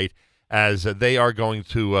tonight, as they are going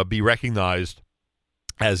to be recognized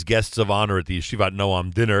as guests of honor at the Yeshivat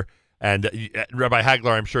Noam dinner. And Rabbi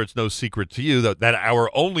Hagler, I'm sure it's no secret to you that our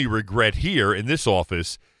only regret here in this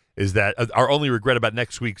office is that our only regret about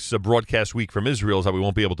next week's broadcast week from Israel is that we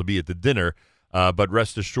won't be able to be at the dinner. But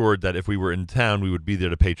rest assured that if we were in town, we would be there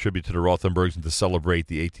to pay tribute to the Rothenbergs and to celebrate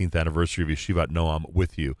the 18th anniversary of Yeshivat Noam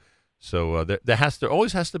with you. So there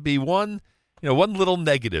always has to be one little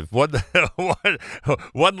negative, one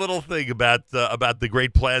little thing about the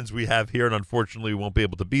great plans we have here, and unfortunately we won't be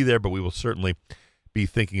able to be there, but we will certainly be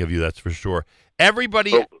thinking of you. That's for sure.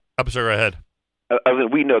 Everybody, I'm sorry, go ahead.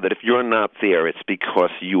 We know that if you're not there, it's because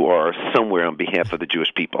you are somewhere on behalf of the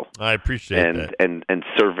Jewish people. I appreciate that. And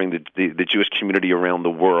serving the Jewish community around the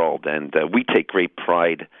world. And we take great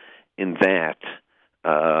pride in that.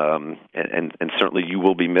 And certainly you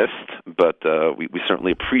will be missed, but we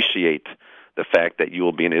certainly appreciate the fact that you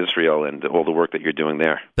will be in Israel and all the work that you're doing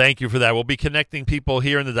there. Thank you for that. We'll be connecting people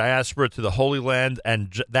here in the diaspora to the Holy Land,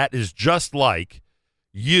 and that is just like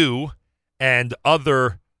you and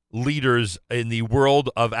other leaders in the world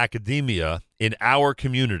of academia in our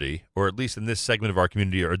community, or at least in this segment of our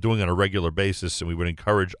community, are doing on a regular basis, and we would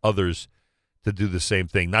encourage others to do the same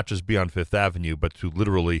thing, not just be on Fifth Avenue, but to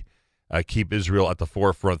literally keep Israel at the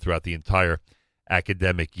forefront throughout the entire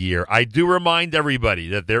academic year. I do remind everybody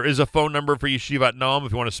that there is a phone number for Yeshivat Noam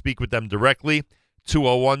if you want to speak with them directly,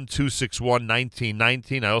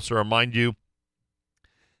 201-261-1919. I also remind you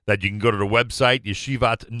that you can go to the website,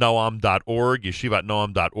 yeshivatnoam.org,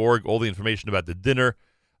 yeshivatnoam.org. All the information about the dinner,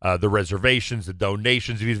 the reservations, the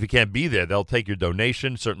donations. Even if you can't be there, they'll take your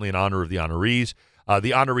donation, certainly in honor of the honorees.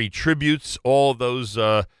 The honoree tributes, all of those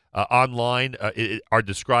online are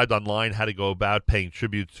described online, how to go about paying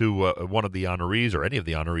tribute to one of the honorees or any of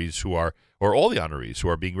the honorees or all the honorees who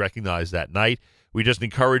are being recognized that night. We just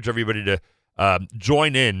encourage everybody to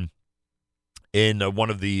join in one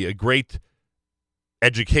of the great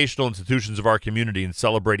educational institutions of our community in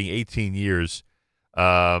celebrating 18 years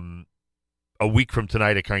of a week from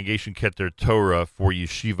tonight at Congregation Keter Torah for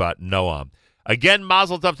Yeshivat Noam. Again,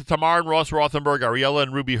 Mazel Tov to Tamar and Ross Rothenberg, Ariella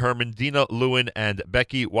and Ruby Herman, Dina Lewin and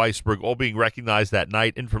Becky Weisberg, all being recognized that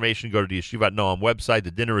night. Information, go to the Yeshivat Noam website.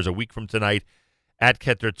 The dinner is a week from tonight at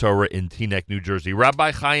Keter Torah in Teaneck, New Jersey.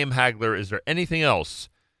 Rabbi Chaim Hagler, is there anything else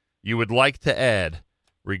you would like to add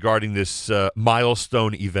regarding this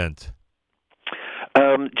milestone event?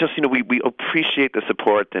 Just, we appreciate the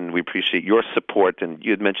support, and we appreciate your support. And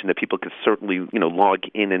you had mentioned that people could certainly, log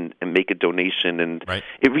in and make a donation. And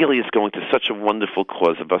It really is going to such a wonderful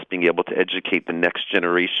cause of us being able to educate the next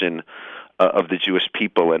generation of the Jewish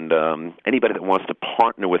people. And anybody that wants to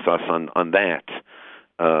partner with us on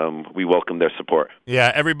that, we welcome their support.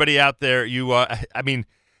 Yeah, everybody out there,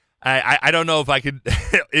 I don't know if I could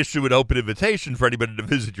issue an open invitation for anybody to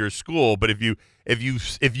visit your school, but if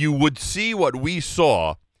you would see what we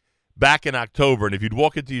saw back in October, and if you'd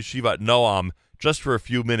walk into Yeshivat Noam just for a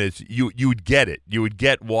few minutes, you'd get it. You would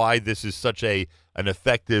get why this is such an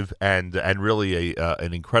effective and really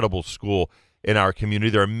an incredible school in our community.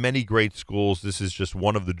 There are many great schools. This is just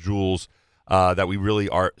one of the jewels that we really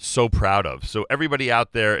are so proud of. So everybody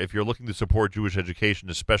out there, if you're looking to support Jewish education,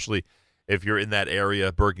 especially if you're in that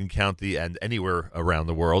area, Bergen County, and anywhere around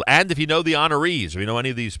the world. And if you know the honorees, or you know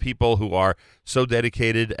any of these people who are so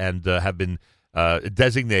dedicated and have been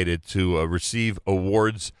designated to receive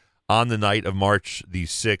awards on the night of March the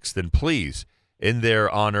 6th, then please, in their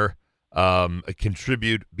honor,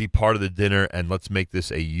 contribute, be part of the dinner, and let's make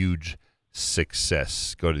this a huge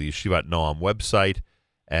success. Go to the Yeshivat Noam website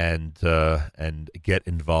and get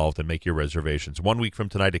involved and make your reservations. 1 week from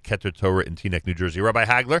tonight at Keter Torah in Teaneck, New Jersey. Rabbi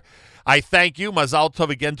Hagler, I thank you. Mazal Tov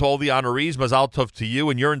again to all the honorees. Mazal Tov to you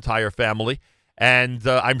and your entire family. And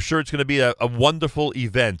I'm sure it's going to be a wonderful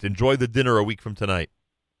event. Enjoy the dinner a week from tonight.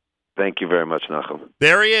 Thank you very much, Nachum.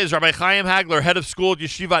 There he is, Rabbi Chaim Hagler, head of school at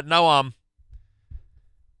Yeshivat Noam.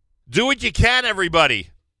 Do what you can,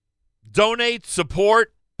 everybody. Donate,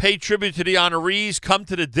 support, pay tribute to the honorees, come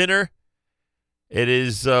to the dinner. It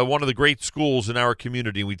is one of the great schools in our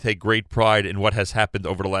community. We take great pride in what has happened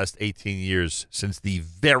over the last 18 years since the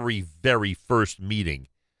very, very first meeting,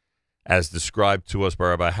 as described to us by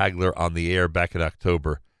Rabbi Hagler on the air back in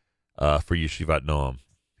October for Yeshivat Noam.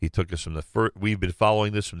 He took us from the first. We've been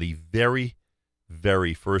following this from the very,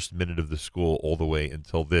 very first minute of the school all the way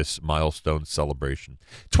until this milestone celebration.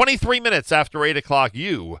 23 minutes after 8 o'clock,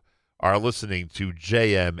 you are listening to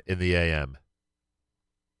JM in the AM.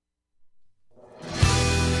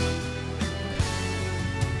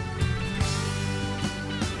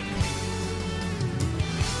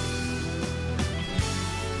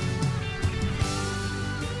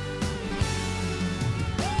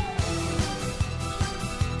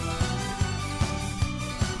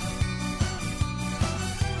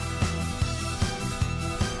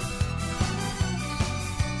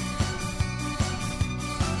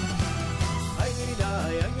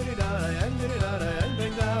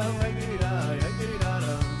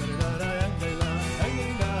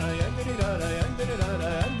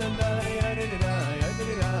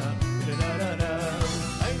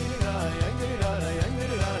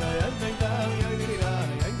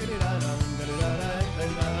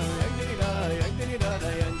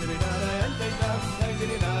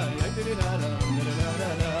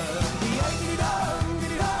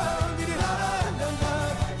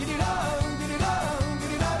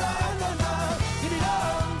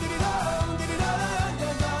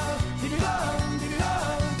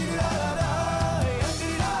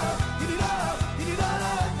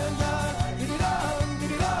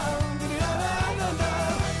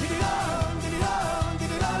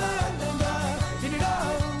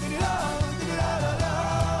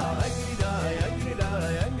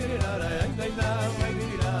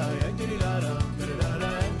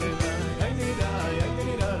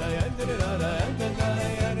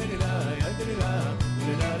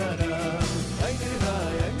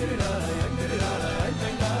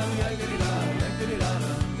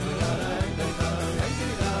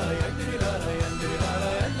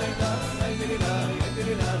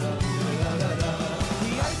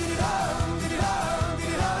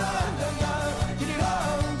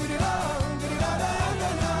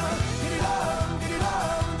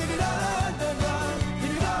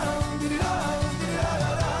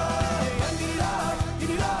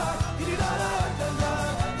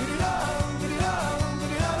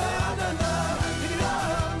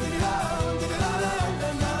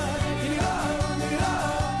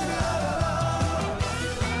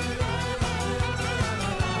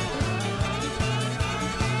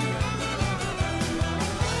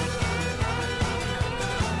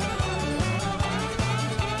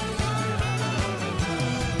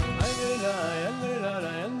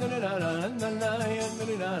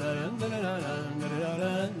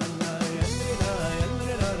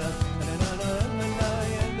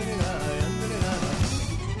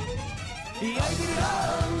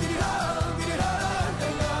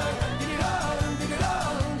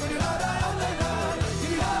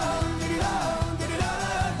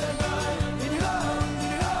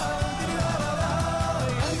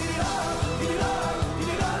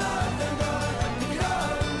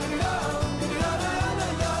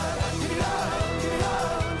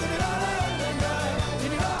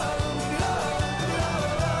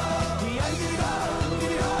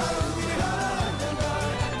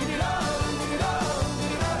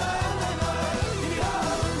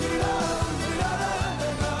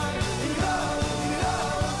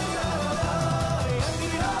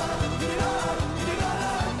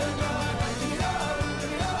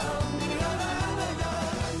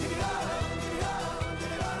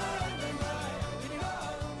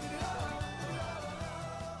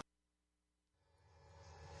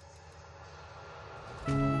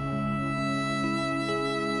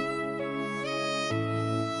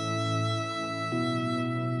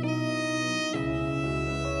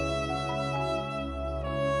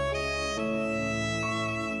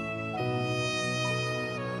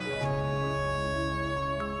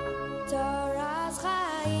 Torah's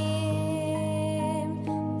Chaim,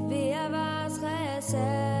 V'yavas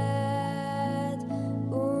Chesed,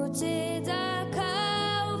 U'tzedaka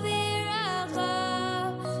u'viracha,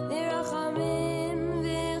 V'rachamim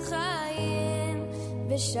v'chayim,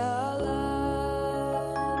 V'shalom.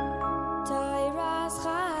 Torah's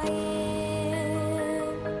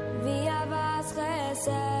Chaim, V'yavas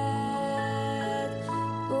Chesed,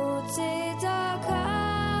 U'tzedaka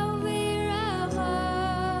u'viracha,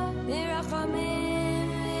 V'rachamim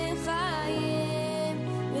v'chayim,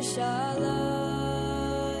 V'shalom.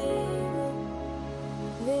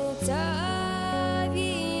 V'tav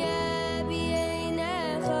yeh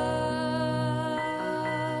b'yeinecha,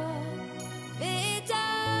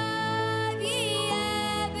 V'tav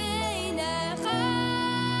yeh b'yeinecha,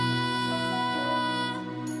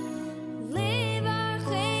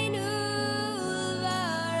 Levarchenu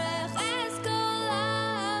l'varech es kol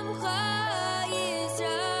amcha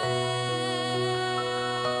Yisrael.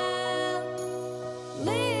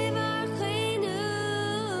 Levarchenu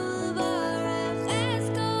l'varech es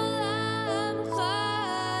kol amcha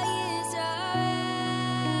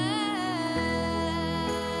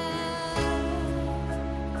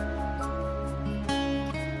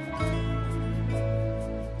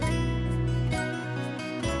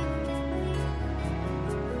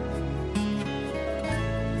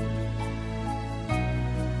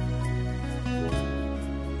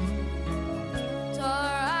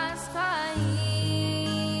Torah's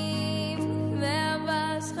Chaim,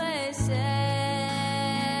 V'yavas Chesed,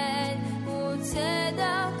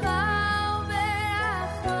 U'tzedaka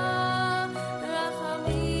u'veracha,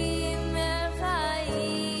 Rachamim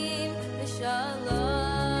v'chayim, V'shalom.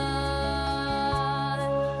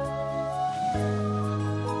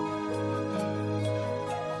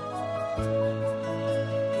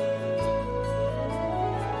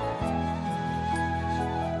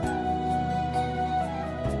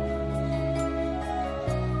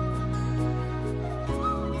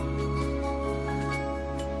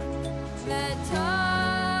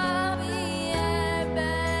 V'tav yeh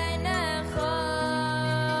b'einecha,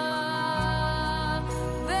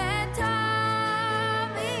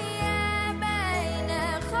 V'tav yeh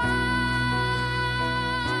b'einecha,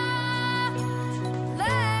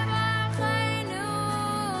 Levarchenu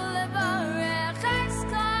l'varech es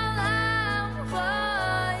kol amcha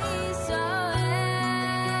Yisrael.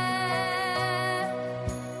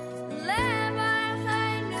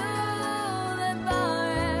 Levarchenu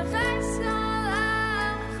l'varech es kol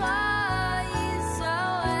amcha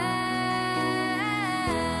Yisrael.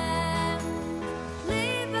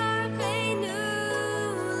 Levarchenu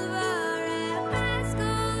l'varech es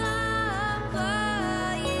kol amcha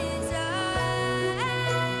Yisrael.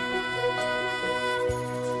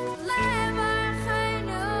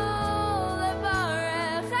 Levarchenu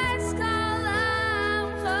l'varech es kol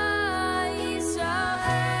amcha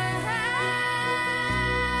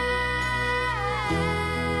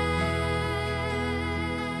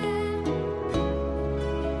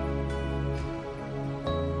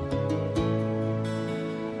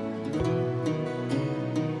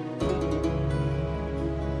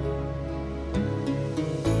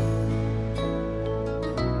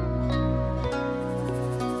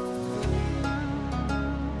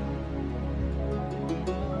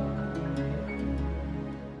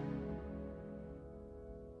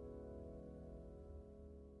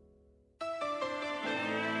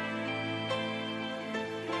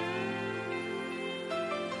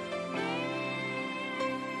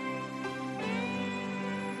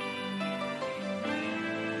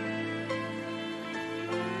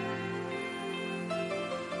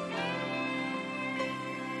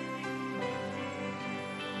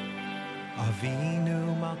Avinu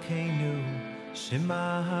Malkeinu, Shema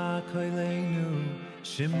HaKoilenu,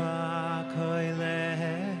 Shema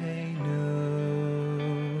Koileinu.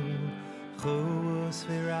 Chus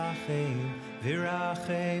v'rachem,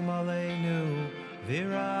 v'rachem aleinu,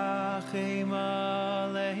 v'rachem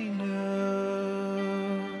aleinu.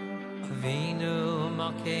 Avinu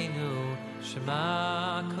Malkeinu, Shema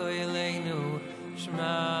Koilenu,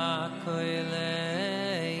 Shema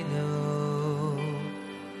Koilenu.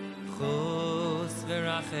 Chus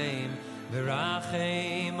v'rachem,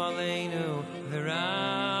 v'rachem aleinu,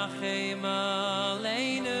 v'rachem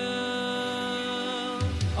aleinu.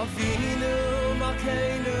 Avinu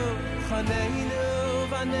Malkeinu, Chaneinu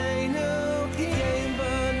Vaneinu, Kiyem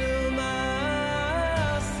Banu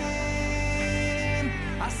Masim,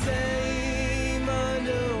 Aseim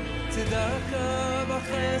Anu, Tzedaka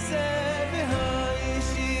v'chesed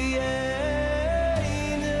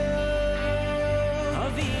v'ha'ishiyeinu.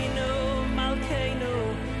 Avinu Malkeinu,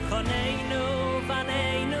 Choneinu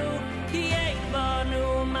Vaneinu,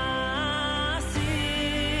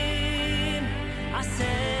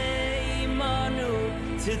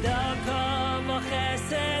 tzedaka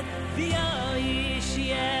v'chesed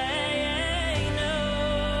v'yishyeinu.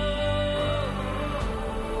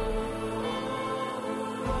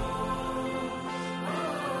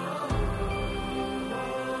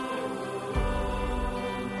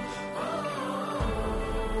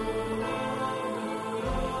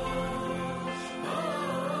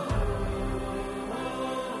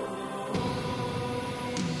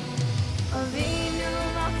 Avinu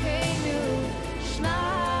Malkeinu, Shema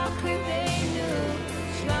Kriveinu,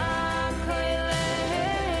 Shema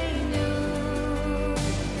Koileinu.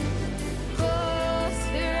 Chos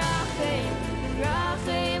v'rachem,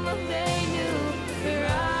 v'rachem Avinu,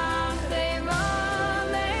 v'rachem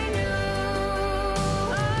Aleinu.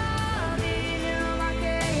 Avinu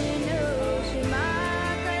Malkeinu, Shema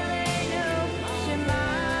Koileinu,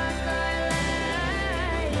 Shema Koileinu.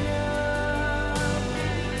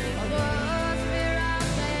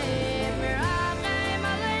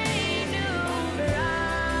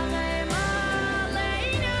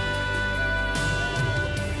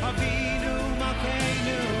 Avinu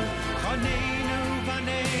Malkeinu, Chaneinu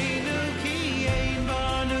Vaneinu, Ki ein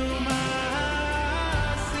banu ma'asim.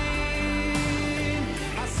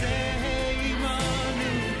 Aseh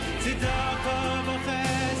imanu, tzedaka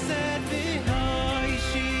v'chesed v'hoishieinu.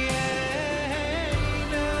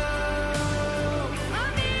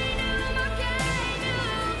 Avinu Malkeinu,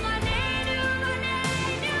 Chaneinu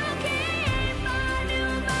Vaneinu, Ki ein banu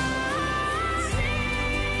ma'asim.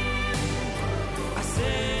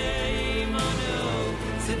 Aseh imanu,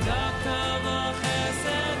 tzedaka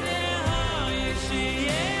v'chesed v'hoishieinu.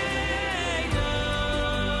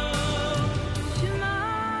 Shema,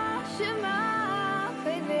 Shema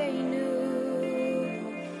Koileinu,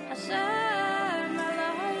 Hashem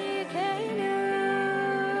Eloheinu.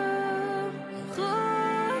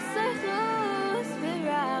 Chos echos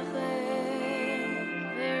v'rachem,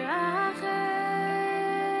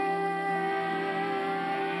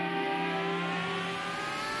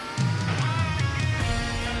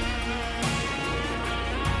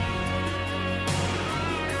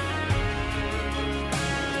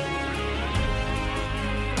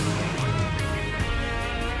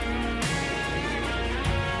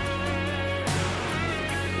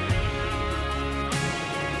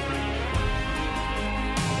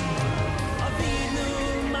 Avinu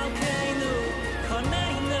Malkeinu,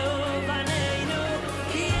 Chaneinu Vaneinu,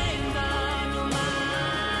 Ki ein banu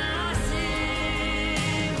ma'asim.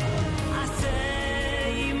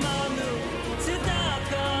 Aseh imanu,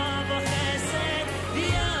 tzedaka v'chesed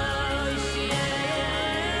v'yoishyeinu.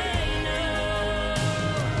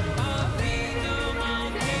 Avinu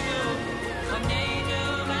Malkeinu, Chaneinu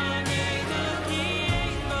Vaneinu, Ki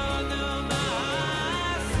ein banu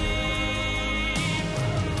ma'asim.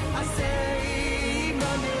 Aseh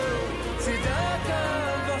imanu, tzedaka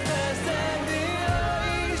v'chesed v'yoishyeinu.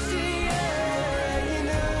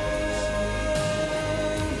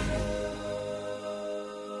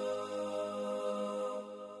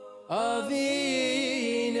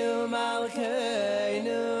 Avinu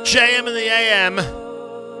Malkeinu. JM in the AM,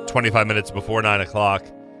 25 minutes before 9 o'clock.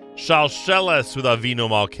 Shalsheles with Avinu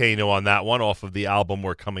Malkeinu on that one, off of the album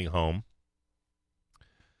We're Coming Home.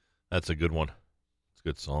 That's a good one. It's a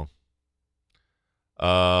good song.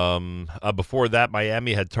 Before that,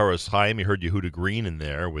 Miami had Torah's Chaim. You heard Yehuda Green in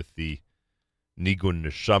there with the Nigun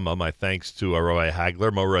Neshama. My thanks to Rabbi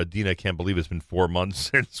Hagler. Mora Adina can't believe it's been 4 months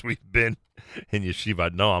since we've been in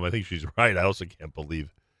Yeshivat Noam. I think she's right. I also can't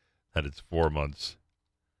believe that it's 4 months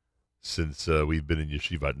since we've been in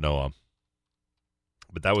Yeshivat Noam.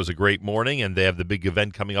 But that was a great morning, and they have the big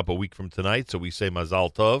event coming up a week from tonight, so we say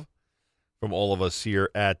Mazal Tov from all of us here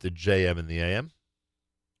at the JM in the AM.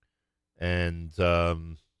 And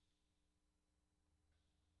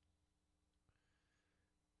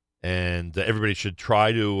everybody should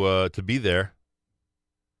try to be there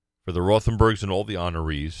for the Rothenbergs and all the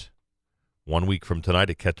honorees 1 week from tonight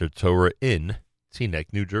at Keter Torah in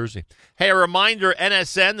Teaneck, New Jersey. Hey, a reminder,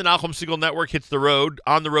 NSN, the Nachum Segal Network, hits the road,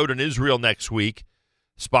 on the road in Israel next week,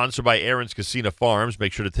 sponsored by Aaron's Casino Farms.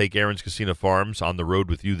 Make sure to take Aaron's Casino Farms on the road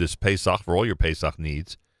with you this Pesach for all your Pesach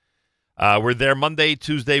needs. We're there Monday,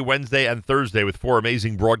 Tuesday, Wednesday, and Thursday with 4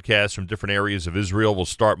 amazing broadcasts from different areas of Israel. We'll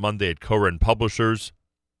start Monday at Koren Publishers.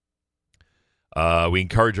 We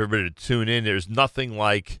encourage everybody to tune in. There's nothing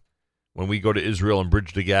like when we go to Israel and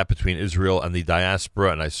bridge the gap between Israel and the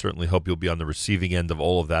diaspora, and I certainly hope you'll be on the receiving end of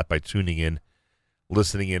all of that by tuning in,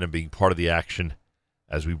 listening in, and being part of the action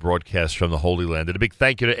as we broadcast from the Holy Land. And a big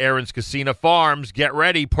thank you to Aaron's Casino Farms. Get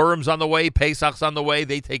ready. Purim's on the way. Pesach's on the way.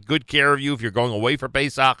 They take good care of you if you're going away for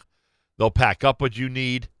Pesach. They'll pack up what you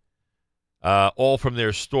need. all from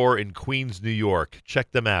their store in Queens, New York.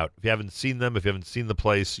 Check them out. If you haven't seen them, if you haven't seen the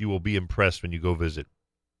place, you will be impressed when you go visit.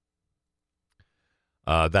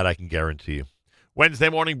 That I can guarantee you. Wednesday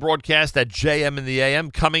morning broadcast at JM in the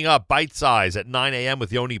AM. Coming up, Bite Size at 9 a.m.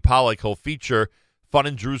 with Yoni Pollack. He'll feature Fun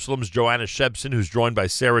in Jerusalem's Joanna Shebson, who's joined by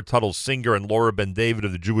Sarah Tuttle-Singer and Laura Ben-David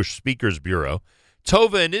of the Jewish Speakers Bureau.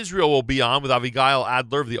 Tova in Israel will be on with Avigail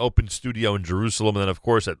Adler of the Open Studio in Jerusalem. And then, of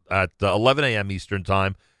course, at 11 a.m. Eastern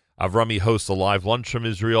Time, Avrami hosts a live lunch from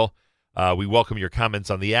Israel. We welcome your comments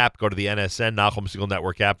on the app. Go to the NSN, Nachum Segal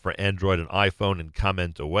Network app for Android and iPhone, and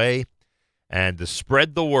comment away. And to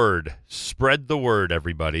spread the word,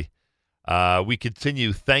 everybody. We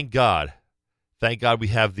continue, thank God we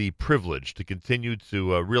have the privilege to continue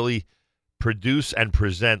to really produce and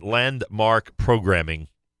present landmark programming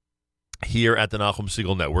here at the Nachum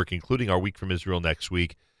Segal Network, including our Week from Israel next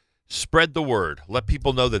week. Spread the word. Let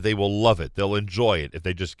people know that they will love it. They'll enjoy it if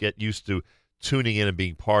they just get used to tuning in and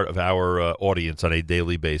being part of our audience on a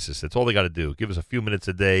daily basis. That's all they got to do. Give us a few minutes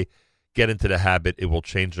a day. Get into the habit. It will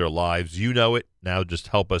change their lives. You know it. Now just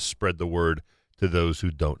help us spread the word to those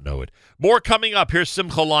who don't know it. More coming up. Here's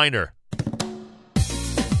Simcha Leiner.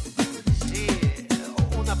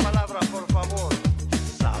 Una palabra, por favor.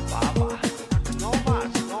 Sababa. No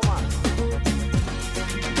más, no más.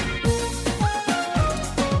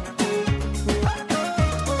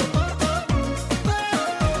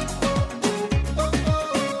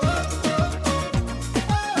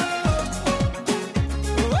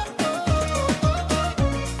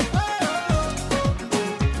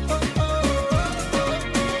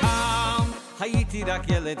 הייתי רק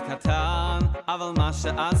ילד קטן, אבל מה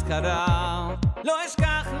שאז קרה לא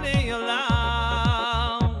אשכח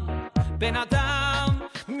לעולם. בן אדם,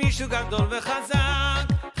 מישהו גדול וחזק,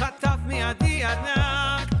 חטף מידי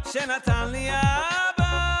ענק שנתן לי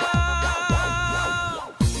אבא.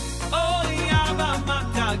 אוי אבא, מה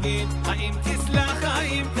תגיד? האם תסלח,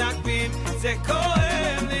 האם תקביל? זה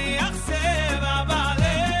כואב לי, אכזב, אבל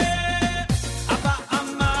אבא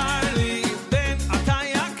אמר לי, בן אתה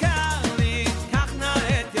יקר לי, קח נא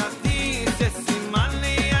את ידי, זה סימן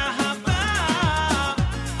לי אהבה.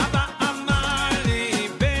 אבא אמר לי,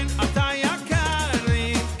 בן אתה יקר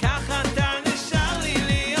לי, כך אתה נשאר לי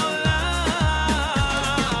לעולם.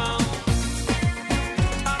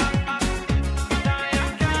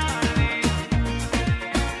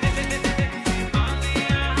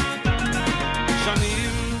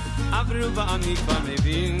 שנים עברו ואני כבר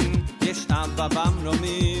מבין, יש אבא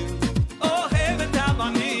במרומים, אוהב את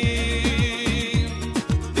הבנים.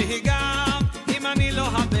 והיא גם, אם אני לא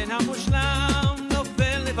הבן המושלם,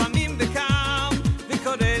 נופל לפעמים וקם,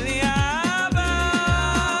 וקורא לי אבא.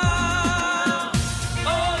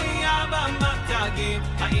 אוי אבא, מה תגיד?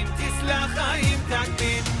 האם תסלח, האם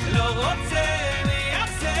תקפיד? לא רוצה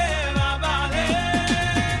לייחסר, אבל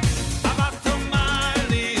אבא תאמר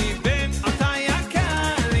לי, בן אתה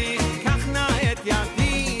יקר לי, קח נא את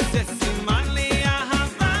ידי, זה סימן לי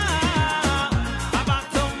אהבה. אבא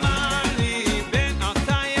תאמר לי, בן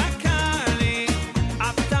אתה יקר לי,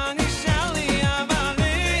 אתה נשאר לי אבל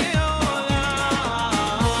לעולם.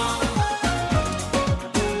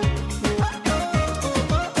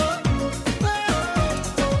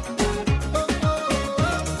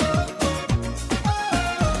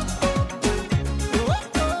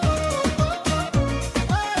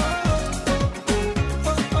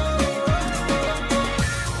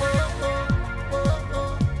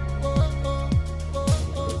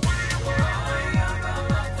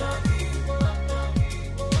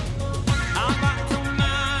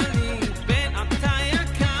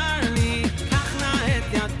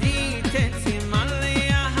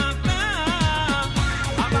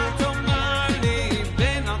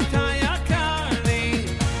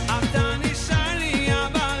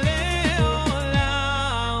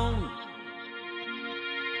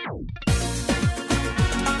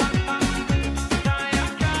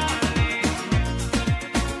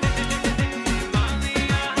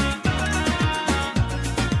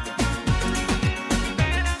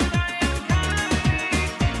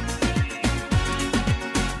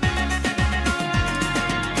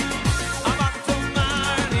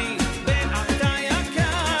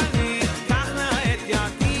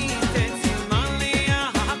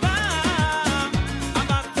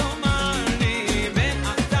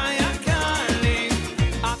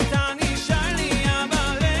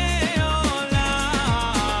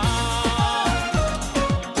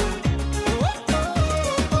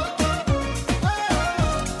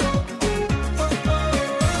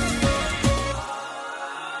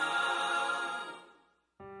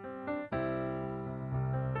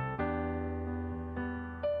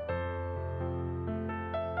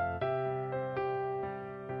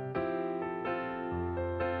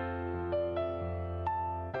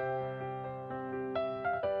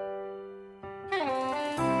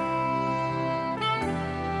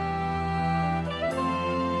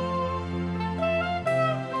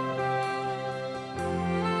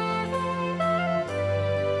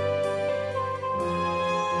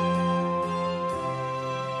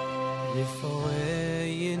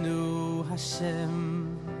 Hashem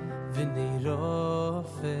v'nei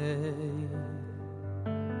rofei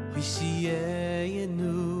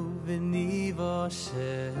V'shiyenu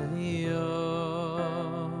v'nivasheyo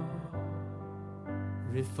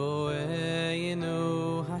Rifoeinu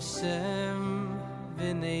Hashem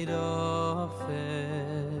v'nei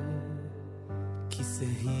rofei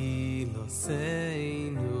Kisehi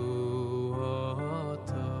loseinu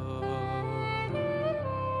oto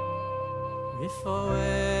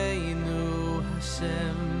Rifoeinu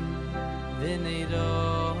Hashem v'nei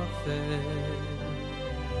rofei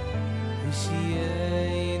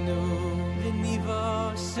V'shiyenu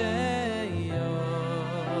v'nivasheyo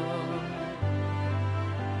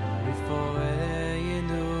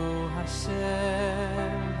Rifoeinu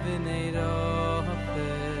Hashem v'nei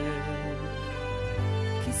rofei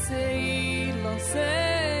Kisei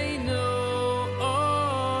loseinu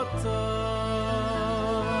oto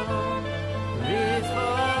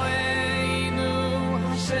Rifoeinu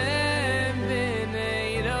Hashem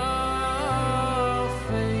v'nei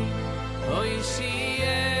rofei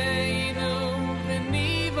Oishienu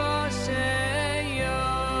v'nivasheyo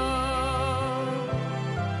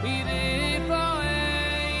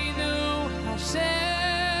Rifoeinu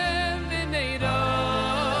Hashem v'nei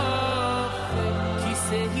rofei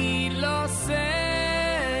Kisehi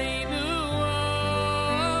loseinu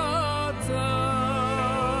oto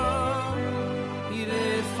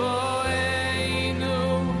Rifoeinu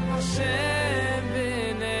Hashem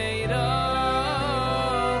v'nei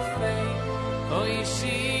rofei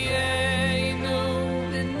Oishienu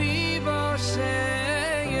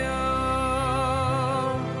v'nivasheyo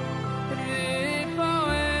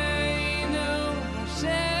Rifoeinu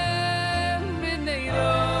Hashem v'nei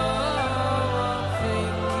rofei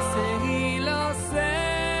Kisehi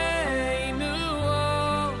loseinu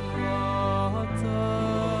oto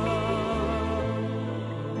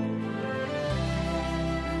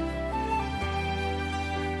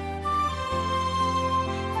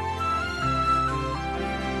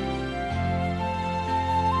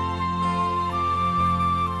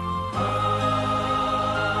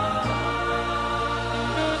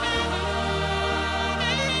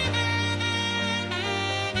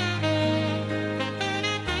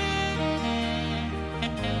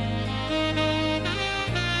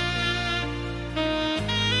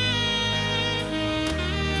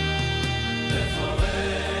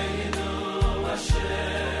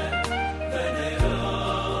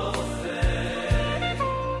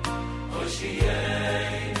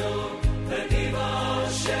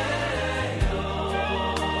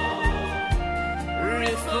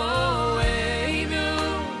Rifoeinu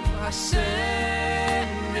Hashem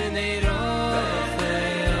v'nei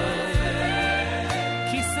rofei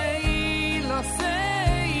Kisei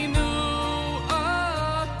loseinu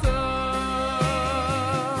oto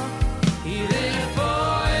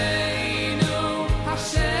Rifoeinu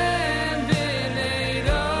Hashem v'nei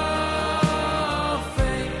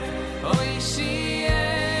rofei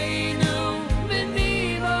Oishienu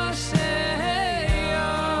v'nivasheyo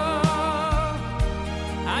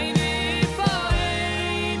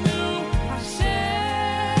Rifoeinu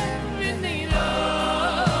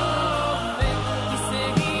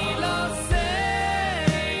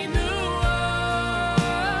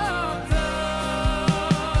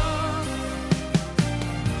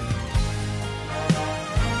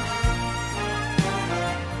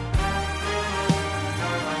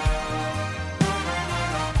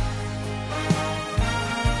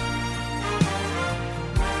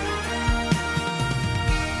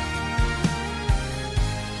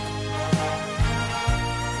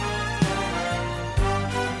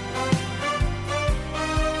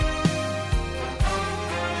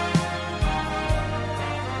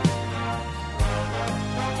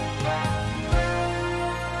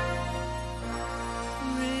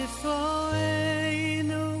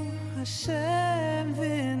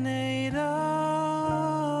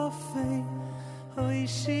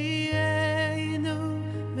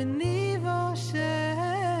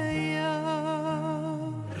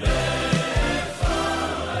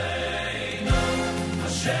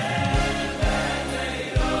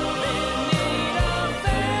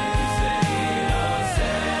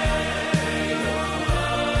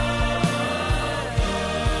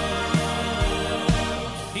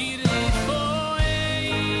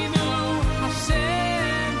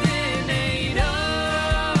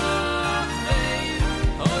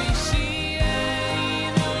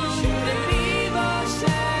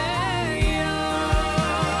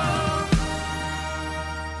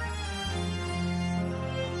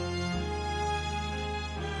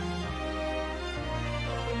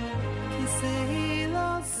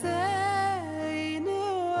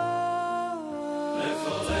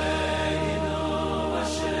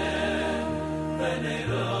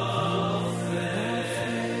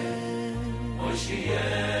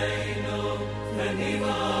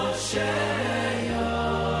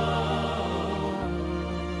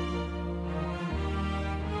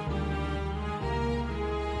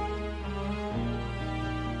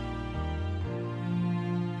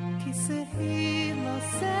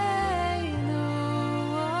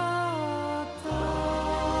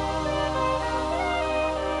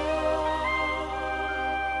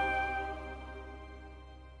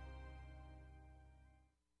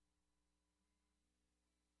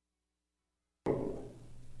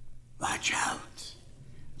Watch out.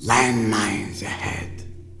 Landmines ahead.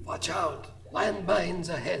 Watch out. Landmines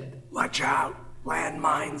ahead. Watch out.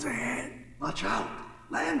 Landmines ahead. Watch out.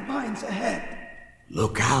 Landmines ahead.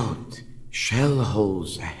 Look out. Shell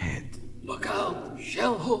holes ahead. Look out.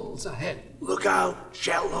 Shell holes ahead. Look out.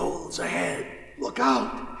 Shell holes ahead. Look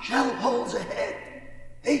out. Shell holes ahead.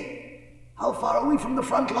 Hey, how far are we from the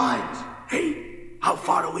front lines? Hey, how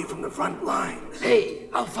far are we from the front lines? Hey,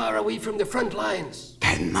 how far are we from the front lines?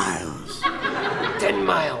 10 miles. 10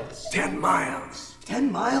 miles. 10 miles.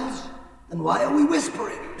 10 miles? And why are we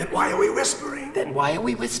whispering? Then why are we whispering? Then why are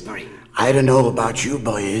we whispering? I don't know about you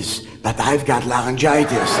boys, but I've got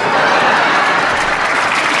laryngitis.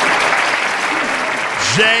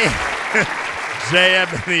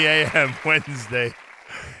 JM in the AM Wednesday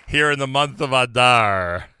here in the month of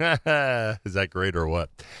Adar. Is that great or what?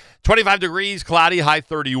 25 degrees, cloudy, high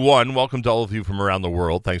 31. Welcome to all of you from around the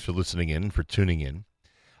world. Thanks for listening in, for tuning in.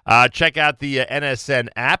 Check out the NSN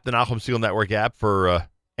app, the Nachum Segal Network app for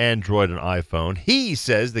Android and iPhone. He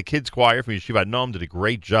says the kids choir from Yeshivat Noam did a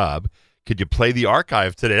great job. Could you play the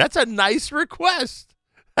archive today? That's a nice request.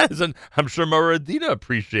 I'm sure Moradina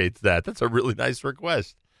appreciates that. That's a really nice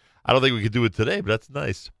request. I don't think we could do it today, but that's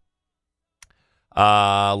nice.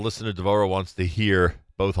 Listener Devora wants to hear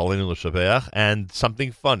both Halinu L'Shabeach and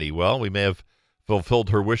something funny. Well, we may have fulfilled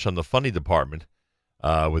her wish on the funny department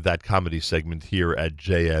with that comedy segment here at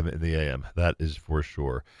JM in the AM. That is for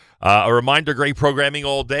sure. A reminder, great programming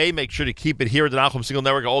all day. Make sure to keep it here at the Nachum Segal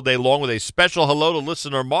Network all day long with a special hello to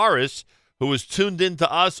listener Morris, who was tuned in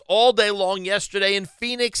to us all day long yesterday in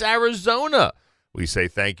Phoenix, Arizona. We say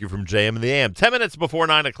thank you from JM in the AM. 10 minutes before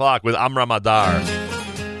 9 o'clock with Amram Adar.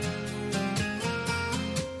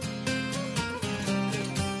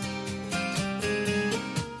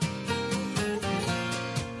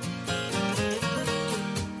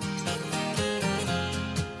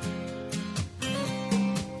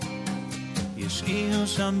 יש עיר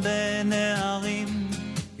שם בין הערים,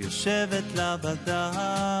 יושבת לה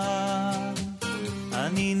בדן,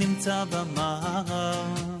 אני נמצא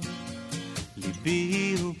במערב,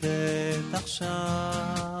 ליבי הוא בטח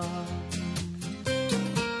שם.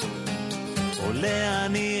 עולה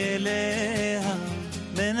אני אליה,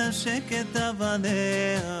 מנשק את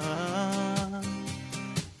אבניה,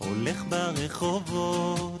 הולך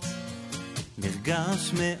ברחובות,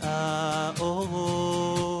 נרגש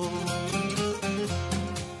מהאורות.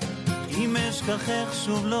 אם אשכחך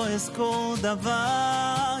שוב לא אזכור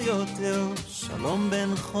דבר יותר, שלום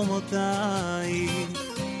בין חומותיי,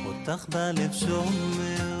 אותך בלב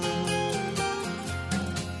שומר.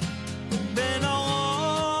 בין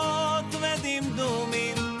אורות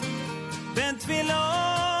ודמדומים, בין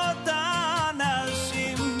תפילות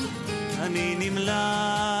האנשים, אני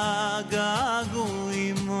נמלא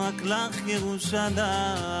געגועים רק לך ירושלים.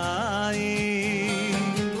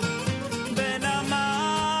 בין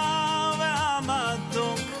המר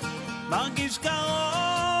והמתוק, מרגיש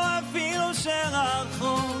קרוב אפילו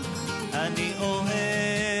שרחוק, אני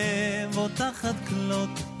אוהב אותך עד כלות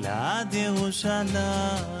לעד ירושלים.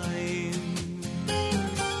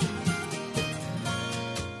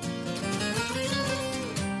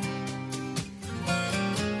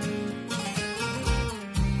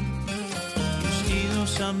 יש עיר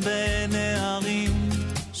שם בין הערים,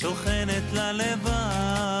 שוכנת ללבד,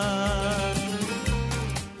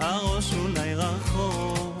 הראש אולי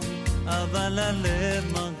רחוק, אבל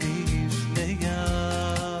הלב מרגיש ליד.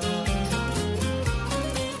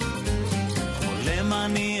 חולם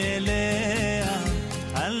אני אליה,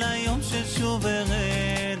 על היום ששוב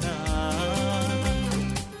ארנה,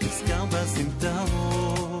 נזכר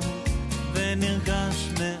בסמטאות, ונרגש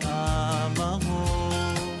מהמראות.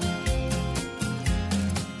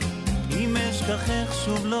 אם אשכחך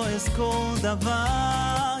שוב לא אזכור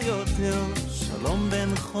דבר יותר, שלום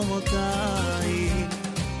בין חומותיי,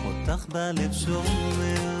 אותך בלב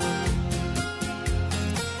שומר.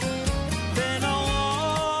 בין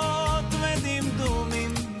אורות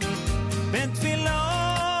ודמדומים, בין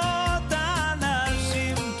תפילות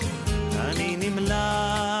האנשים, אני נמלא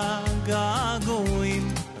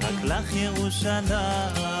לך ירושלים.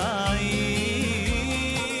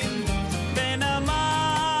 בין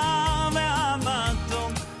המה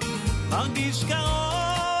והמתוק, מרגיש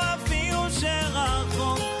קרוב אפילו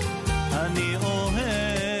שרחוק. אני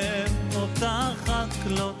אוהב אותך רק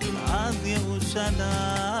לא עד ירושלים.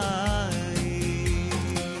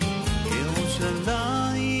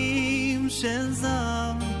 ירושלים של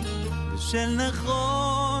זהב ושל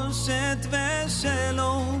נחושת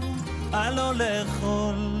ושלום, הלא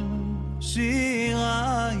לכל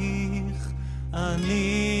שירייך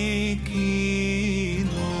אני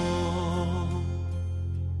כינור.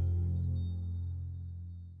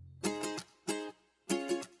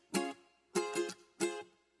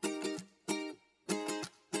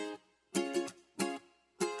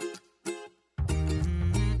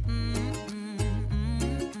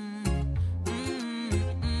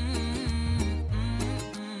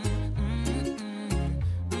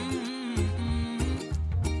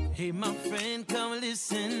 Hey, my friend, come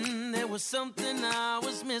listen. There was something I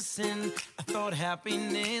was missing. I thought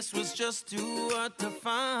happiness was just too hard to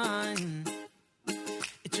find.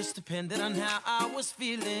 It just depended on how I was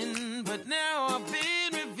feeling. But now I've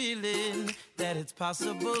been revealing that it's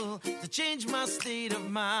possible to change my state of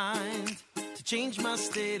mind. To change my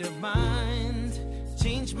state of mind.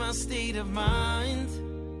 Change my state of mind.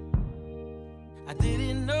 I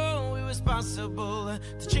didn't know it was possible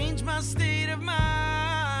to change my state of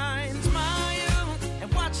mind. Smile and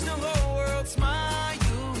watch the whole world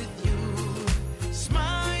smile with you.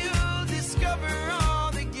 Smile, discover all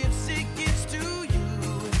the gifts it gives to you.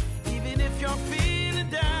 Even if you're feeling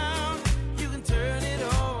down, you can turn it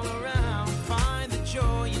all around. Find the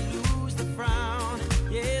joy and lose the frown.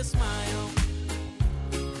 Yeah, smile.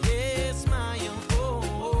 Yeah, smile. Oh,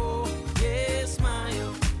 oh. Yeah,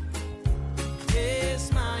 smile. Yeah,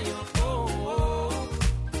 smile, oh, oh.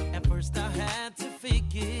 At first I had to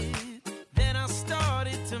fake it, then I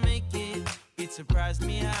started to make it. It surprised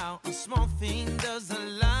me how a small thing does a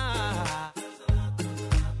lot.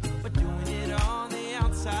 But doing it on the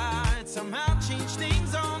outside somehow changed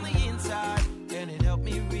things on the inside. And it helped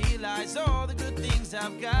me realize all the good things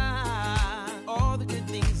I've got. All the good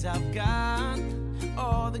things I've got.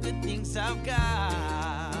 All the good things I've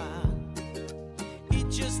got. It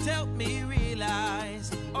just helped me realize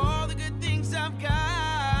all the good things I've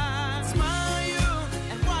got. Smile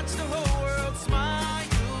and watch the whole world smile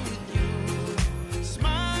with you.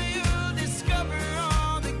 Smile, discover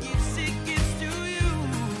all the gifts it gives to you.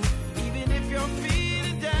 Even if you're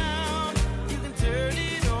feeling down, you can turn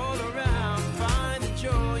it all around. Find the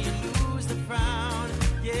joy and lose the frown.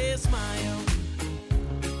 Yeah, smile.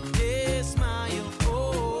 Yeah, smile.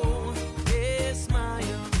 Oh, yeah,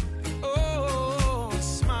 smile. Oh,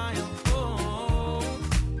 smile. Oh,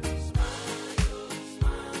 smile,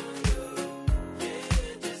 smile.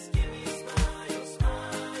 Yeah, just give me a smile,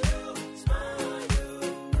 smile, smile.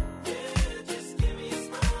 Yeah, just give me a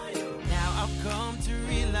smile. Now I've come to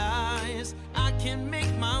realize I can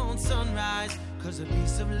make my own sunrise, 'cause a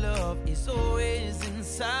piece of love is always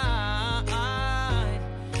inside.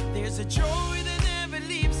 There's a joy that never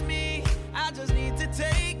leaves me. I just need to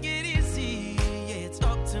take it easy. Yeah, it's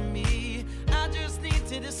up to me. I just need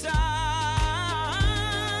to decide.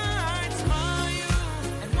 Smile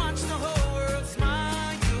and watch the whole world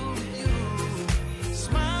smile with you.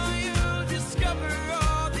 Smile, discover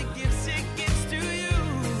all the gifts it gives to you.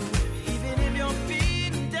 Even if you're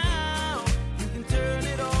feeling down, you can turn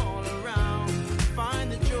it all around. Find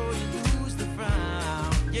the joy and lose the frown.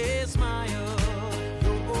 Yeah, smile.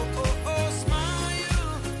 Oh, oh, oh, oh, smile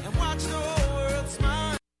and watch the whole world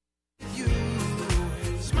smile with you.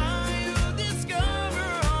 Smile, discover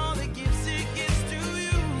all the gifts it gives to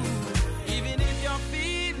you. Even if you're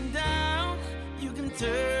feeling down, you can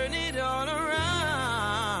turn it all around.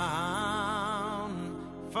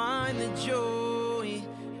 Find the joy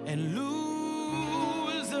and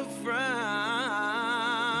lose the frown.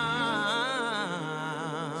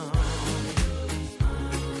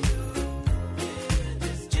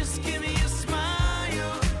 Just give me a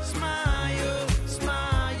smile, smile,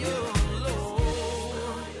 smile,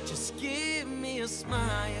 Lord. Just give me a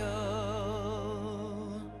smile.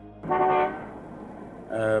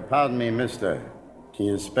 Pardon me, mister. Can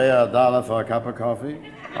you spare $1 for a cup of coffee?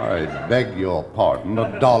 I beg your pardon,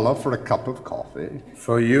 $1 for a cup of coffee?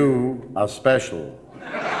 For you, a special.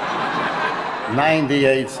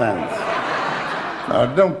 98 cents. Now,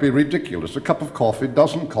 don't be ridiculous. A cup of coffee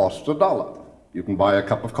doesn't cost $1. You can buy a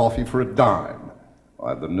cup of coffee for a dime.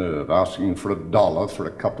 Why, the nerve, asking for $1 for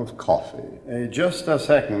a cup of coffee. Just a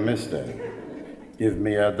second, mister. Give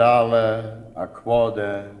me $1, a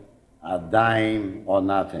quarter, a dime, or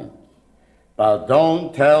nothing. But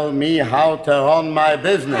don't tell me how to run my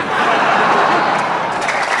business.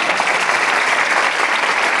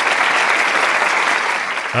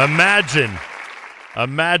 Imagine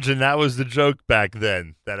that was the joke back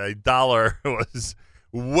then, that $1 was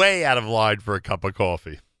way out of line for a cup of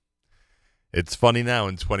coffee. It's funny now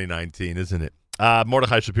in 2019, isn't it?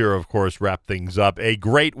 Mordechai Shapiro, of course, wrapped things up. A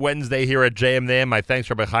great Wednesday here at JMNAM. My thanks,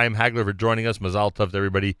 Rabbi Chaim Hagler, for joining us. Mazal tov to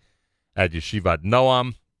everybody at Yeshivat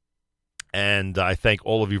Noam. And I thank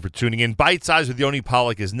all of you for tuning in. Bite Size with Yoni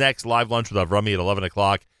Pollack is next. Live lunch with Avrami at 11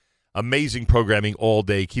 o'clock. Amazing programming all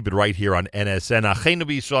day. Keep it right here on NSN. Acheinu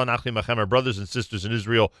b'Yisrael, Nachli Machem, our brothers and sisters in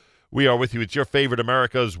Israel. We are with you. It's your favorite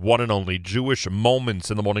America's one and only Jewish Moments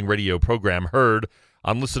in the Morning radio program, heard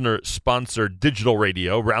on listener-sponsored digital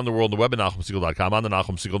radio around the world on the web at NachumSegal.com, on the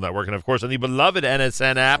Nachum Segal Network, and, of course, on the beloved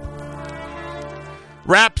NSN app.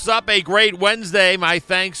 Wraps up a great Wednesday. My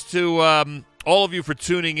thanks to all of you for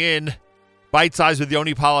tuning in. Bite Size with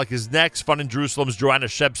Yoni Pollack is next. Fun in Jerusalem's Joanna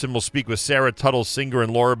Shepson will speak with Sarah Tuttle Singer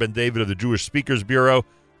and Laura Ben David of the Jewish Speakers Bureau.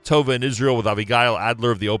 Tova in Israel with Abigail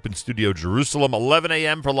Adler of the Open Studio Jerusalem. 11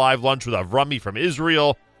 a.m. for live lunch with Avrami from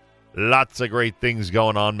Israel. Lots of great things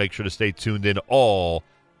going on. Make sure to stay tuned in all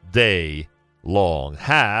day long.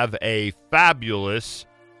 Have a fabulous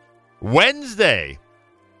Wednesday.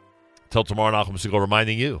 Till tomorrow, Nachum Segal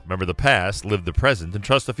reminding you, remember the past, live the present, and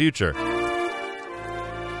trust the future.